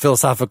at the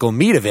philosophical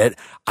meat of it,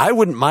 I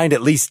wouldn't mind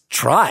at least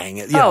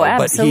trying.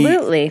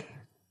 Absolutely.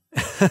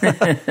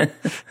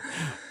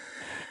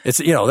 It's,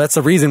 that's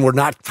the reason we're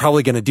not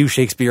probably going to do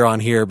Shakespeare on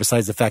here,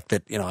 besides the fact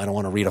that, I don't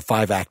want to read a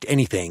 5-act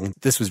anything.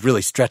 This was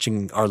really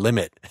stretching our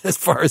limit as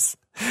far as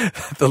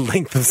the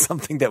length of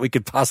something that we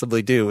could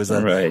possibly do. It was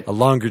a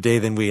longer day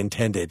than we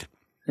intended.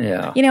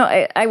 Yeah. You know,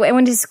 I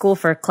went to school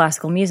for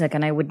classical music,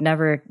 and I would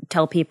never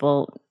tell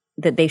people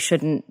that they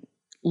shouldn't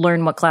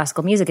learn what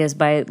classical music is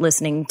by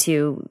listening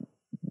to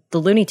the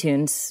Looney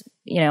Tunes,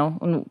 you know,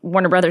 and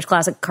Warner Brothers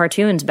classic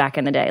cartoons back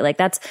in the day. Like,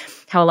 that's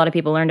how a lot of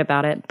people learned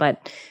about it.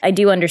 But I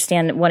do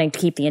understand wanting to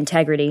keep the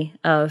integrity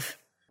of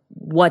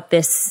what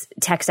this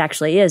text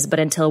actually is. But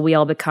until we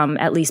all become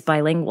at least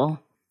bilingual,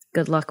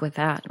 good luck with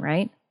that,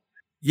 right?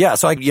 Yeah.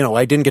 So I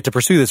didn't get to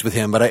pursue this with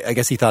him, but I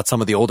guess he thought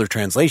some of the older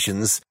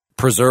translations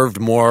preserved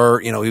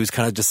more. He was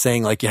kind of just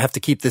saying, like, you have to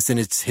keep this in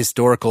its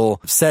historical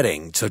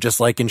setting. So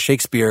just like in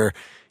Shakespeare,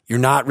 you're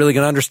not really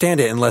going to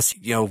understand it unless,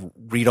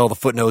 read all the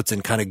footnotes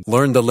and kind of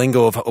learn the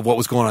lingo of what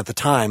was going on at the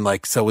time.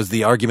 Like, so was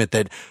the argument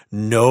that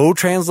no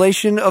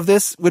translation of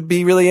this would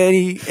be really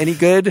any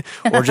good?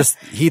 Or just,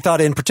 he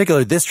thought in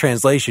particular, this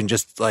translation,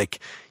 just like,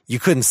 you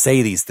couldn't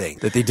say these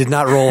things, that they did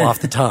not roll off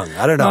the tongue.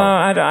 I don't know.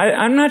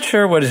 I'm not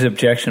sure what his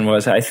objection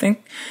was. I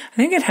think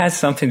it has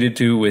something to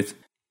do with,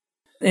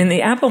 in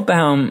the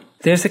Applebaum,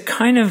 there's a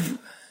kind of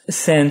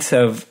sense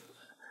of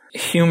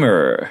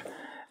humor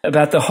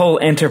about the whole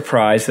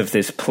enterprise of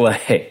this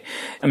play.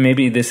 And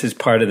maybe this is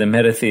part of the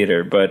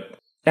meta-theater, but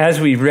as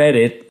we read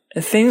it,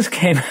 things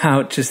came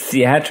out just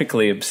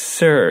theatrically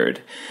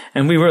absurd,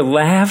 and we were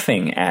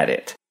laughing at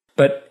it.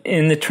 But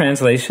in the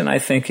translation, I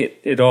think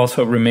it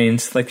also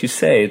remains, like you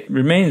say, it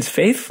remains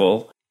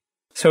faithful.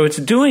 So it's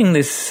doing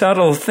this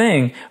subtle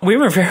thing. We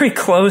were very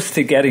close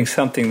to getting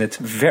something that's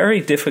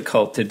very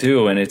difficult to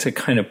do, and it's a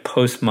kind of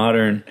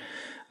postmodern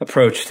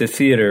approach to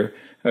theater,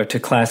 or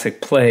to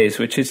classic plays,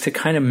 which is to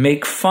kind of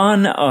make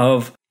fun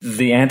of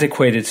the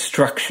antiquated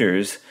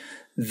structures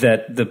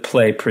that the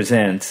play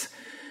presents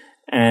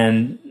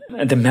and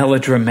the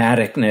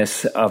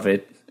melodramaticness of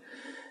it,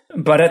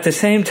 but at the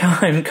same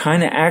time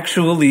kind of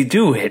actually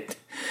do it.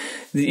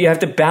 You have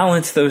to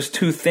balance those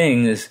two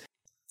things,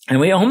 and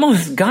we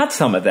almost got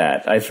some of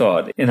that, I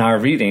thought, in our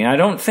reading. I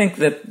don't think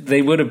that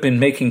they would have been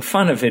making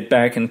fun of it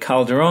back in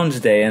Calderón's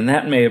day, and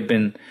that may have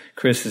been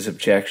Chris's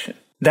objection.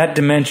 That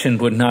dimension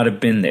would not have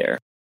been there.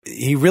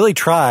 He really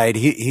tried.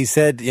 He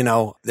said,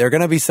 there are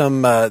going to be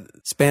some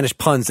Spanish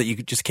puns that you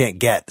just can't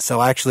get.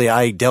 So actually,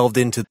 I delved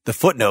into the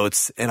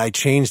footnotes and I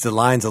changed the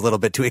lines a little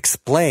bit to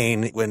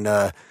explain when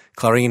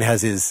Clarín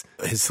has his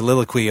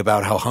soliloquy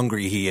about how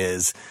hungry he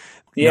is.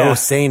 Yeah. No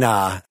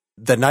cena,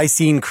 the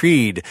Nicene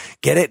Creed.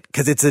 Get it?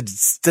 Because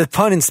it's a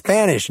pun in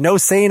Spanish. No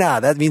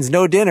cena. That means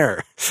no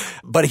dinner.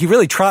 But he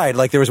really tried.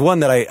 Like, there was one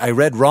that I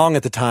read wrong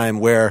at the time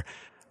where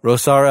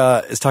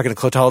Rosara is talking to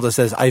Clotaldo,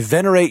 says, I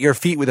venerate your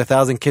feet with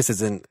 1,000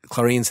 kisses. And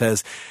Clarín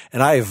says,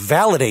 and I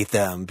validate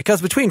them,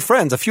 because between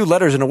friends, a few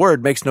letters in a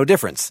word makes no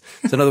difference.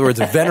 So in other words,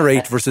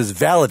 venerate versus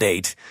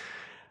validate.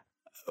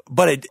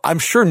 But I'm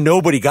sure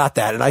nobody got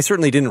that. And I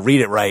certainly didn't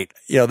read it right.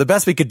 The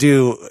best we could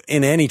do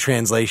in any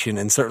translation,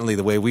 and certainly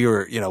the way we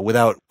were,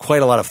 without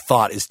quite a lot of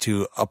thought, is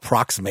to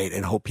approximate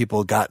and hope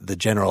people got the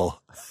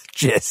general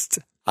gist.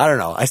 I don't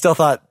know. I still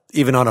thought,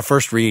 even on a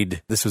first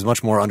read, this was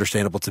much more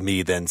understandable to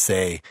me than,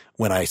 say,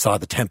 when I saw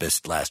The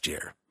Tempest last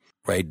year,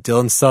 right?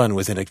 Dylan's son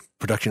was in a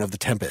production of The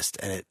Tempest,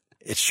 and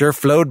it sure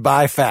flowed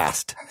by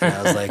fast. And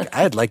I was like,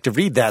 I'd like to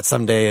read that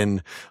someday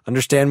and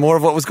understand more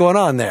of what was going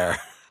on there.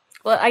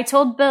 Well, I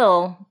told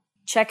Bill,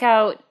 check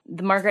out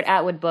the Margaret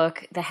Atwood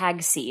book, The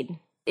Hag Seed.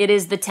 It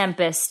is The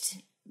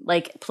Tempest,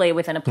 like play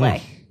within a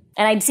play.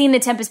 And I'd seen The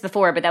Tempest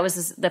before, but that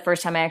was the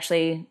first time I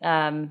actually,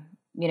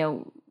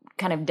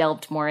 kind of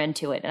delved more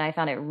into it, and I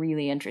found it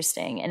really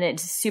interesting, and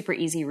it's a super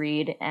easy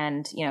read,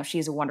 and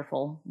she's a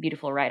wonderful,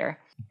 beautiful writer.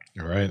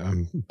 All right,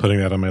 I'm putting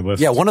that on my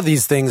list. Yeah, one of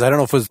these things, I don't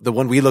know if it was the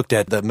one we looked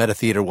at, the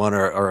meta-theater one,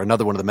 or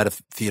another one of the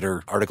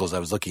meta-theater articles I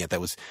was looking at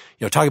that was,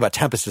 talking about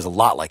Tempest is a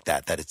lot like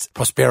that it's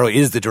Prospero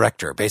is the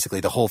director. Basically,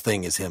 the whole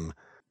thing is him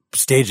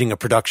staging a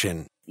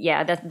production.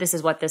 Yeah, this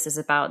is what this is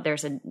about.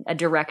 There's a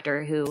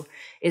director who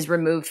is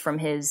removed from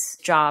his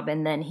job,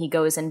 and then he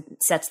goes and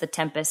sets the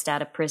Tempest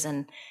out of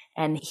prison,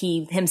 and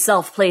he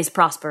himself plays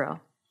Prospero.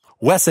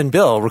 Wes and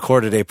Bill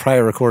recorded a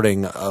prior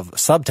recording of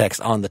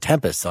subtext on The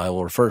Tempest, so I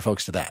will refer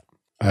folks to that.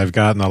 I've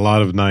gotten a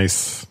lot of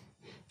nice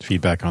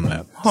feedback on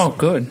that. Oh,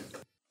 good.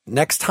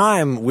 Next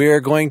time,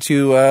 we're going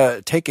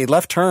to take a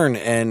left turn,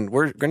 and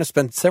we're going to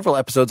spend several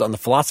episodes on the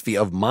philosophy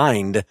of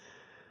mind.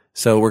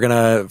 So we're going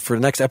to, for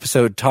the next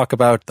episode, talk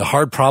about the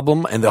hard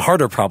problem and the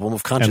harder problem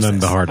of consciousness. And then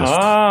the hardest.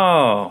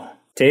 Oh,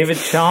 David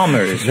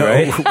Chalmers,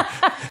 right?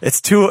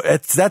 That's too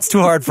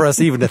hard for us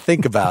even to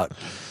think about.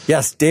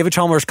 Yes, David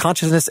Chalmers'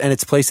 Consciousness and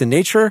Its Place in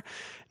Nature.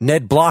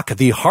 Ned Block,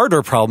 The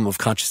Harder Problem of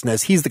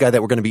Consciousness. He's the guy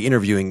that we're going to be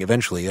interviewing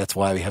eventually. That's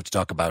why we have to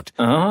talk about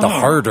the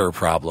harder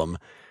problem,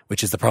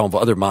 which is the problem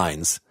of other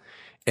minds.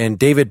 And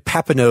David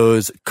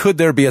Papineau's Could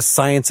There Be a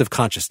Science of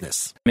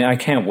Consciousness? I mean, I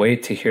can't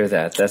wait to hear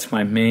that. That's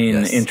my main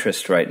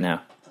interest right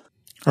now.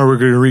 Are we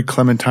going to read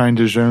Clementine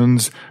de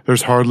Jeunes'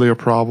 There's Hardly a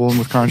Problem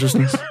with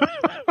Consciousness?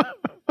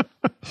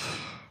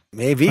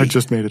 Maybe. I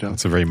just made it up.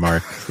 That's a very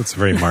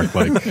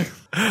Mark-like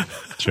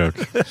joke.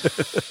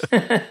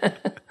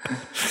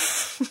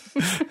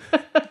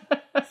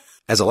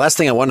 As a last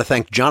thing, I want to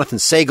thank Jonathan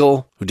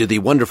Sagal, who did the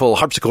wonderful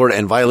harpsichord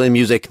and violin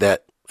music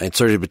that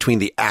inserted between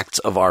the acts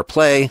of our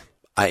play.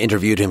 I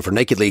interviewed him for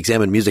Nakedly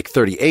Examined Music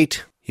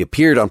 38. He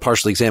appeared on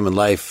Partially Examined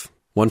Life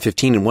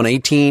 115 and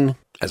 118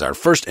 as our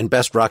first and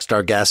best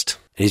rockstar guest.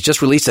 And he's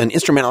just released an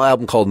instrumental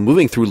album called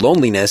Moving Through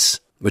Loneliness,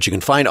 which you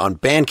can find on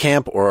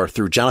Bandcamp or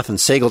through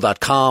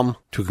jonathansagel.com.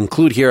 To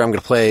conclude here, I'm going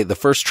to play the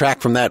first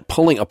track from that,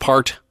 Pulling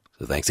Apart.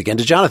 So thanks again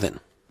to Jonathan.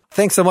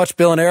 Thanks so much,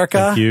 Bill and Erica.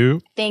 Thank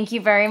you. Thank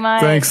you very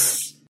much.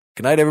 Thanks.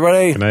 Good night,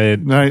 everybody. Good night.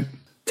 Night.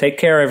 Take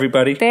care,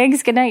 everybody.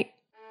 Thanks. Good night.